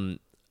 I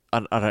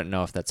don't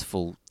know if that's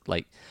full,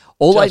 like,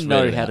 all I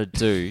know how to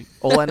do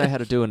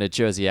in a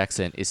Jersey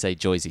accent is say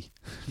Jersey.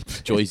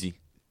 Jersey.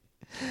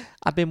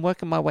 I've been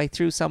working my way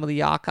through some of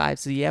the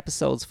archives of the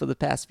episodes for the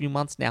past few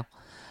months now.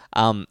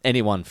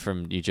 Anyone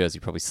from New Jersey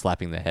probably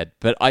slapping their head,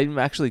 but I'm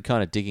actually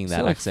kind of digging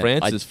that accent.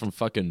 Francis from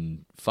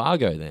fucking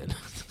Fargo, then.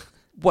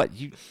 What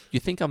you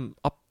think I'm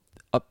up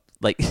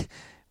like?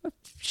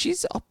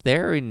 she's up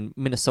there in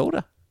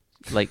Minnesota.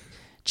 Like,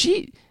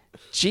 gee,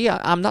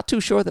 I'm not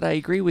too sure that I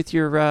agree with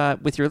your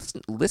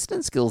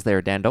listening skills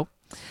there, Dando.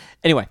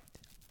 Anyway,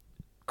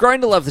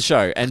 growing to love the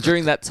show, and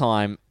during that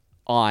time,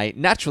 I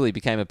naturally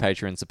became a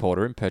Patreon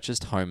supporter and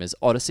purchased Homer's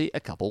Odyssey a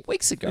couple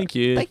weeks ago.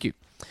 Thank you.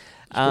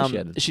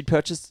 She'd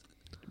purchased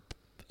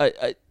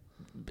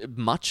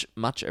much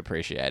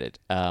appreciated.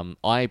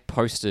 I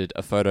posted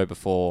a photo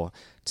before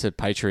to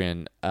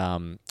Patreon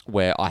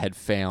where I had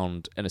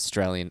found an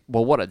Australian...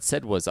 Well, what I'd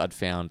said was I'd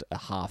found a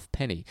half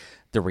penny.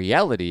 The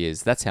reality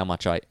is that's how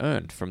much I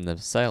earned from the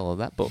sale of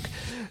that book.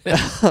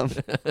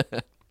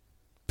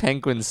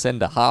 Penguins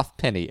send a half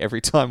penny every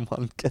time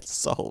one gets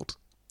sold.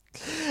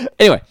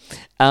 Anyway,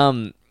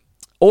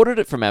 ordered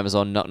it from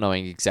Amazon, not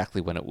knowing exactly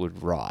when it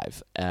would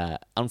arrive.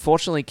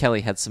 Unfortunately,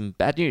 Kelly had some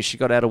bad news. She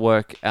got out of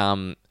work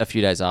a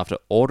few days after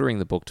ordering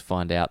the book to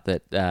find out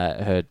that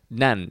her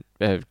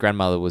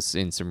grandmother, was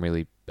in some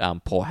really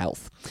poor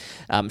health.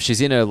 She's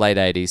in her late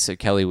 80s, so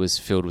Kelly was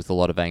filled with a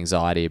lot of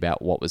anxiety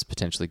about what was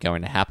potentially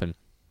going to happen.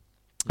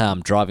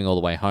 Driving all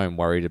the way home,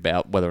 worried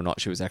about whether or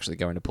not she was actually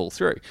going to pull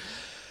through.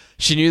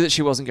 She knew that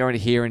she wasn't going to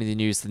hear any of the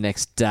news the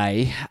next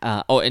day,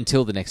 or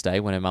until the next day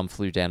when her mum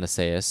flew down to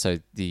see her, so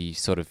the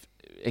sort of,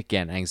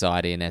 again,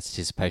 anxiety and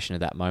anticipation of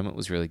that moment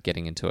was really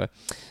getting into her.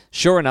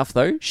 Sure enough,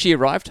 though, she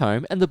arrived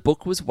home and the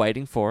book was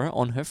waiting for her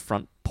on her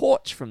front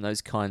porch from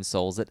those kind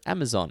souls at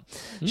Amazon.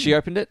 She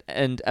opened it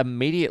and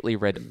immediately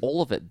read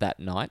all of it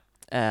that night.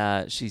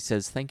 She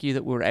says, "Thank you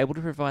that we were able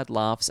to provide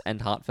laughs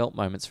and heartfelt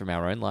moments from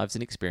our own lives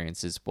and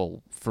experiences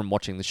from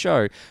watching the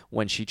show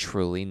when she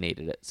truly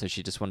needed it." So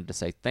she just wanted to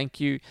say thank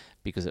you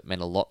because it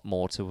meant a lot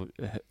more to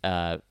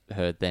her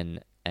then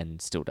and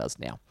still does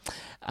now.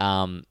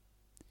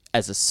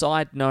 As a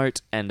side note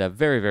and a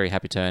very, very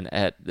happy turn,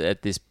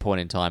 at this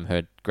point in time,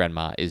 her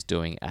grandma is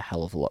doing a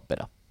hell of a lot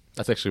better.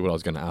 That's actually what I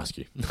was going to ask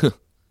you.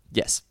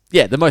 Yes.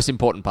 Yeah, the most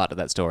important part of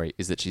that story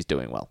is that she's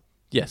doing well.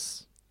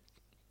 Yes.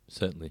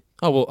 Certainly.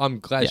 Oh, well, I'm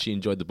glad she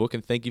enjoyed the book,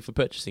 and thank you for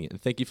purchasing it,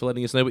 and thank you for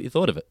letting us know what you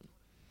thought of it.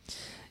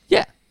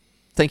 Yeah.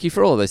 Thank you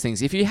for all of those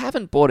things. If you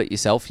haven't bought it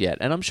yourself yet,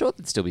 and I'm sure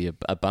there'd still be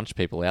a bunch of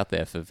people out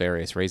there for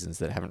various reasons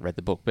that haven't read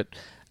the book, but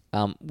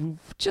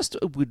just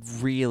would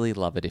really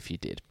love it if you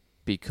did,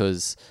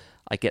 because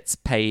I get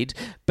paid,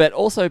 but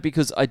also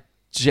because I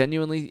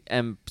genuinely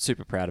am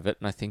super proud of it,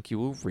 and I think you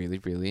will really,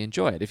 really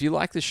enjoy it. If you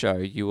like the show,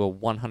 you are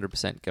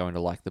 100% going to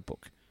like the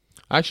book.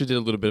 I actually did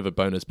a little bit of a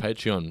bonus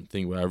Patreon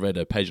thing where I read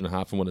a page and a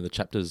half from one of the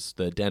chapters,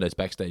 the Dando's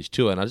Backstage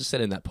Tour, and I just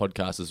said in that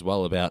podcast as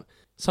well about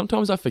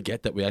sometimes I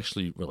forget that we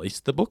actually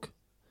released the book.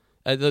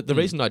 The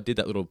reason I did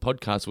that little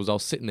podcast was I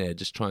was sitting there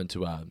just trying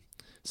to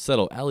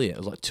settle Elliot. It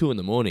was like 2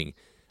 a.m. I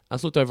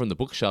just looked over on the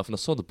bookshelf and I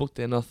saw the book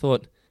there and I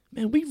thought,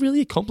 man, we really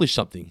accomplished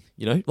something.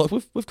 You know, like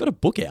we've got a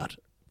book out,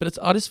 but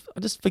I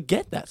just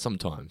forget that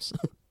sometimes.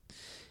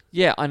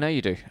 Yeah, I know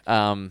you do,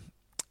 and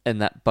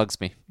that bugs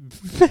me.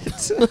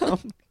 But,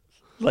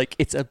 like,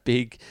 it's a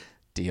big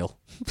deal.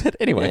 But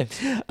anyway.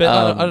 Yeah.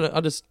 But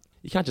I just,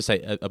 you can't just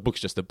say a book's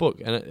just a book.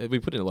 And we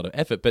put in a lot of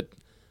effort, but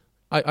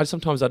I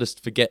sometimes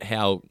just forget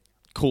how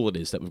cool it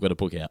is that we've got a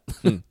book out.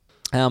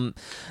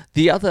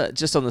 The other,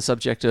 just on the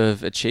subject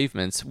of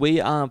achievements, we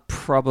are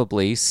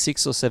probably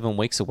 6 or 7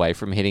 weeks away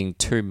from hitting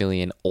 2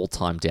 million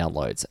all-time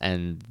downloads.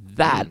 And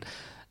that,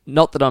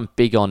 not that I'm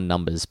big on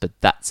numbers, but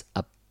that's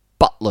a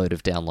buttload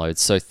of downloads.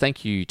 So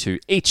thank you to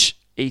each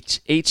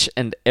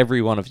and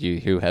every one of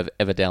you who have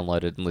ever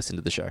downloaded and listened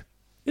to the show.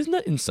 Isn't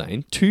that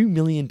insane? 2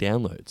 million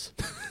downloads.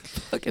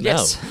 Fucking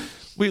yes. hell.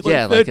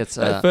 It's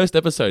first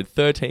episode,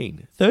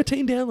 13.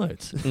 13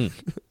 downloads.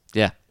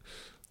 Yeah.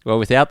 Well,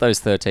 without those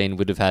 13,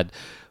 we'd have had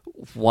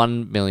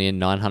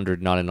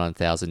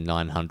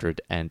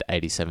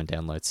 1,999,987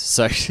 downloads.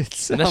 So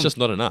it's... And that's just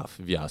not enough,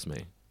 if you ask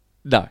me.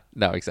 No,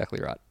 exactly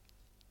right.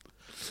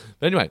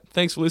 But anyway,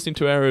 thanks for listening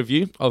to our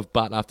review of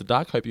Bart After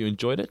Dark. Hope you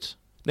enjoyed it.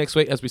 Next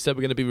week, as we said,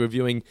 we're going to be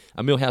reviewing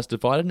A Millhouse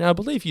Divided. Now, I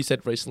believe you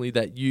said recently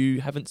that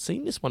you haven't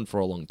seen this one for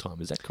a long time.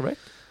 Is that correct?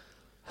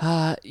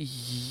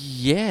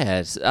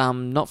 Yes.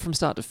 Not from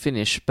start to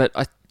finish, but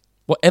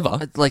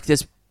Whatever. Like,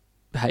 there's...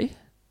 Hey?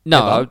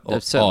 No,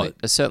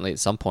 certainly at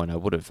some point I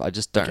would have. I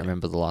just don't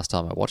remember the last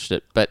time I watched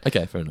it. But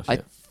okay, fair enough. I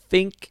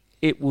think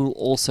it will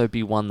also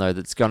be one, though,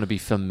 that's going to be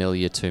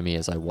familiar to me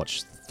as I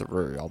watch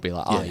through. I'll be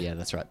like, yeah,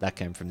 that's right. That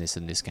came from this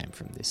and this came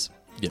from this.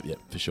 Yep,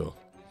 for sure.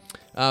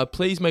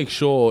 Please make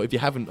sure, if you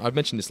haven't, I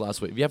mentioned this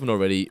last week, if you haven't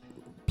already,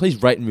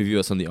 please rate and review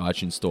us on the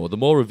iTunes store. The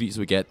more reviews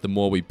we get, the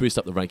more we boost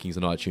up the rankings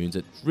on iTunes.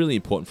 It's really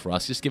important for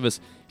us. Just you don't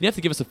have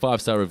to give us a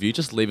 5-star review,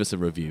 just leave us a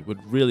review. We'd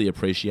really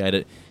appreciate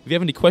it. If you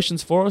have any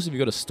questions for us, if you've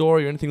got a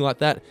story or anything like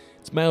that,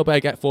 it's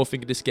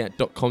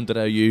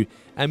mailbag@fourfingerdiscount.com.au.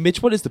 And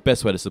Mitch, what is the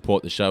best way to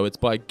support the show? It's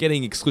by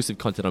getting exclusive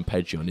content on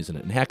Patreon, isn't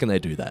it? And how can they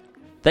do that?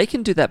 They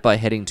can do that by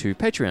heading to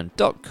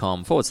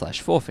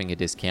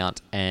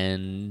patreon.com/4fingerdiscount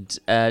and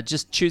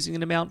just choosing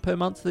an amount per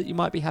month that you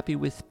might be happy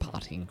with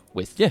parting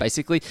with,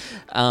 basically.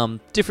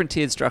 Different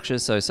tiered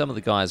structures, so some of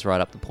the guys right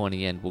up the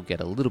pointy end will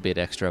get a little bit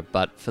extra,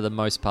 but for the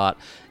most part,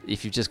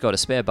 if you've just got a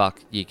spare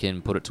buck, you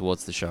can put it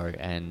towards the show,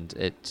 and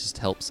it just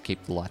helps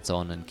keep the lights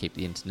on and keep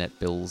the internet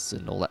bills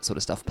and all that sort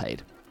of stuff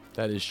paid.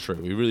 That is true.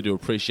 We really do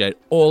appreciate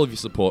all of your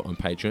support on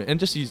Patreon and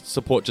just your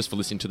support just for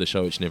listening to the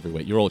show each and every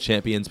week. You're all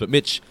champions. But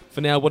Mitch, for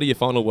now, what are your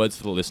final words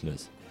for the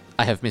listeners?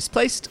 I have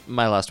misplaced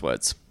my last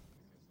words.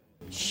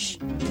 Shh.